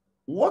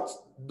 what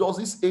does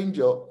this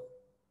angel,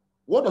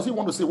 what does he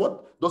want to say?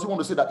 What does he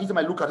want to say? That each time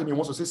I look at him, he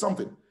wants to say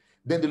something.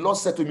 Then the Lord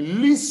said to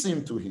him,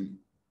 listen to him,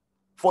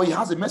 for he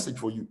has a message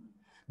for you.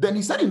 Then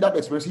he said in that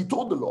experience, he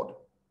told the Lord,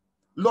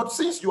 Lord,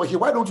 since you are here,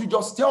 why don't you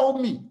just tell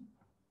me?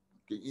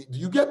 Do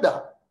you get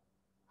that?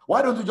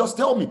 Why don't you just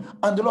tell me?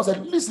 And the Lord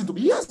said, listen to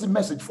me. He has the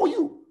message for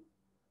you.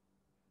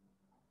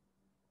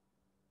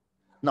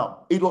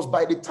 Now, it was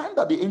by the time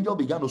that the angel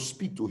began to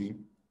speak to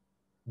him,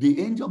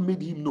 the angel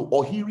made him know,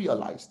 or he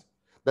realized,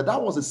 that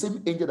that was the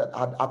same angel that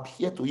had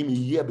appeared to him a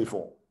year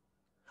before.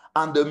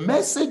 And the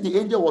message the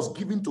angel was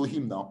giving to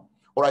him now,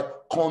 all right,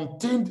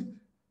 contained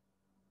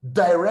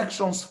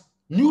directions,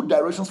 new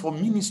directions for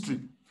ministry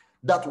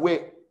that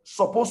were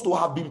supposed to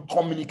have been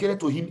communicated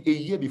to him a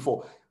year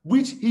before,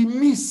 which he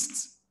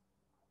missed.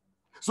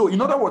 So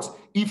in other words,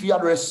 if he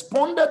had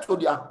responded to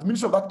the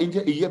administration of that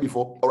angel a year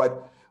before, all right,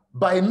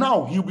 by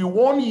now he'll be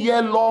 1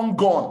 year long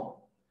gone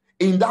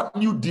in that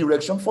new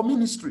direction for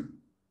ministry.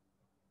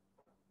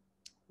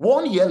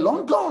 1 year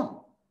long gone.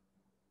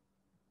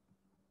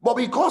 But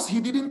because he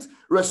didn't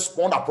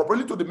respond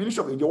appropriately to the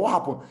ministry of the angel, what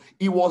happened?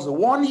 He was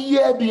 1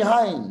 year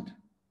behind.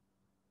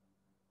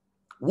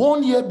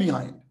 1 year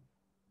behind.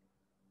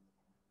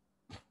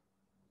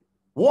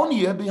 1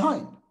 year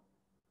behind.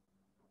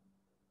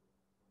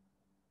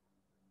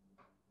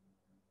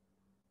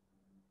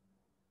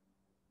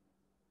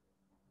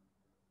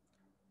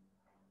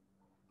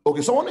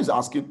 Okay, someone is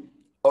asking,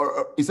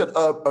 he said,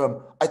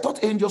 I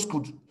thought angels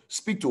could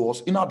speak to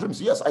us in our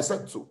dreams. Yes, I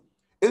said so.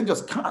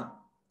 Angels can.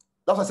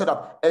 That's why I said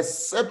that,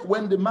 except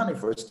when they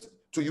manifest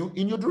to you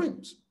in your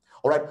dreams.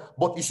 All right.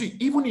 But you see,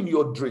 even in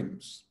your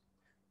dreams,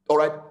 all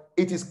right,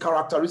 it is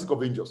characteristic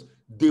of angels.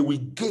 They will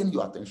gain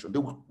your attention. They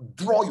will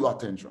draw your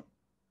attention.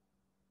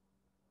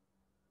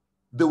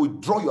 They will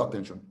draw your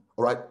attention.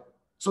 All right.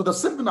 So the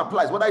same thing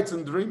applies, whether it's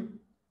in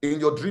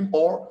your dream,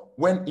 or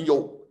when in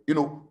your,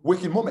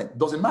 waking moment,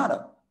 doesn't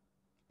matter.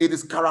 It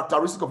is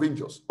characteristic of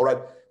angels. All right.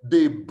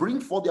 They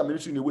bring forth their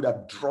ministry in a way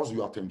that draws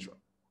your attention.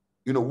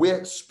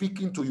 We're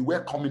speaking to you,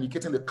 we're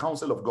communicating the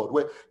counsel of God,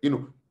 where,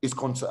 is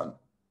concerned.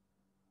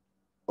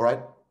 All right?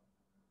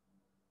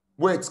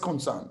 Where it's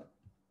concerned.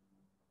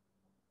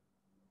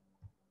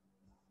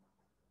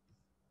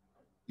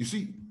 You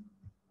see?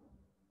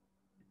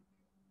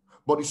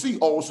 But you see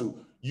also,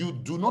 you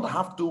do not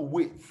have to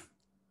wait.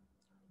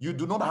 You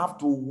do not have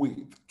to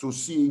wait to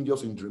see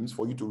angels in dreams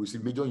for you to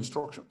receive major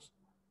instructions.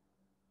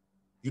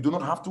 You do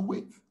not have to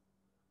wait.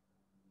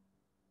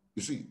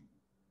 You see?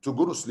 To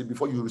go to sleep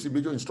before you receive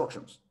major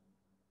instructions.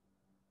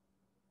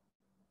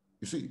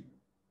 You see,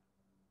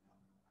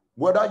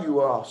 whether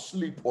you are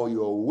asleep or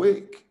you're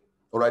awake,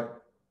 all right,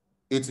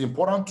 it's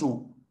important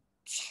to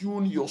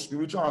tune your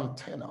spiritual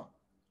antenna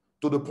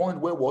to the point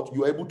where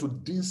you're able to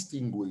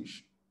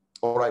distinguish,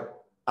 all right,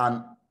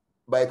 and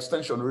by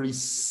extension,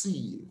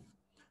 receive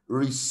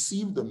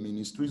the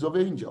ministries of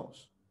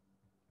angels.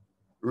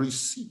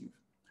 Receive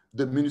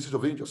the ministries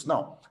of angels.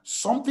 Now,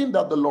 something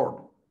that the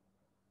Lord,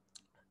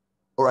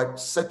 all right,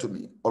 said to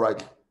me, all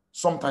right,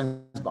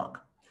 sometimes back,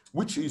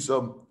 which is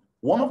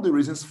one of the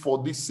reasons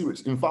for this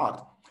series. In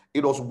fact,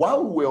 it was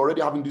while we were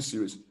already having this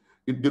series,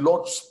 the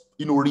Lord,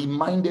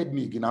 reminded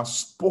me again and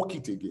spoke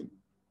it again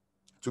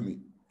to me,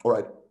 all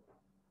right?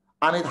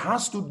 And it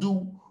has to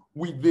do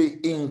with the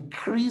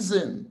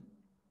increasing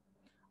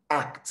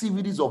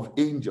activities of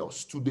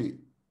angels today.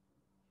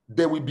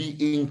 There will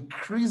be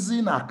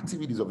increasing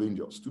activities of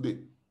angels today.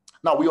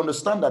 Now, we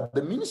understand that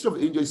the ministry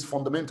of angels is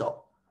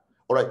fundamental.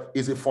 All right,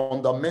 is a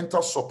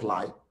fundamental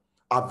supply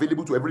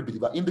available to every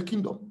believer in the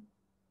kingdom.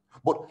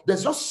 But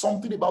there's just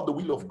something about the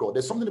will of God.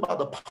 There's something about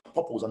the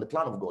purpose and the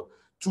plan of God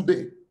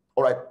today,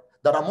 all right,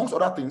 that amongst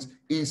other things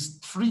is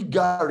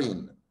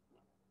triggering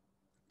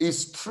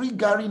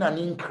an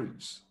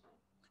increase,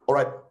 all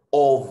right,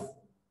 of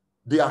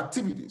the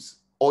activities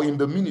or in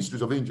the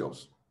ministries of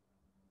angels.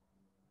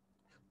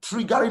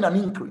 Triggering an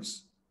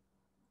increase,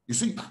 you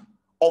see,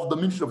 of the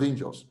ministry of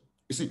angels.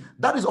 You see,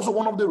 that is also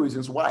one of the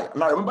reasons why.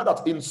 And I remember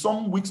that in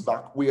some weeks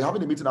back, we were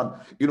having a meeting, and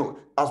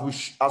as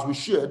we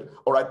shared,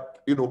 all right,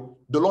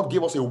 the Lord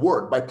gave us a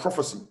word by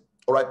prophecy,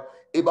 all right,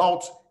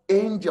 about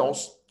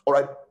angels, all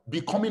right,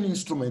 becoming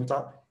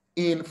instrumental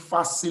in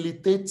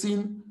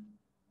facilitating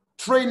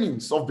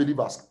trainings of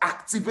believers,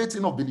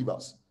 activating of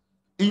believers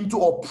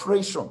into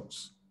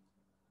operations,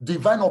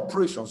 divine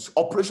operations,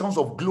 operations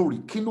of glory,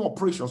 kingdom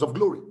operations of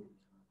glory.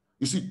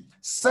 You see,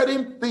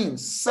 setting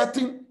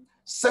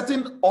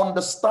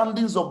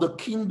understandings of the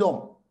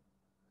kingdom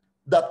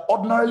that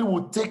ordinarily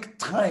would take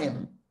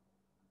time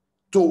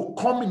to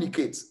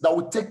communicate, that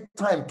would take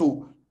time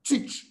to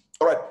teach.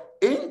 All right,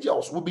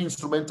 angels will be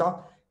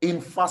instrumental in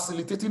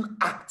facilitating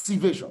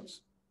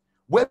activations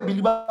where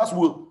believers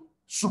will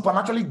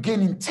supernaturally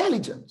gain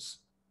intelligence.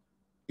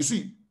 You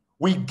see,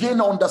 we gain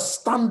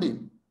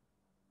understanding,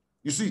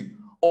 you see,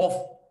 of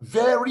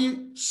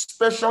very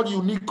special,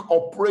 unique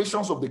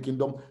operations of the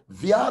kingdom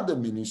via the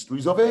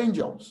ministries of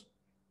angels.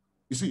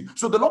 You see,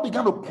 so the Lord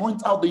began to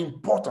point out the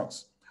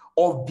importance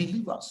of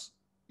believers,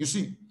 you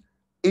see,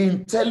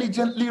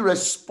 intelligently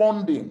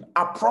responding,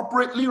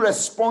 appropriately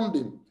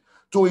responding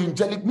to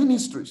angelic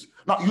ministries.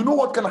 Now, you know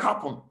what can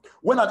happen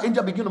when an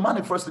angel begins to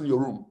manifest in your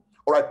room,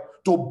 all right,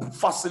 to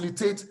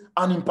facilitate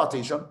an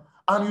impartation,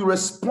 and you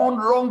respond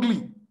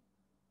wrongly.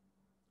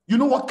 You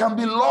know what can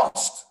be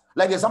lost?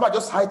 Like the example I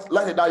just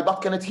highlighted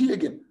about Kenneth Hagin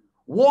again.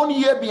 1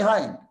 year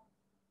behind.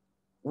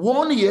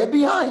 1 year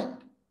behind.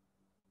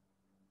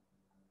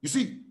 You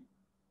see,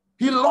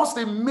 he lost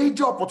a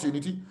major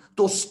opportunity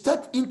to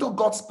step into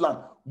God's plan,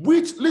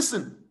 which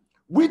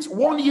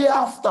 1 year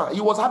after,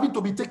 he was having to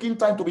be taking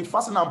time to be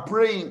fasting and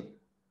praying,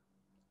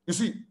 you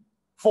see,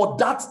 for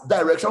that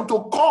direction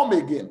to come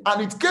again.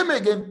 And it came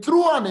again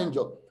through an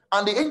angel.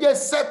 And the angel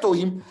said to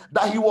him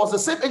that he was the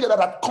same angel that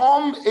had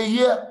come a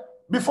year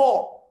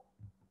before.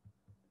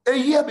 A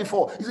year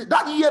before. You see,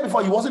 that year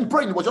before, he wasn't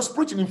praying, he was just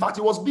preaching. In fact,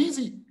 he was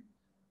busy.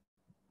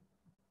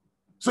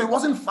 So he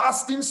wasn't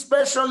fasting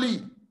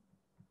specially.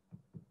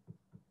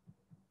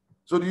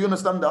 So do you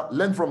understand that?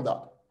 Learn from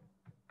that.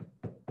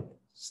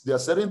 There are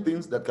certain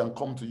things that can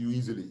come to you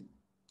easily.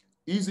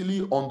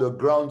 Easily on the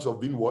grounds of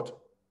being what?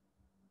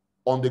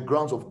 On the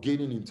grounds of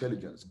gaining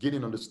intelligence,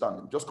 gaining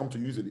understanding. Just come to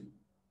you easily.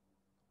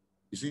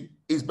 You see,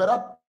 it's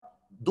better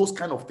those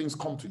kind of things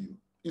come to you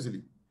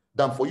easily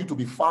than for you to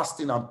be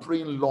fasting and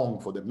praying long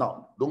for them.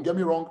 Now, don't get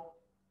me wrong.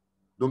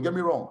 Don't get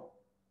me wrong.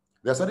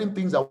 There are certain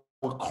things that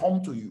will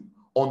come to you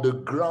on the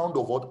ground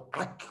of what?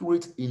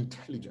 Accurate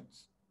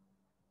intelligence.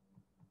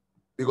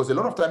 Because a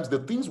lot of times the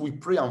things we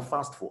pray and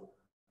fast for,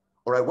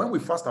 all right, when we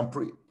fast and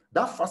pray,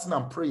 that fasting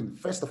and praying,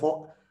 first of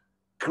all,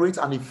 creates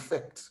an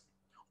effect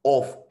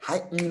of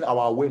heightening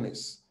our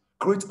awareness,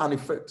 creates an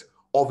effect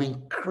of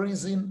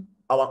increasing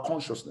our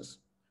consciousness,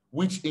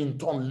 which in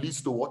turn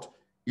leads to what?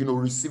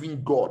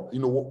 Receiving God,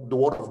 the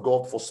word of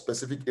God for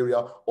specific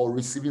area, or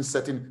receiving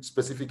certain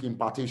specific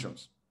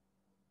impartations.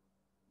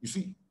 You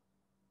see?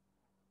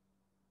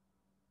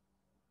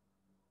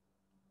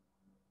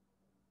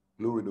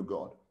 Glory to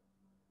God.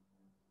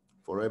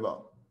 Forever.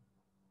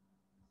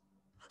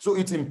 So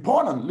it's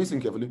important, listen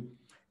carefully,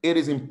 it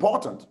is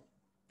important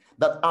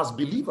that as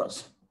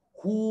believers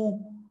who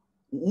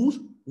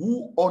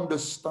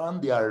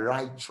understand their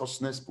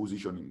righteousness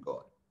position in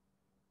God,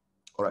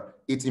 all right,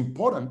 it's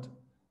important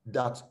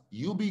that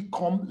you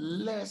become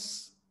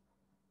less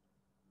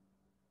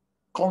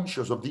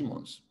conscious of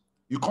demons.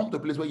 You come to a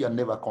place where you are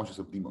never conscious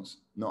of demons.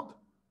 Not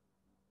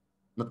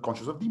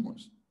conscious of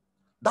demons.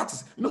 That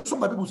is,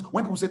 some people,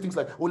 when people say things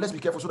like, oh, let's be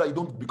careful so that you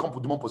don't become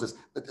demon possessed,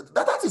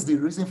 that is the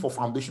reason for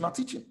foundational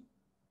teaching.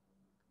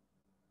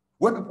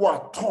 When people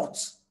are taught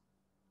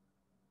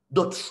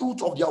the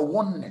truth of their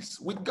oneness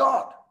with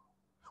God,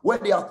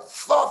 when they are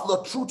taught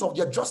the truth of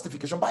their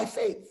justification by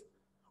faith,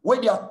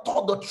 when they are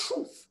taught the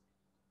truth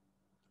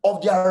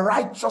of their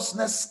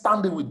righteousness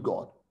standing with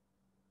God,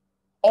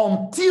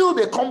 until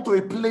they come to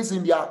a place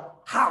in their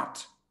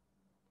heart,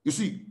 you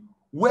see,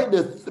 where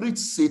they treat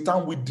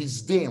Satan with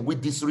disdain,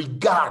 with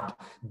disregard.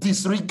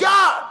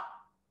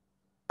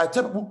 I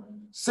tell people,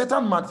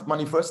 Satan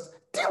manifests,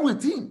 deal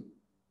with him.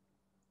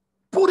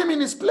 Put him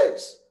in his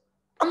place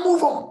and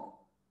move on.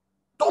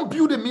 Don't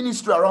build a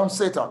ministry around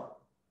Satan.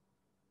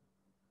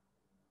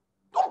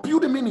 Don't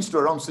build a ministry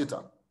around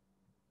Satan.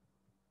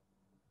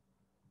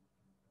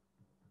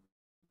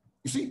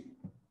 You see,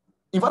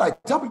 in fact, I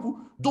tell people,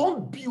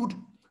 don't build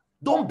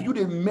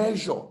a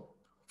measure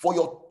for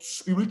your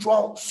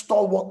spiritual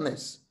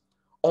stalwartness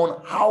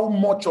on how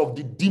much of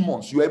the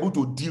demons you're able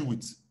to deal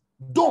with.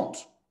 Don't.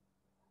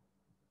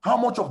 How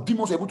much of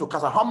demons you're able to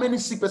cast out, how many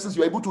sick persons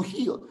you're able to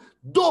heal.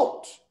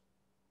 Don't.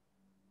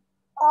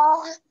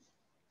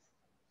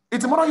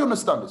 It's important you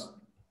understand this.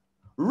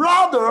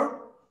 Rather,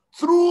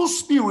 through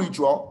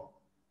spiritual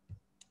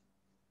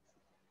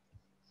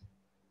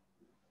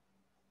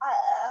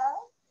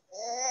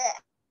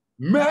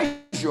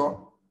measure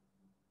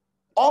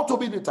ought to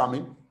be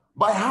determined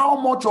by how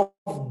much of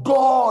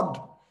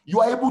God you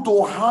are able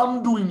to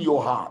handle in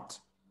your heart.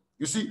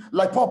 You see,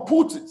 like Paul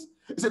put it,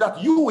 he said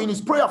that you, in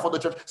his prayer for the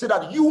church, said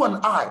that you and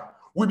I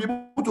will be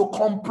able to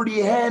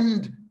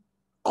comprehend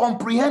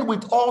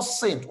with all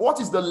saints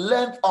what is the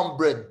length and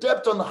breadth,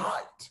 depth and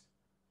height.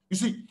 You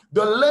see,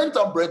 the length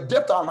and breadth,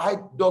 depth and height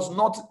does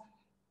not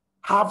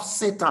have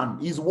Satan,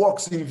 his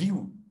works in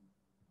view.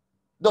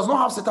 Does not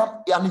have Satan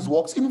and his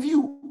works in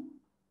view.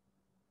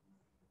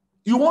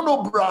 You want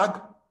to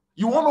brag,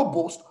 you want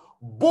to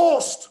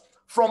boast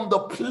from the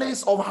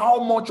place of how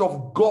much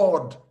of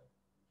God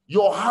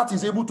your heart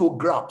is able to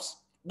grasp.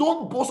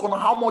 Don't boast on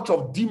how much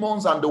of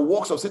demons and the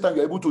works of Satan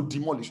you're able to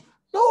demolish.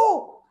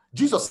 No.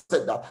 Jesus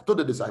said that to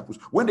the disciples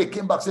when they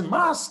came back saying,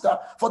 Master,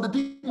 for the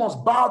demons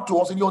bowed to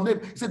us in your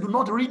name. He said, do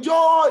not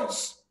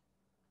rejoice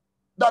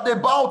that they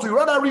bow to you.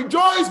 Rather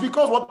rejoice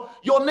because what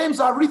your names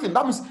are written.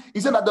 That means he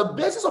said that the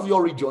basis of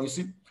your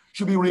rejoicing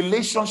should be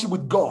relationship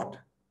with God.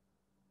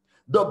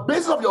 The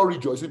basis of your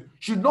rejoicing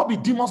should not be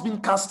demons being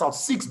cast out,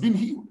 sick being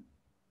healed,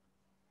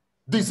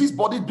 diseased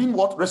body being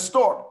what?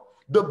 Restored.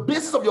 The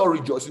basis of your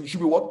rejoicing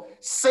should be what?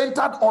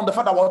 Centered on the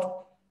fact that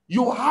what?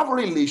 You have a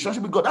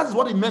relationship with God. That is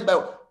what it meant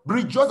by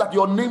rejoice, that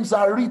your names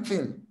are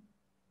written.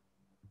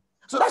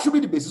 So that should be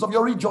the basis of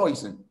your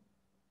rejoicing.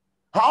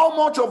 How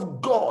much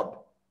of God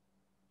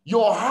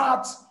your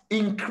heart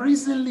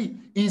increasingly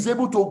is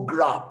able to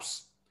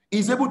grasp,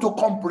 is able to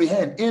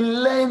comprehend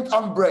in length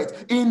and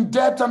breadth, in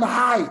depth and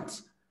height.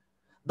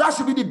 That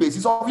should be the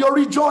basis of your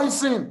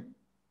rejoicing.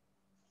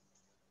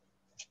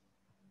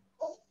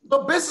 The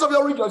basis of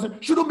your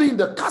rejoicing shouldn't be in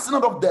the casting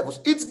out of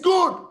devils. It's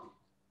good.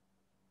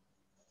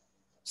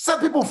 Set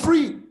people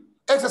free.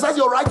 Exercise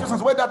your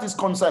righteousness where that is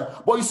concerned.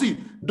 But you see,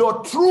 the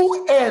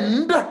true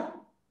end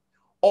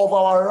of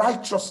our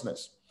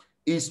righteousness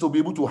is to be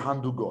able to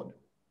handle God.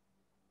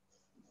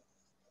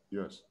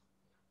 Yes.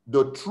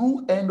 The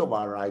true end of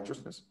our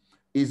righteousness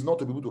is not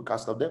to be able to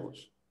cast out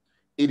devils.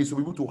 It is to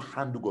be able to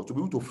handle God, to be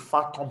able to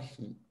fathom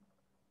him.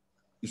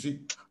 You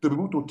see, to be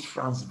able to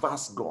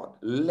transverse God,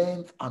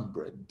 length and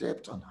breadth,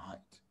 depth and height.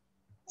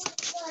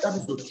 That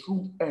is the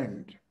true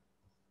end.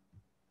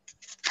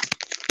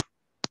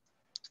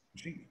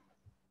 You see,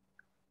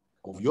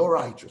 of your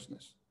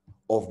righteousness,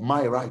 of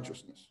my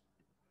righteousness.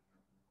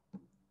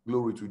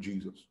 Glory to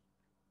Jesus.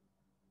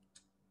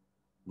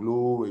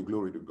 Glory,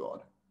 glory to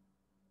God.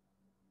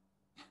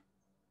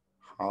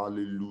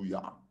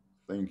 Hallelujah.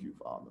 Thank you,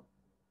 Father.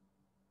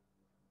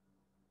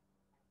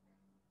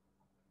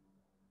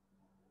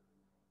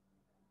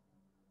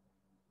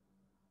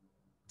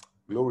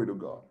 Glory to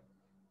God.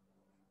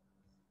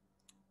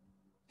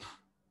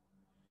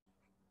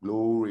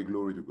 Glory,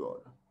 glory to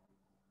God.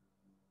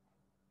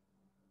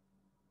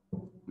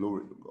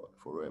 Glory to God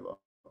forever.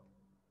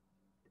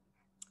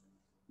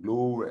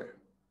 Glory.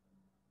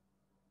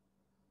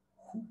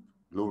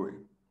 Glory.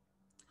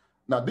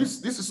 Now,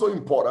 this is so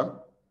important.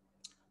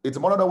 It's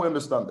important that we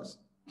understand this.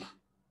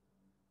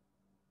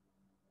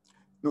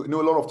 You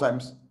know, a lot of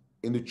times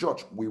in the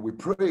church, we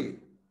pray,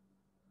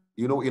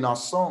 you know, in our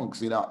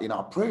songs, in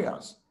our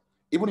prayers,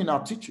 even in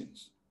our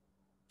teachings,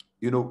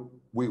 you know,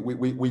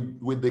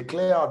 we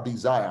declare our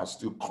desires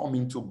to come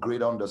into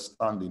greater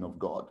understanding of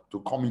God, to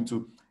come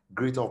into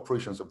greater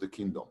operations of the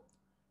kingdom.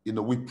 You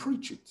know, we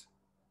preach it.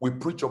 We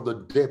preach of the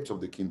depth of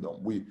the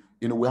kingdom. We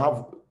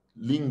have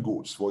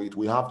lingos for it.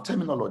 We have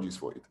terminologies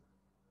for it.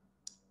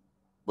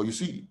 But you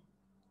see,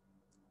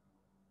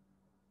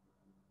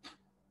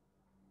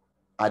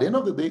 at the end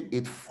of the day,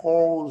 it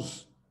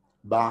falls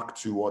back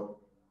to what?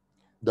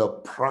 The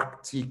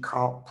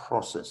practical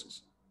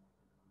processes.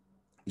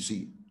 You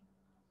see,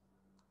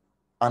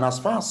 and as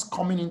far as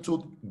coming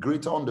into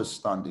greater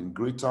understanding,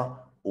 greater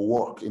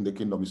work in the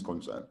kingdom is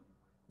concerned,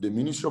 the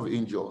ministry of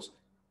angels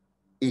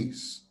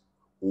is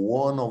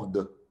one of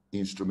the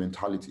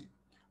instrumentality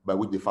by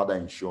which the Father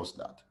ensures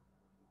that.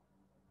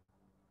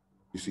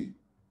 You see,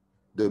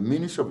 the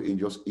ministry of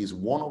angels is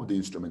one of the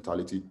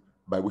instrumentality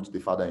by which the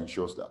Father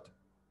ensures that.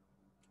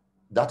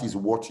 That is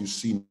what you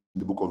see in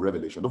the book of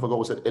Revelation. Don't forget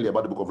what I said earlier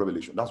about the book of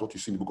Revelation. That's what you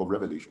see in the book of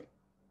Revelation.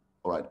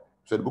 All right.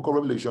 So the book of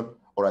Revelation,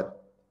 all right,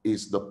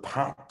 is the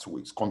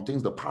pathways,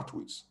 contains the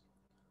pathways,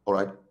 all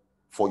right,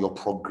 for your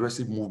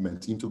progressive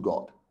movement into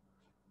God.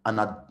 And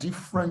at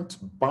different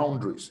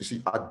boundaries, you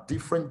see, at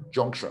different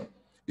junction,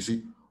 you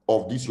see,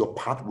 of these your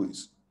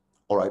pathways,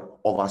 all right,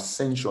 of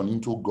ascension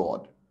into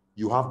God,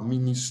 you have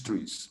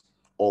ministries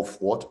of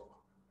what?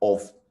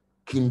 Of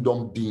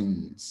kingdom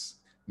beings,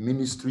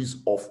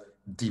 ministries of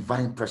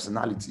divine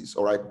personalities,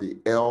 all right, the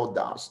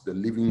elders, the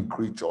living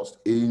creatures,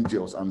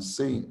 angels, and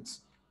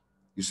saints.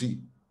 You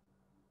see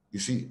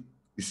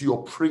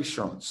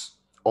operations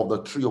of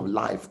the tree of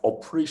life,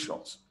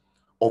 operations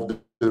of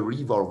the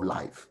river of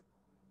life,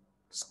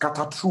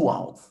 scattered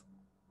throughout.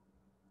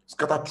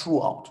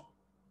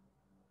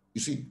 You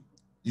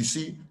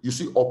see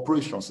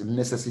operations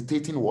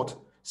necessitating what?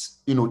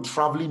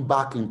 traveling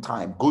back in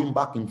time, going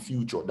back in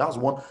future. That's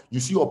one. You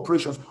see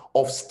operations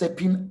of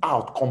stepping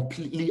out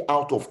completely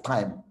out of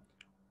time.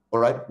 All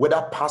right,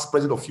 whether past,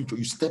 present, or future,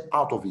 you step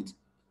out of it.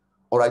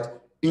 All right,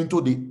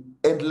 into the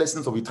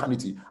endlessness of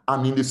eternity.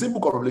 And in the same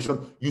book of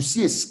Revelation, you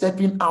see a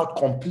stepping out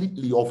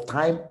completely of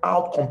time,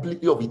 out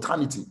completely of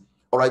eternity.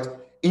 All right,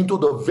 into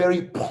the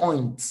very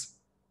point,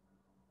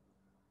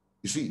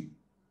 you see,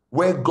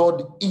 where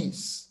God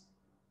is,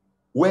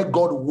 where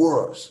God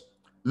was,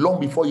 long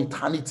before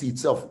eternity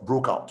itself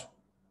broke out.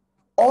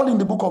 All in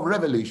the book of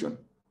Revelation.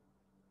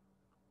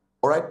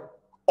 All right,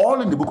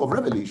 all in the book of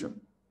Revelation.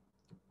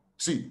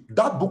 See,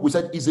 that book, we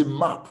said, is a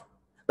map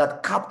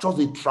that captures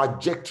the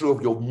trajectory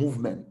of your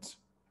movement,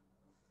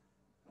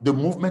 the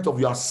movement of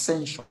your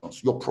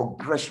ascensions, your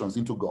progressions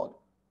into God.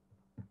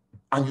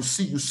 And you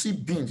see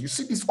beings, you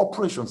see these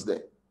operations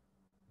there.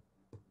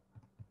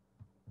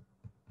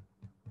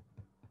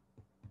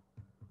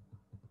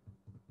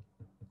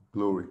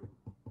 Glory.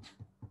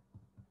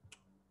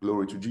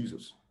 Glory to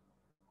Jesus.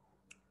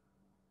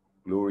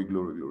 Glory,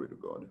 glory, glory to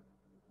God.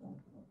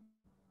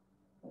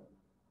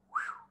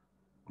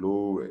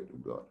 Glory to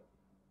God.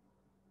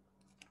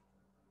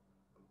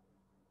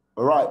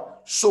 All right,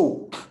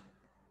 so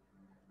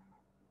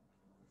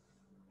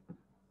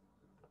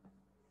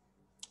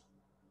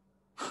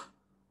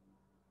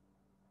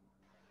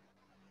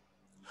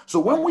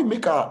when we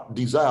make our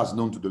desires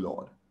known to the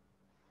Lord,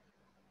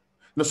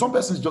 some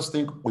persons just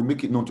think we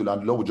make it known to the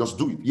Lord will just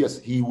do it. Yes,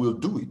 he will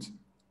do it.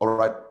 All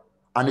right.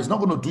 And he's not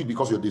going to do it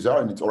because you're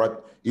desiring it. All right.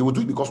 He will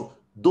do it because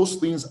those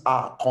things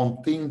are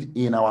contained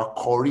in our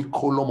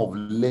curriculum of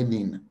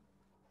learning,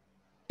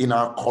 in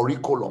our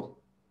curriculum,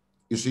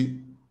 you see,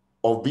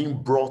 of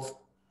being brought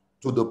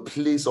to the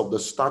place of the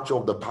stature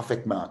of the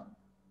perfect man.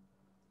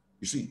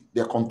 You see,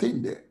 they're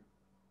contained there.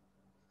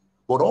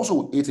 But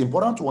also, it's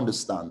important to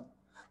understand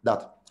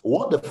that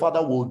what the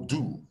Father will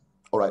do,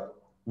 all right,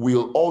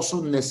 will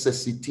also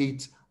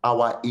necessitate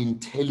our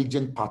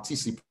intelligent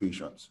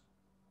participations.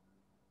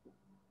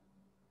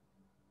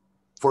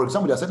 For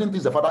example, there are certain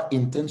things the Father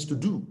intends to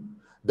do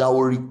that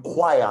will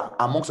require,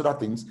 amongst other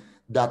things,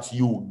 that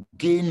you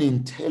gain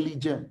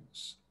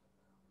intelligence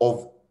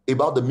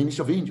about the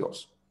ministry of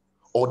angels,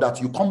 or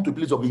that you come to a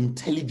place of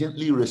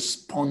intelligently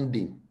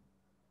responding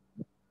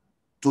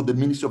to the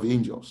ministry of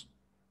angels.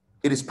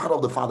 It is part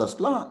of the Father's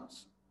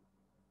plans.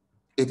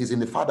 It is in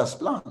the Father's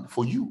plan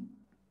for you,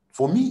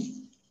 for me.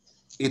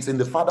 It's in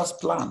the Father's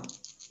plan.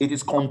 It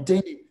is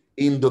contained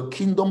in the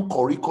kingdom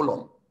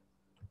curriculum.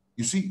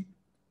 You see,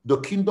 the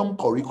kingdom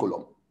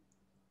curriculum.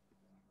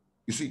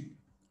 You see,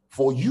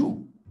 for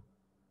you.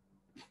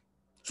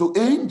 So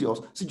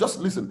angels, see, just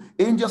listen,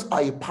 angels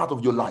are a part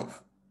of your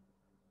life.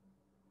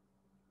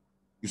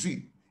 You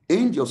see,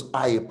 angels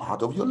are a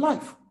part of your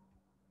life.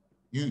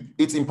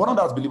 It's important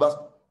that as believers,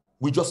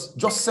 we just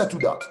settle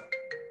that.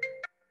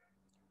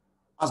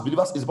 As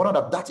believers, it's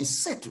important that is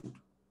settled.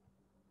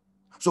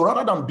 So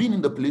rather than being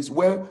in the place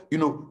where,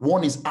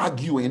 one is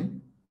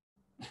arguing,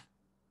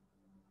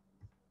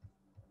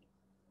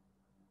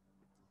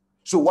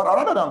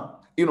 rather than,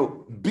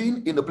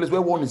 being in the place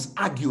where one is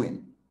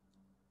arguing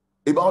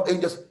about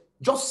angels,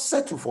 just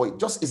settle for it.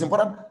 It's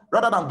important,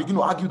 rather than begin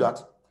to argue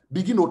that,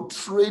 begin to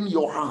train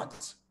your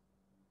heart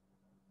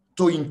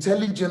to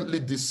intelligently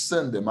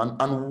discern them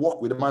and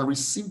walk with them and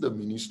receive the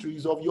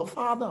ministries of your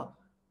Father.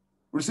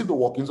 Receive the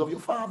workings of your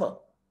Father.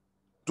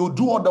 To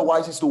do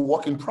otherwise is to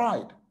walk in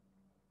pride.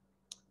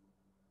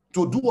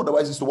 To do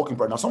otherwise is to walk in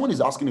pride. Now, someone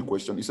is asking a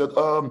question. He said,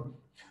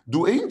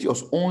 do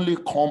angels only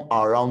come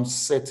around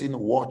certain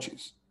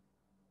watches?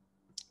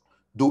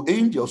 Do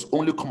angels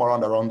only come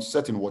around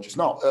certain watches?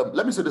 Now,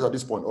 let me say this at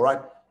this point, all right?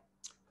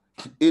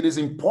 It is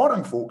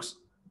important, folks.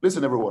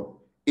 Listen, everyone.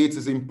 It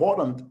is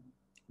important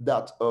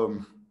that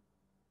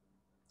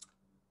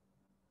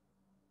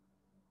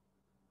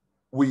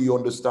we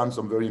understand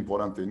some very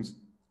important things.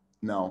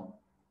 Now,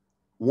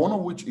 one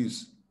of which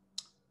is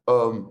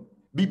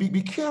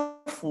be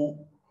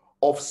careful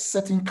of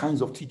certain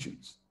kinds of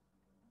teachings.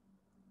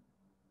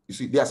 You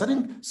see, there are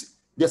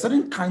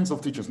certain kinds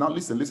of teachings. Now,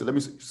 listen, let me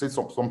say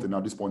something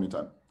at this point in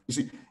time. You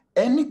see,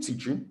 any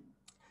teaching,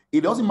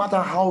 it doesn't matter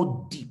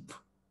how deep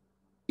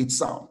it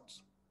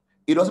sounds.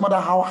 It doesn't matter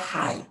how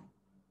high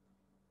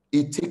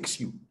it takes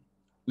you.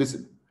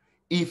 Listen,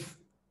 if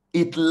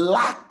it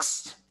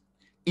lacks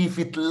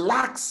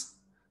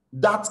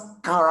that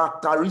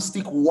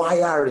characteristic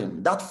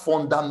wiring, that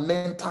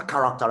fundamental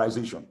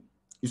characterization,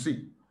 you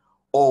see,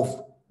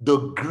 of the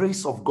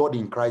grace of God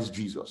in Christ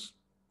Jesus,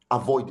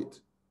 avoid it.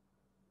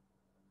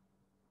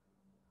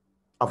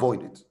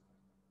 Avoid it.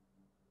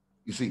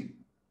 You see.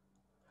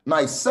 Now,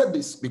 I said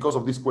this because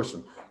of this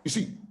question. You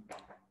see,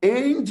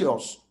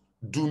 angels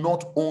do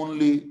not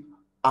only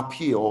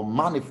appear or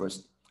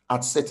manifest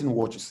at certain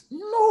watches.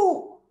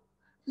 No.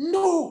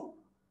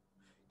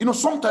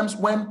 Sometimes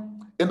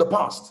in the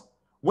past,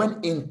 when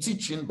in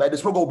teaching, by the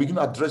Spirit, God will begin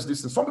to address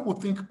this, and some people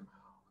think,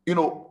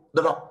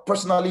 that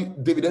personally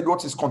David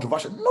Edwards is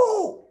controversial.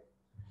 No.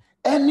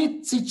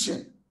 Any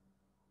teaching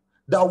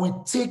that we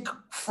take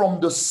from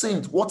the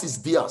saint, what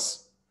is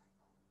theirs,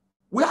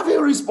 We have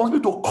a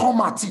responsibility to come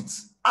at it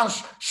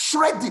and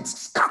shred it,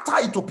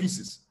 scatter it to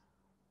pieces.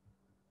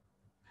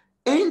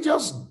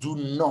 Angels do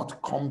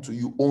not come to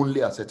you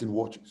only at certain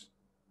watches.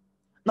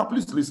 Now,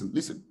 please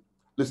listen.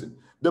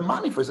 The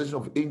manifestation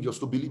of angels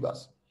to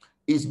believers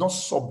is not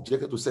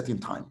subjected to certain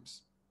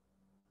times.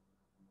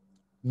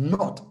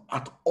 Not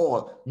at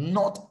all.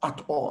 Not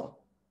at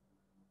all.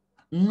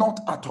 Not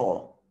at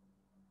all.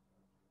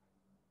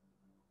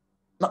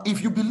 Now,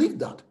 if you believe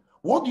that,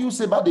 what do you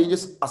say about the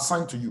angels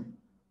assigned to you?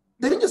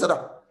 The angels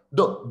are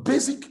the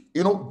basic,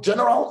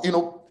 general,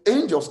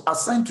 angels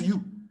assigned to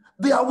you.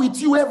 They are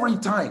with you every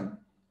time.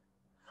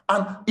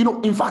 And,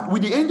 in fact,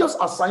 with the angels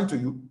assigned to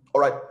you,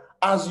 all right,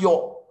 as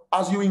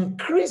you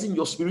increase in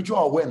your spiritual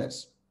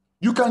awareness,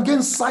 you can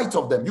gain sight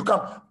of them. You can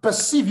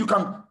perceive, you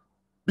can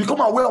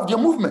become aware of their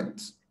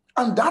movements.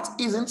 And that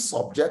isn't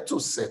subject to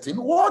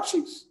certain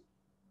watches.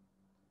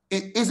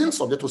 It isn't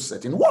subject to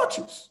certain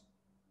watches.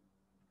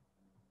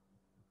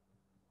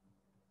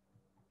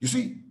 You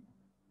see?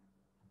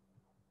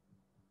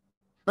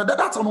 Now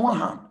that's on one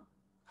hand.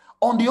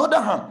 On the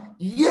other hand,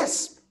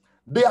 yes,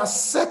 there are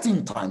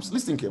certain times,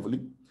 listen carefully,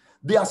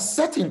 there are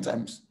certain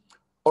times,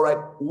 all right,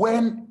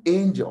 when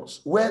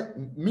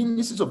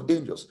ministries of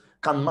angels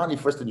can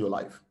manifest in your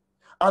life.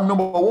 And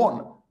number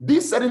one,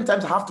 these certain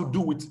times have to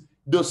do with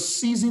the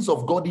seasons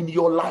of God in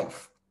your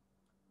life.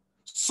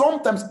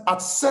 Sometimes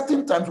at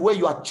certain times where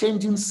you are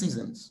changing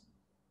seasons,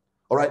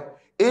 all right,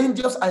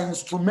 angels are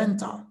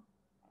instrumental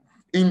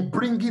in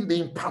bringing the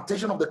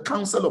impartation of the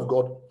counsel of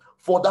God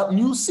for that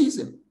new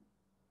season.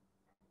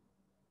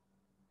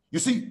 You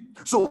see,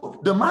 so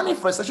the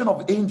manifestation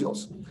of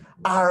angels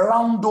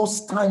around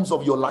those times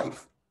of your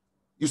life,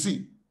 you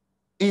see,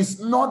 is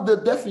not the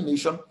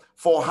definition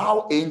for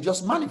how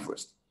angels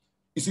manifest.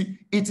 You see,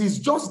 it is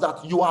just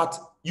that you are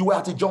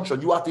at a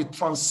junction, you are at a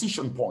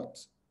transition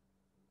point.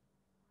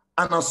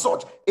 And as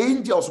such,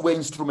 angels were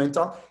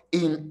instrumental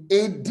in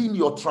aiding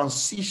your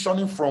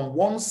transitioning from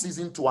one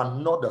season to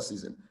another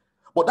season.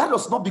 But that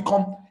does not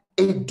become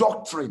a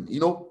doctrine,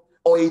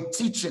 or a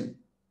teaching,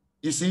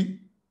 you see,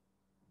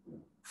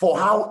 for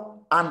how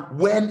and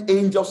when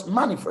angels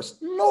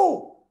manifest.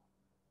 No,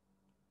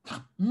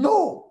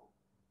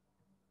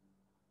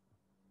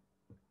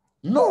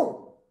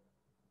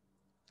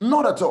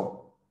 not at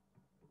all.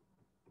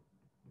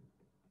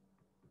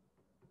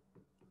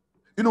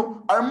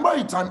 I remember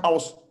a time I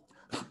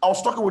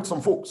was talking with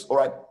some folks, all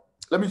right?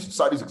 Let me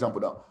cite this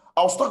example now.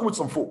 I was talking with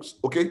some folks,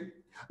 okay?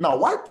 Now,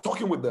 while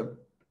talking with them,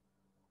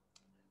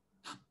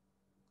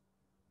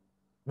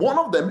 one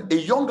of them, a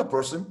younger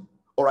person,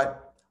 all right,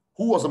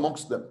 who was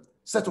amongst them,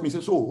 said to me, he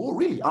said, oh,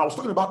 really? And I was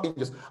talking about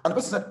angels. And the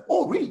person said,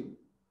 oh, really?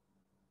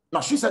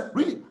 Now, she said,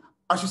 really?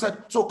 And she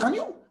said, so can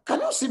you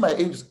see my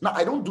angels? Now,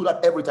 I don't do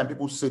that every time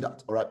people say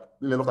that, all right?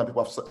 A lot of time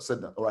people have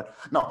said that, all right?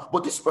 Now,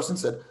 but this person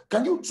said,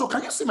 can you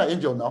see my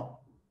angel now?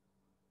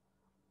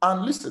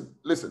 And listen,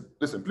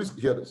 please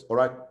hear this, all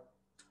right?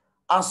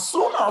 As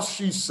soon as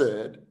she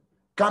said,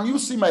 can you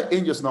see my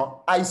angels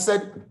now? I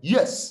said,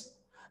 yes.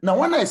 Now,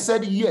 when I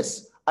said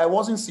yes, I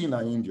wasn't seeing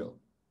an angel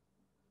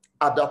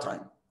at that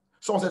time.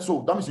 Someone said,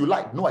 so that means you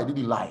lied. No, I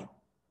didn't lie.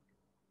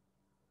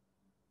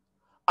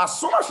 As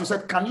soon as she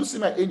said, can you see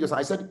my angels?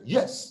 I said,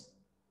 yes.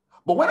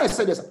 But when I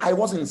said yes, I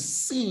wasn't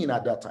seeing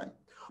at that time.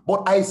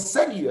 But I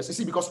said yes, you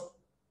see, because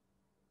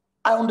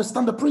I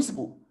understand the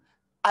principle.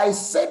 I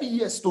said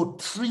yes to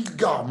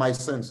trigger my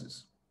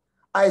senses.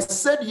 I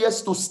said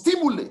yes to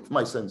stimulate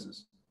my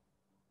senses.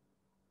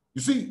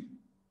 You see,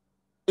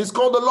 it's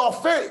called the law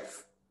of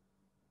faith.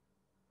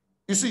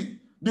 You see,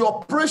 the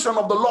operation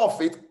of the law of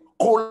faith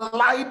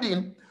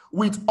colliding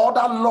with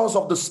other laws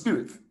of the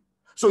spirit.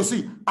 So you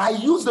see, I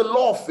use the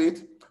law of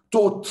faith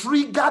to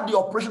trigger the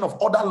operation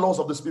of other laws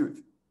of the spirit.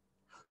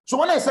 So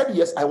when I said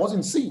yes, I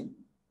wasn't seeing.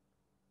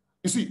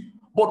 You see,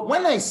 but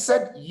when I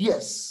said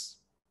yes,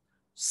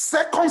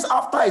 seconds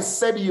after I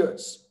said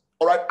yes,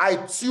 all right, I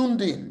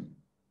tuned in.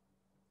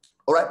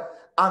 All right,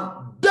 and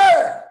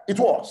there it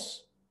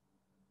was.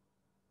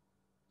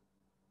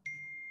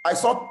 I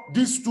saw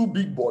these two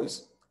big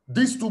boys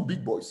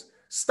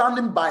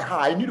standing by her.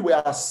 I knew they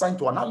were assigned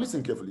to her. Now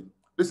listen carefully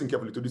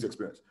to this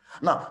experience.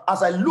 Now,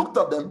 as I looked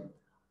at them,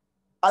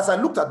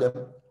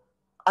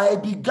 I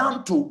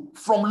began to,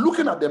 from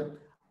looking at them,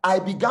 I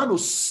began to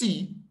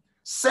see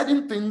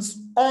certain things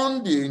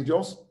on the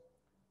angels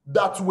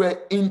that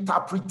were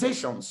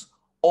interpretations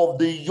of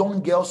the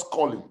young girl's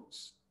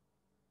callings.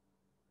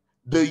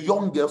 The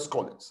young girl's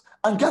callings.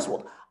 And guess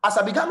what? As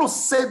I began to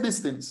say these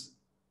things,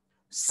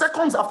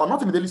 seconds after,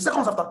 not immediately,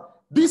 seconds after,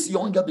 this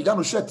young girl began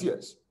to shed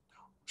tears.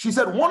 She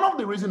said, one of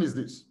the reasons is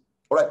this,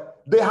 all right?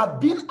 They had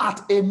been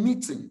at a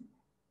meeting,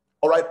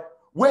 all right,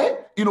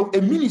 where,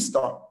 a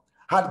minister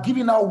had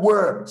given her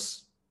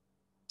words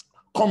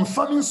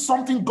confirming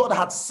something God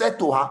had said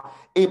to her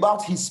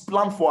about his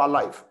plan for her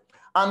life.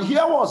 And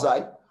here was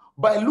I,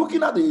 by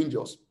looking at the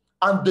angels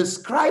and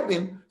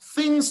describing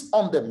things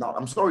on them. Now,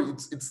 I'm sorry,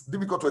 it's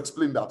difficult to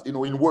explain that,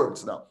 in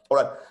words now, all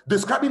right?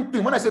 Describing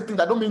things, when I say things,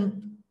 I don't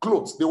mean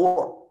clothes, they were,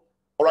 all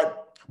right?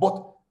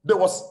 But there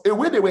was a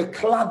way they were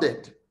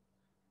cladded.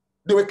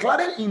 They were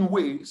cladded in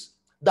ways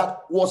that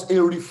was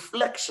a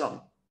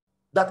reflection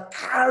that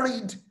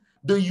carried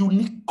the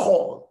unique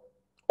call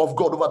of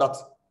God over that,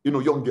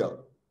 young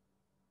girl.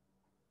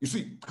 You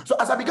see, so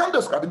as I began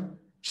describing,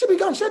 she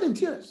began shedding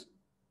tears.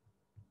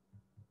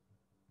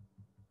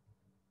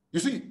 You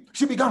see,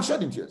 she began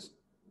shedding tears.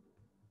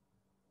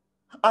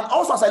 And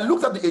also, as I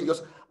looked at the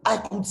angels, I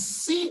could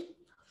see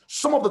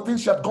some of the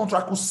things she had gone through.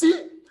 I could see,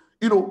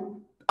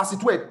 as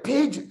it were,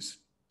 pages,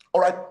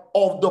 all right,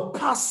 of the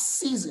past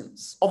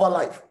seasons of her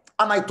life.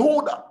 And I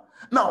told her,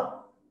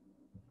 now,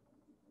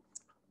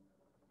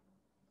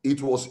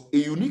 it was a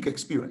unique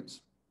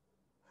experience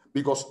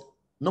because,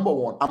 number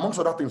one, amongst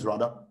other things,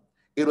 rather,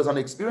 it was an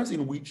experience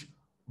in which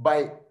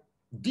by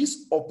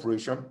this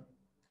operation,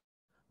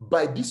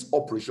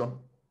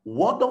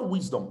 word of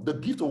wisdom, the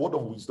gift of word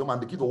of wisdom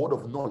and the gift of word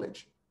of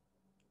knowledge,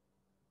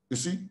 you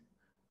see,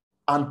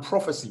 and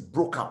prophecy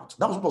broke out.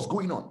 That was what was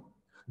going on.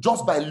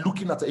 Just by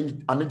looking at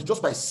an angel,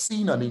 just by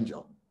seeing an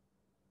angel.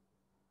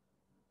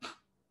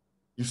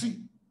 You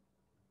see?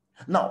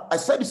 Now, I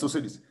said this to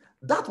say this.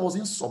 That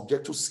wasn't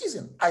subject to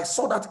season. I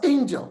saw that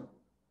angel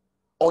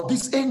or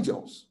these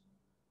angels.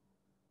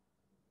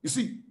 You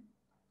see,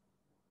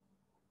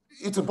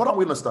 it's important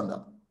we understand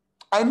that.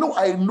 I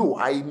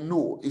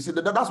know. You see,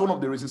 that's one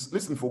of the reasons.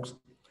 Listen, folks,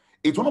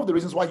 it's one of the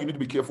reasons why you need to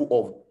be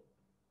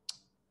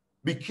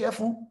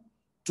careful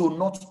to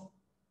not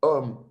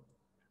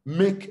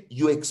make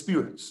your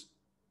experience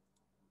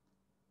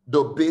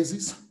the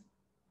basis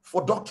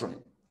for doctrine.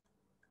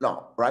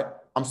 Now, right?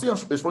 I'm still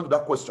responding to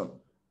that question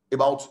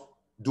about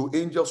do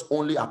angels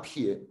only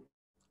appear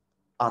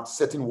at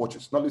certain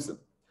watches? Now, listen.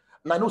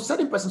 Now, I know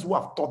certain persons who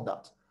have taught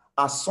that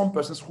are some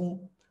persons who,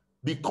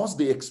 because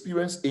they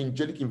experience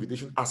angelic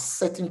invitation at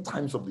certain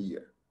times of the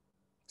year.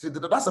 See,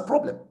 that's a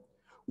problem.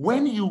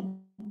 When you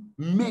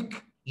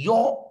make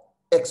your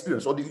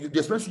experience or the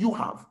experience you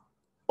have,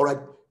 all right,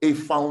 a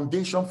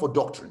foundation for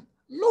doctrine.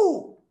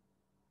 No.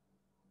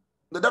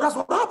 That's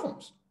what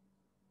happens.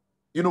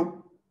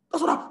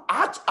 That's what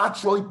I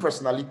actually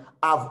personally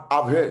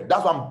I've heard.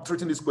 That's why I'm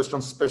treating this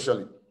question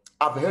specially.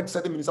 I've heard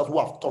certain ministers who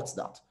have taught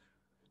that,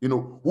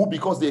 who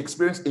because they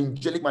experience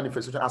angelic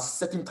manifestation at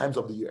certain times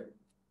of the year.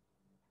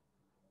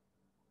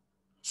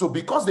 So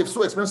because they've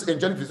so experienced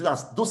angelic manifestation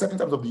at those certain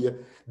times of the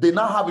year, they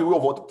now have a way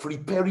of what?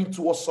 Preparing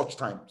towards such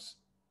times.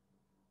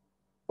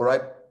 All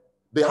right?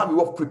 They have a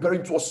way of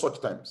preparing towards such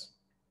times.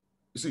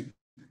 You see,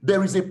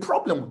 there is a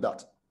problem with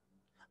that.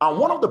 And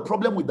one of the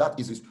problems with that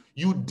is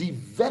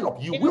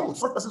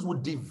such persons will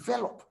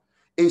develop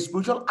a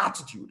spiritual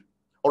attitude,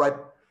 all right,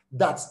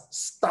 that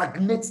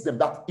stagnates them,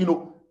 that,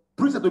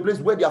 brings them to a place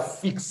where they are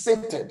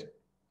fixated.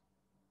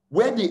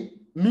 Where the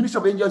ministry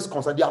of angels is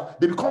concerned,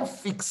 they become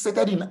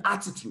fixated in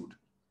attitude,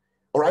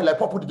 all right, like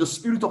probably the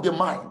spirit of their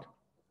mind,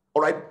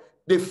 all right.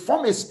 They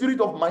form a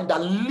spirit of mind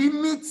that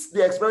limits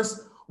their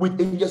experience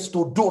with angels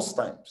to those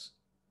times.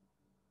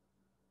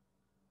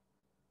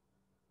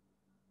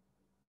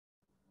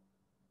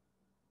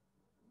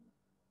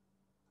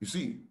 You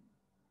see,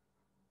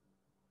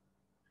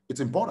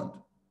 it's important.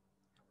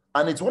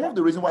 And it's one of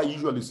the reasons why I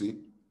usually say,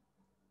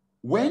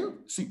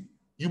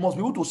 you must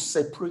be able to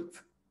separate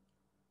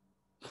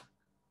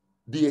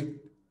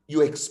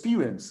your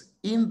experience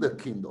in the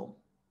kingdom,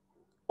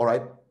 all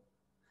right,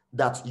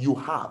 that you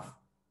have,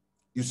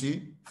 you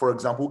see, for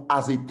example,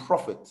 as a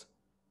prophet,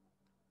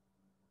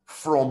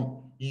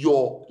 from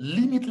your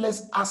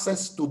limitless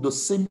access to the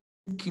same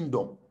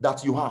kingdom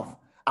that you have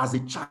as a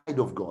child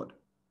of God.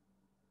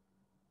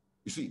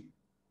 You see,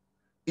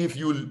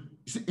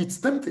 it's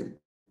tempting.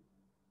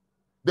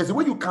 There's a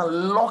way you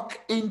can lock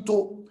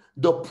into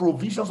the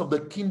provisions of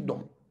the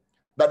kingdom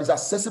that is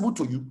accessible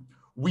to you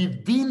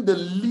within the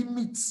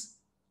limits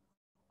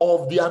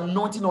of the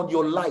anointing on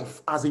your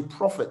life as a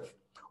prophet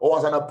or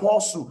as an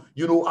apostle,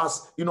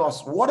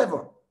 as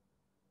whatever.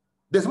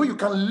 There's a way you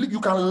can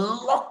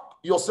lock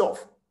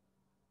yourself,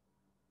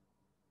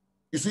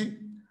 you see,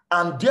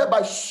 and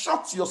thereby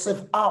shut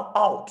yourself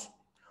out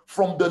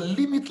from the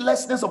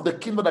limitlessness of the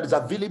kingdom that is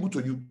available to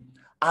you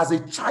as a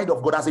child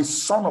of God, as a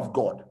son of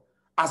God,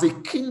 as a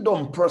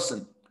kingdom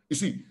person. You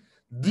see,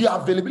 the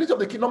availability of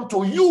the kingdom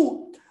to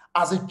you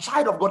as a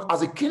child of God,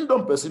 as a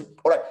kingdom person,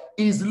 all right,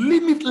 is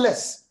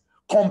limitless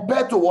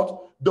compared to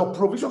what the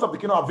provisions of the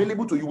kingdom are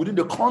available to you within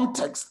the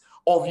context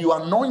of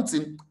your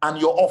anointing and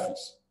your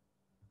office.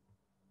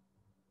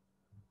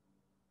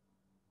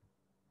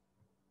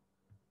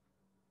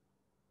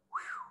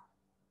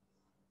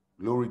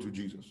 Whew. Glory to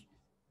Jesus.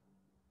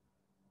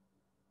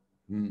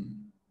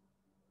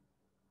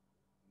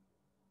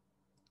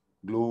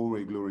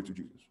 Glory to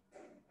Jesus.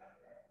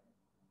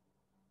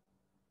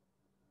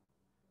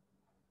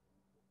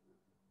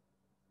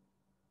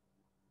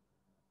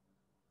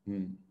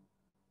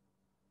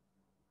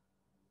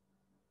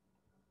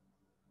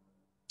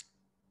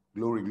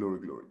 Glory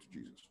to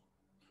Jesus.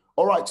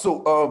 All right,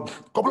 so a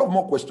couple of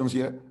more questions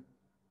here.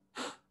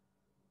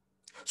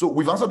 So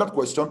we've answered that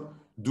question.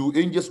 Do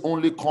angels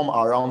only come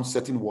around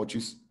certain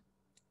watches?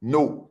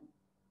 No.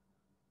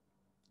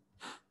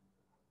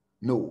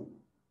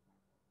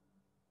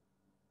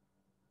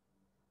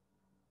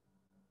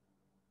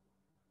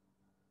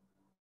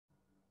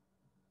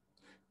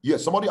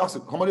 Yes, somebody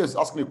is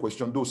asking a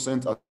question, though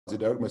sent as a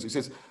direct message.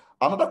 It says,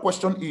 another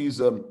question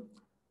is,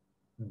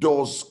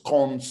 does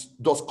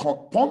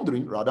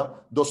pondering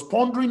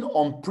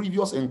on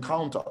previous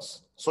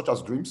encounters, such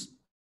as dreams,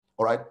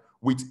 all right,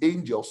 with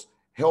angels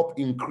help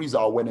increase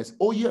our awareness?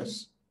 Oh,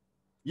 yes.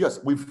 Yes,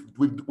 we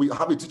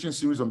have a teaching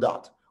series on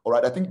that. All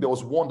right. I think there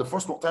was one, the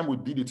first time we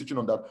did a teaching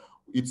on that.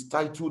 It's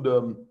titled,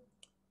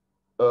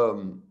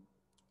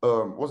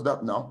 what's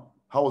that now?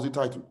 How was it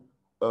titled?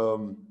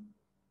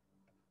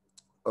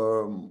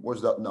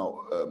 What's that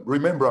now?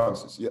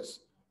 Remembrances, yes.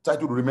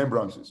 Titled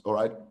Remembrances, all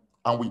right?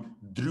 And we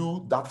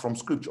drew that from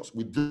scriptures.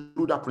 We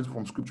drew that principle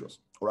from scriptures,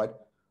 all right?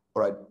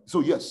 All right.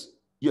 So yes.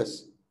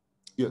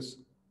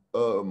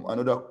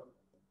 Another.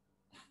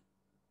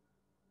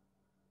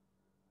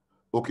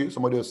 Okay,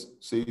 somebody else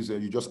says,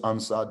 you just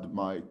answered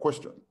my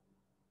question.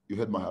 You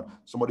heard my heart.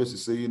 Somebody else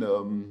is saying,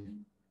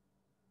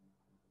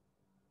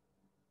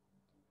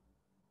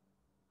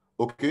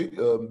 okay,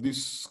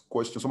 this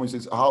question, somebody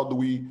says, how do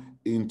we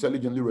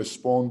intelligently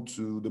respond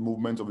to the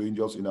movement of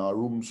angels in our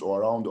rooms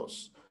or around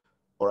us?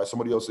 All right,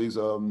 somebody else says,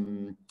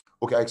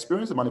 okay, I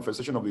experience the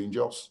manifestation of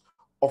angels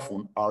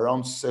often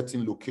around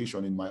certain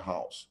location in my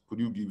house. Could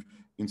you give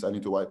insight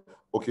into why?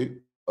 Okay.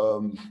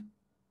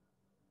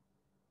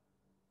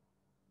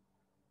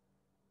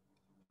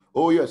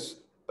 Oh, yes.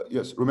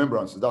 Yes,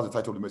 remembrances. That's the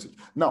title of the message.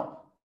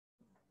 Now,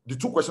 the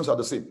two questions are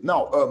the same.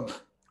 Now,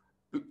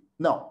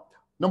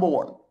 number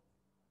one,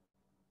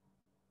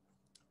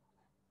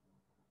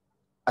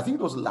 I think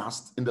it was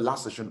in the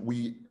last session,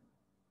 we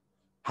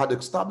had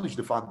established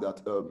the fact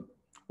that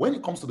when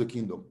it comes to the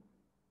kingdom,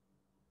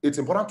 it's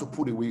important to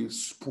put away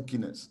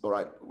spookiness, all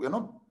right? We're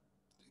not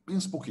being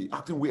spooky,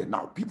 acting weird.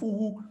 Now, people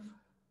who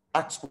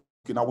act spooky,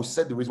 now we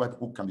said the reason why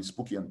people can be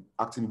spooky and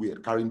acting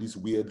weird, carrying this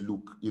weird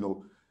look,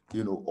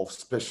 of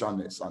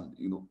specialness, and,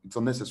 it's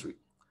unnecessary.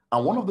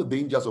 And one of the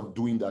dangers of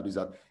doing that is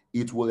that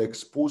it will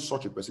expose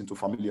such a person to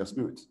familiar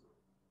spirits.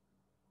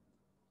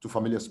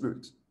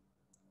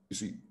 You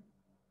see,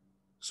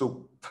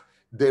 so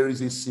there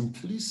is a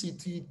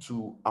simplicity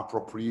to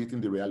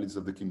appropriating the realities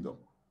of the kingdom.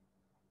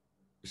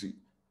 You see,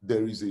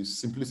 there is a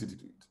simplicity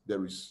to it.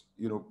 There is,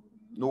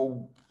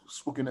 no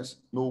spookiness,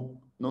 no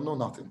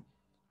nothing.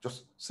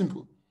 Just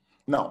simple.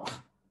 Now,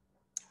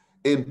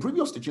 in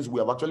previous teachings, we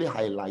have actually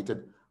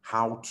highlighted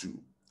how to,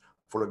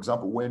 for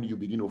example, when you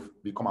begin to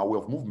become aware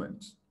of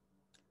movement,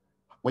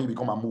 when you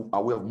become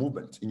aware of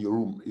movement in your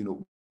room,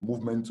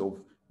 movement of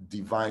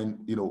divine,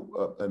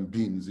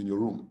 beings in your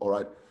room, all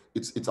right?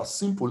 It's as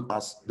simple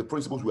as the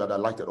principles we had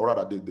highlighted, or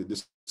rather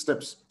the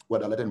steps we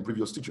had highlighted in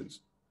previous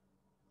teachings.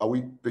 Are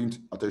we paying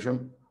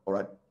attention? All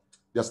right.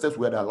 There are steps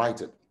we had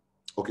highlighted.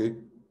 Okay.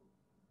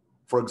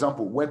 For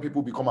example, when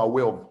people become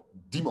aware of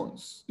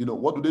demons,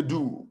 what do they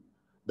do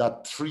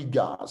that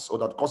triggers or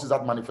that causes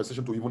that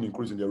manifestation to even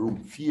increase in their room?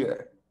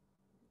 Fear.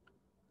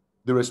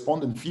 They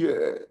respond in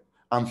fear,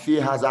 and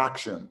fear has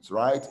actions,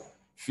 right?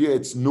 Fear,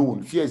 it's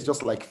known. Fear is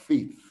just like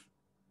faith.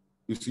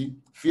 You see,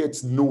 fear,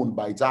 it's known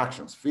by its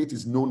actions. Faith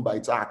is known by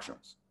its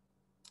actions.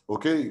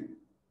 Okay.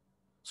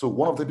 So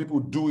one of the people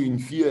do in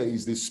fear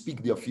is they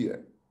speak their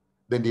fear.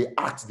 Then they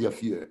act their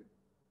fear.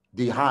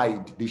 They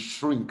hide, they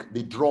shrink,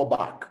 they draw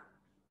back.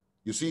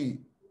 You see,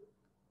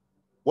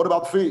 what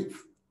about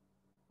faith?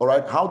 All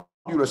right, how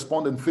do you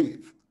respond in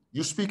faith?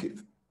 You speak it.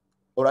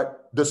 All right,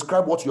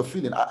 describe what you're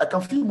feeling. I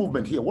can feel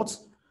movement here.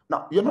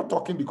 Now, you're not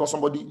talking because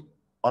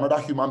another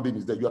human being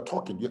is there. You're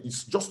talking,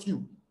 it's just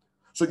you.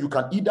 So you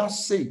can either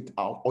say it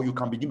out or you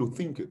can begin to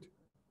think it.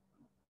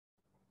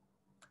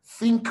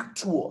 Think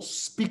to us,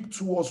 speak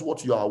to us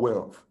what you are aware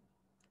of.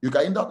 You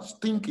can either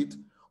think it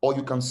or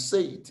you can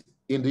say it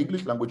in the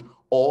English language,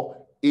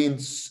 or in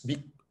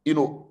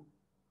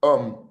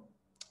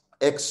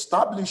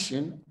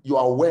establishing your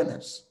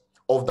awareness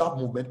of that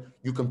movement.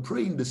 You can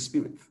pray in the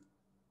spirit,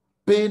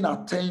 paying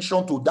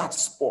attention to that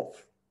spot.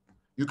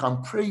 You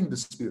can pray in the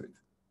spirit.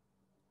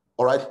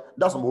 All right,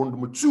 that's number one.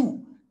 Number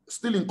two,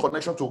 still in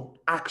connection to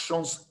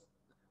actions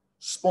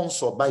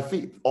sponsored by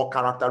faith or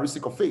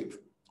characteristic of faith.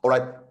 All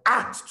right,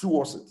 act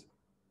towards it.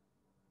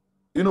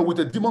 With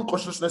a demon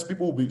consciousness,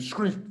 people will be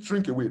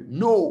shrink away.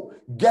 No,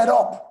 get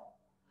up.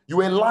 You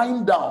were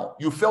lying down.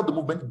 You felt the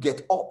movement.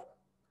 Get up.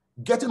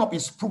 Getting up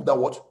is proof that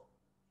what?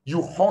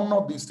 You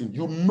honor this thing.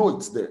 You know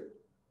it's there.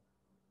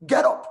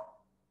 Get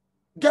up.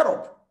 Get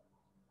up.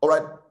 All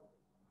right.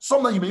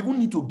 Sometimes you may even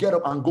need to get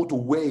up and go to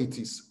where it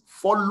is.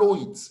 Follow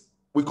it.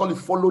 We call it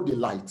follow the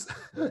light.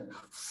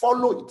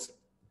 Follow it.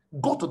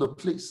 Go to the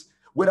place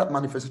where that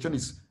manifestation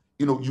is.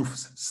 You've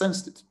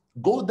sensed it.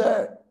 Go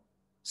there.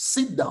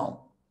 Sit down.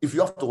 If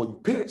you have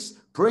to, pace,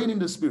 praying in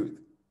the spirit.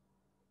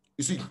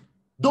 You see,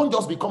 don't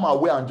just become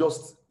aware and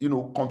just,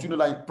 continue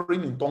like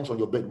praying in tongues on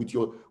your bed with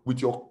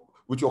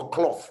your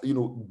cloth,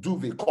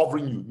 duvet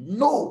covering you.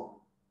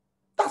 No,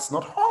 that's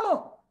not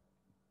honor.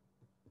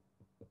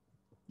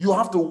 You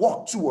have to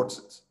walk towards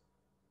it.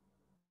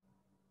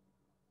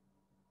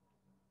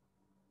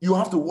 You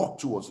have to walk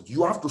towards it.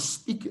 You have to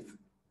speak it.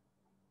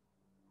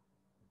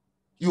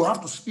 You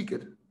have to speak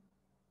it.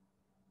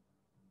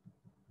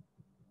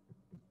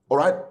 All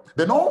right.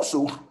 Then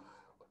also,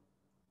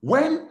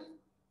 when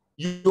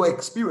your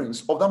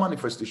experience of that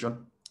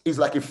manifestation is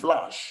like a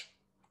flash,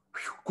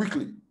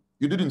 quickly,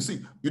 you didn't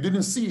see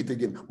it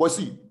again. But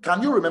see,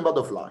 can you remember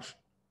the flash?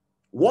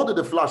 What did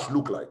the flash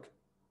look like?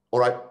 All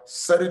right,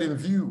 set it in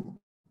view.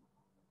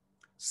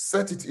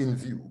 Set it in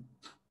view.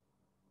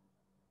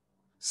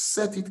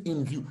 Set it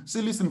in view.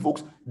 See, listen,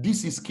 folks,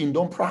 this is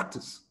kingdom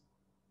practice.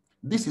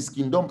 This is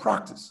kingdom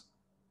practice.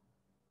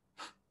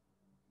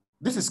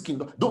 This is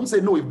kingdom. Don't say,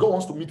 no, if God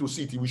wants me to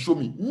see it, he will show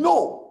me.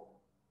 No.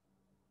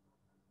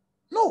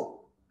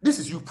 No. This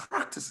is you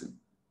practicing.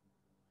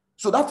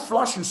 So that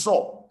flash you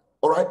saw,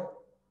 all right,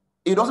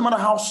 it doesn't matter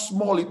how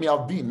small it may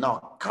have been.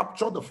 Now,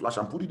 capture the flash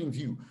and put it in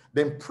view.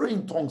 Then pray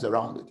in tongues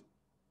around it.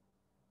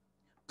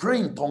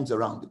 Pray in tongues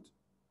around it.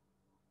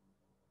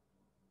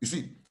 You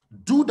see,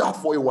 do that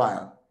for a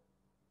while.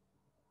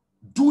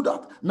 Do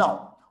that.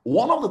 Now,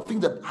 one of the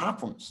things that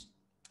happens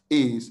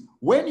is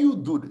when you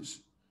do this,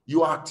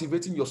 you are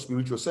activating your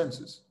spiritual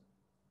senses.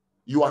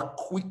 You are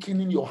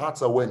quickening your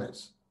heart's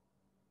awareness.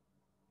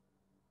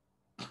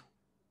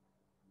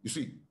 You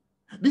see,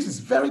 this is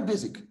very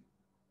basic.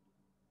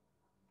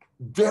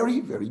 Very,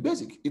 very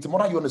basic. It's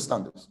more than you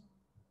understand this.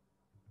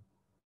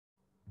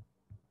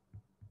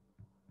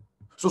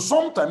 So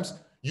sometimes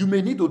you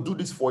may need to do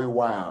this for a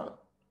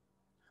while.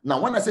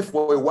 Now, when I say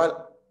for a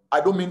while,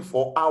 I don't mean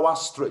for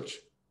hours stretch,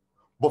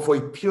 but for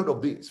a period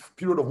of days,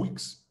 period of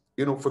weeks,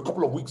 for a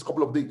couple of weeks,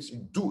 couple of days, you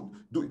do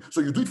it. So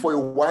you do it for a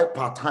while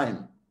per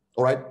time,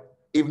 all right?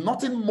 If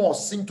nothing more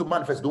seems to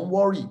manifest, don't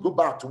worry, go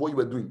back to what you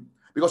were doing.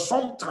 Because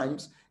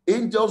sometimes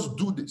angels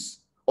do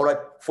this, all right,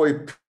 for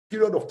a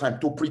period of time,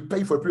 to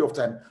prepare for a period of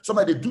time.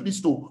 Sometimes they do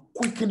this to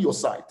quicken your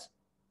sight.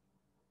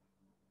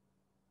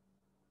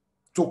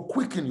 To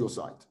quicken your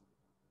sight.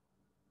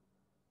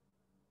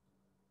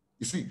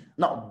 You see,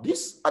 now at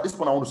this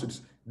point, I want to say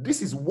this.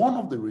 This is one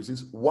of the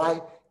reasons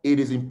why it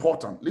is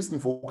important. Listen,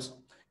 folks,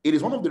 it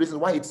is one of the reasons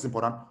why it is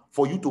important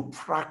for you to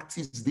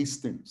practice these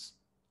things.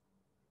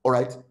 All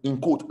right,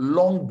 in quote,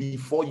 long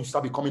before you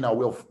start becoming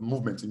aware of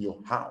movements in your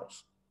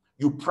house.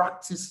 You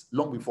practice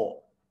long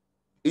before.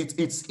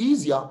 It's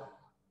easier,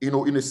 in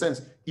a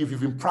sense, if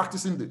you've been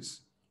practicing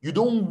this. You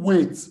don't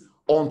wait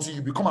until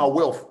you become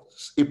aware of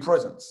a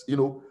presence,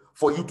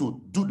 for you to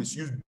do this.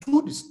 You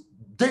do this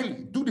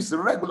daily, do this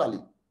regularly.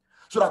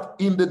 So that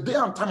in the day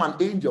and time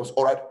and angels,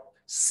 all right,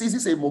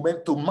 seizes a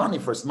moment to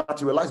manifest,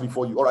 materialize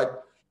before you, all right?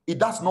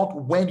 That's not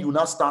when you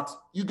now start.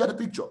 You get a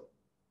picture.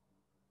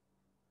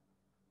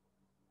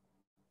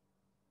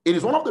 It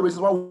is one of the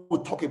reasons why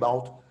we talk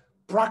about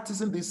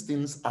practicing these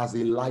things as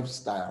a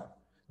lifestyle,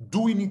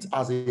 doing it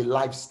as a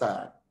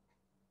lifestyle.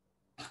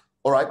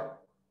 All right?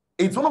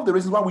 It's one of the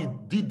reasons why we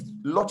did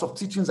lots of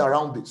teachings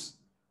around this.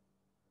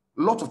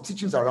 Lots of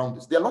teachings around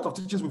this. There are a lot of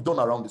teachings we've done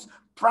around this.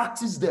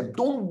 Practice them.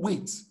 Don't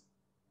wait.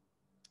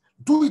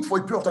 Do it for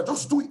a period of time.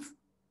 Just do it.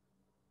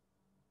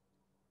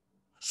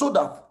 So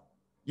that,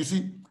 you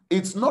see,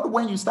 it's not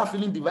when you start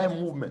feeling divine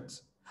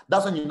movement.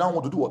 That's when you now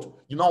want to do what?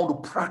 You now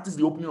want to practice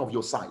the opening of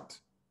your sight.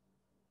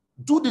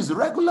 Do this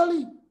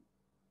regularly.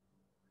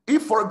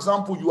 If, for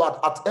example, you are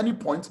at any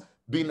point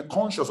being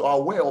conscious or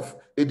aware of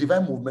a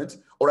divine movement,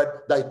 all right,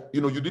 that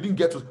you didn't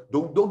get to,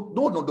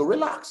 don't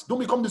relax. Don't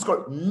become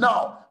discouraged.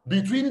 Now,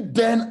 between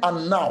then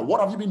and now,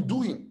 what have you been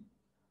doing?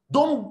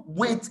 Don't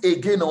wait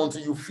again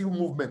until you feel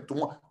movement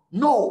tomorrow.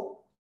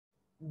 No,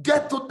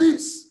 get to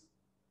this.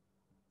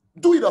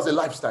 Do it as a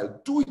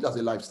lifestyle. Do it as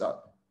a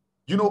lifestyle.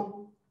 Do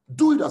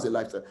it as a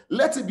lifestyle.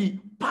 Let it be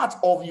part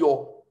of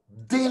your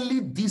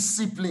daily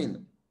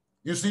discipline.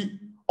 You see,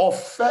 of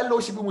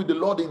fellowshipping with the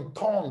Lord in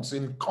tongues,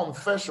 in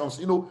confessions,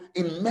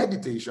 in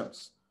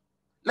meditations.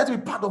 Let it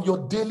be part of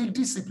your daily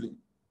discipline.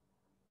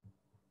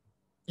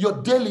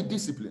 Your daily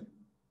discipline.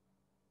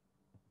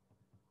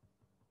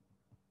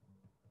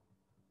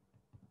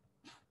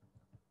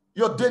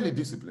 Your daily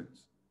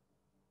disciplines.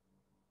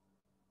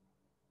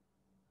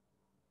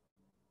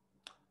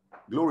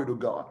 Glory to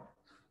God.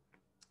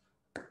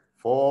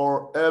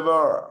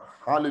 Forever.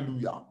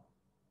 Hallelujah.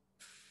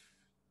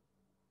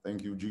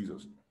 Thank you,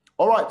 Jesus.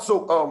 All right,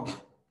 so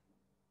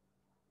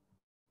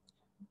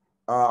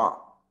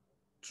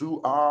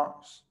 2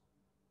 hours,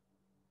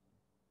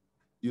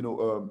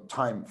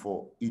 time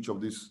for each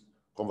of these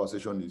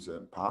conversation is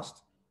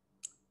past.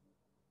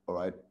 All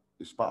right,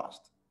 it's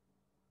past.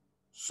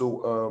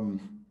 So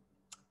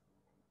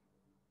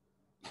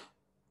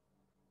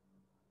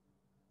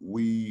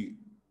we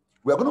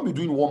are going to be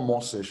doing one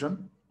more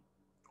session.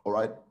 All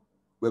right,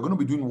 we're going to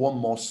be doing one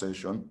more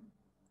session,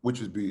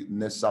 which will be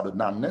next Saturday.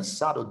 Now, next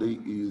Saturday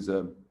is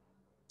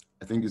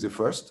I think it's the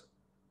first.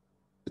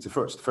 It's the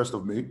first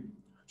of May.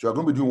 So we're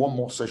going to be doing one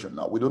more session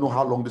now. We don't know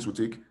how long this will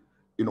take.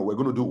 We're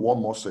going to do one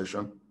more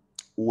session.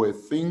 We're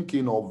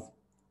thinking of,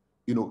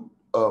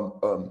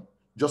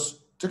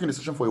 just taking the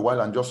session for a while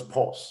and just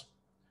pause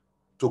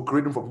to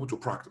create them for people to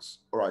practice.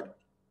 All right.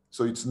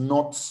 So it's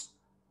not,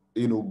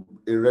 a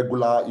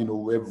regular,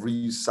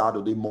 every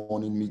Saturday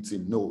morning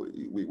meeting. No,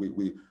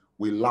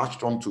 we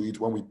latched onto it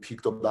when we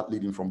picked up that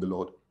leading from the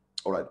Lord.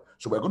 All right.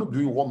 So we're going to be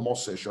doing one more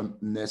session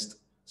next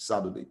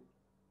Saturday.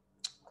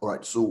 All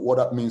right. So what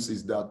that means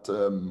is that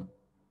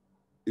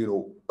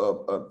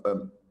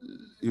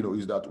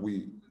is that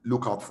we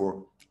look out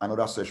for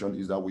another session.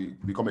 Is that we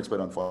become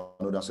expectant for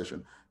another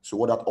session. So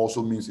what that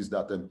also means is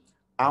that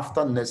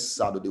after next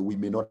Saturday we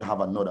may not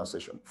have another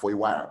session for a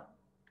while.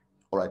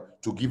 All right,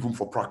 to give room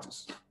for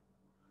practice.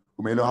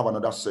 We may not have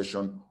another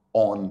session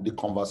on the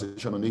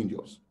conversation on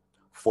angels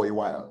for a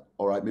while.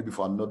 All right, maybe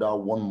for another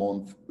 1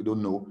 month. We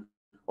don't know.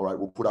 All right,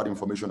 we'll put that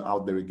information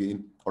out there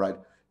again. All right,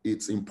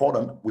 it's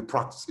important we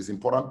practice. It's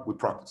important we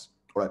practice.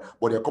 All right,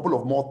 but there are a couple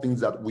of more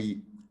things that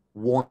we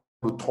want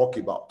to talk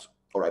about.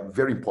 All right,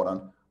 very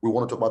important. We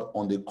want to talk about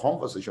on the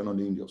conversation on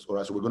angels. All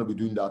right, so we're going to be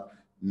doing that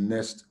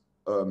next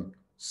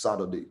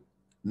Saturday.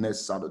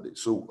 Next Saturday.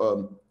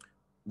 So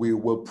we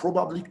will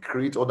probably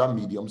create other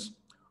mediums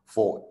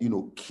for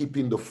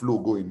keeping the flow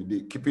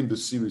going, keeping the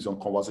series on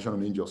conversation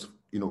on angels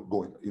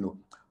going.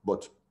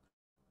 But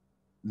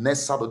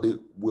next Saturday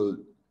will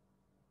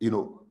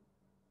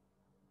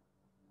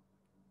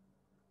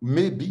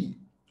maybe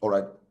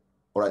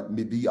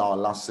maybe our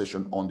last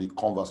session on the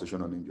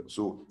conversation on angels.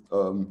 So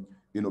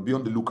be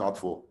on the lookout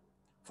for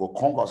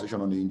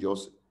conversation on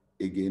angels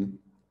again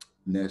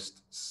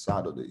next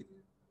Saturday.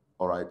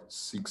 All right,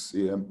 6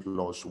 a.m.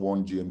 plus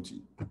 1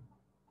 GMT.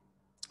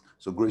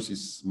 So grace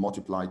is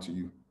multiplied to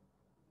you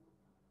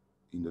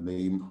in the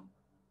name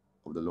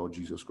of the Lord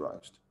Jesus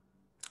Christ.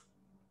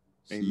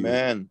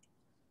 Amen.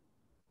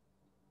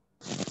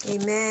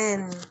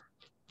 Amen.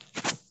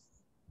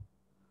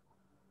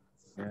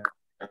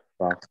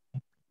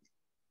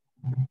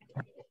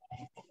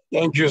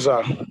 Thank you,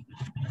 sir.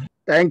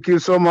 Thank you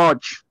so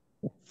much.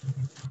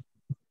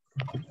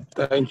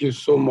 Thank you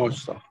so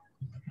much, sir.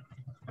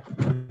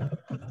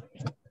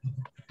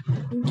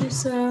 Thank you,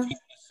 sir.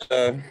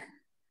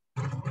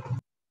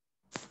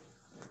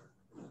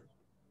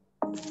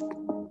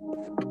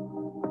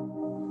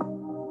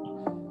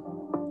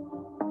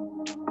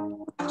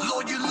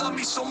 Lord, you love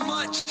me so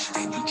much,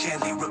 then you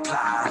gently reply,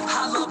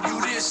 I love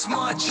you this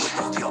much, with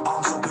both your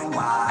arms open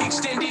wide,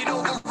 extended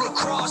over a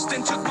cross,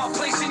 then took my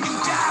place and you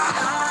died.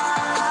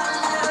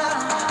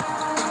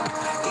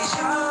 It's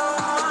your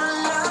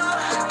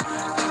love,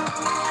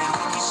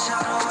 and you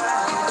shout out,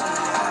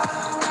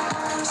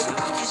 so you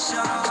can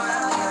shout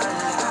out your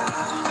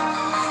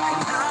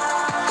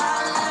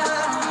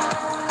love,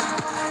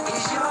 and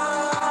it's your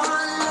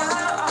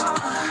love,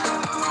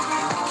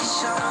 and we can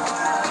shout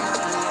out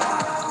your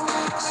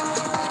love, so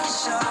you can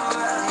shout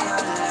out your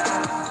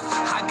love.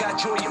 I got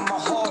joy in my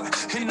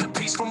heart, and the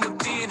peace from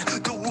within,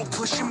 the world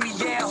pushing me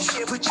out,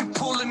 but you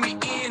pulling me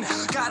in,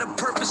 got a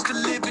purpose to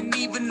live and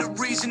even a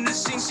reason to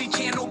sing, see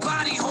can't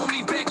nobody hold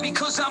me back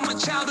because I'm a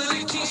child of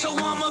the king, so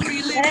I'ma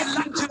be living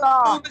life to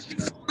the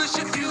fullest.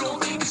 If you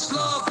don't think it's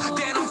love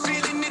that I'm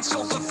feeling, it's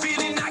so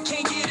fulfilling, I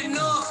can't get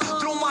enough,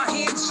 throw my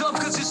hands up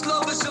cause this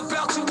love is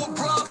about to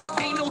erupt,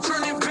 ain't no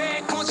turning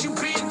back once you've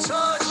been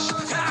touched.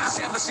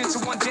 Ever since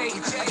one day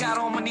I got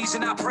on my knees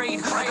and I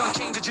prayed, I done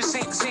came to just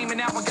ain't the same, and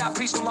now I got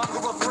peace, no longer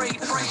afraid.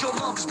 Your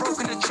love has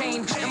broken the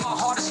chain, and my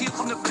heart is healed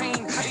from the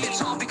pain, and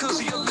it's all because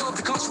of your love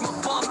that comes from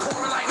above,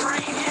 pouring like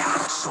rain.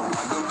 Yeah. So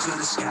I look to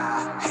the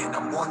sky, and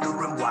I'm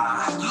wondering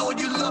why. Lord,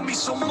 you love me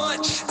so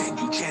much, then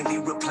you gently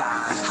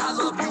reply, I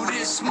love you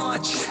this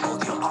much, with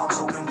both your arms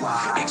open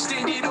wide,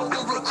 extended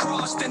over a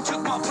cross, then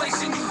took my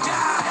place and you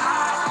died.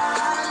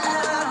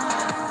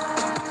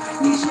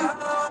 It's your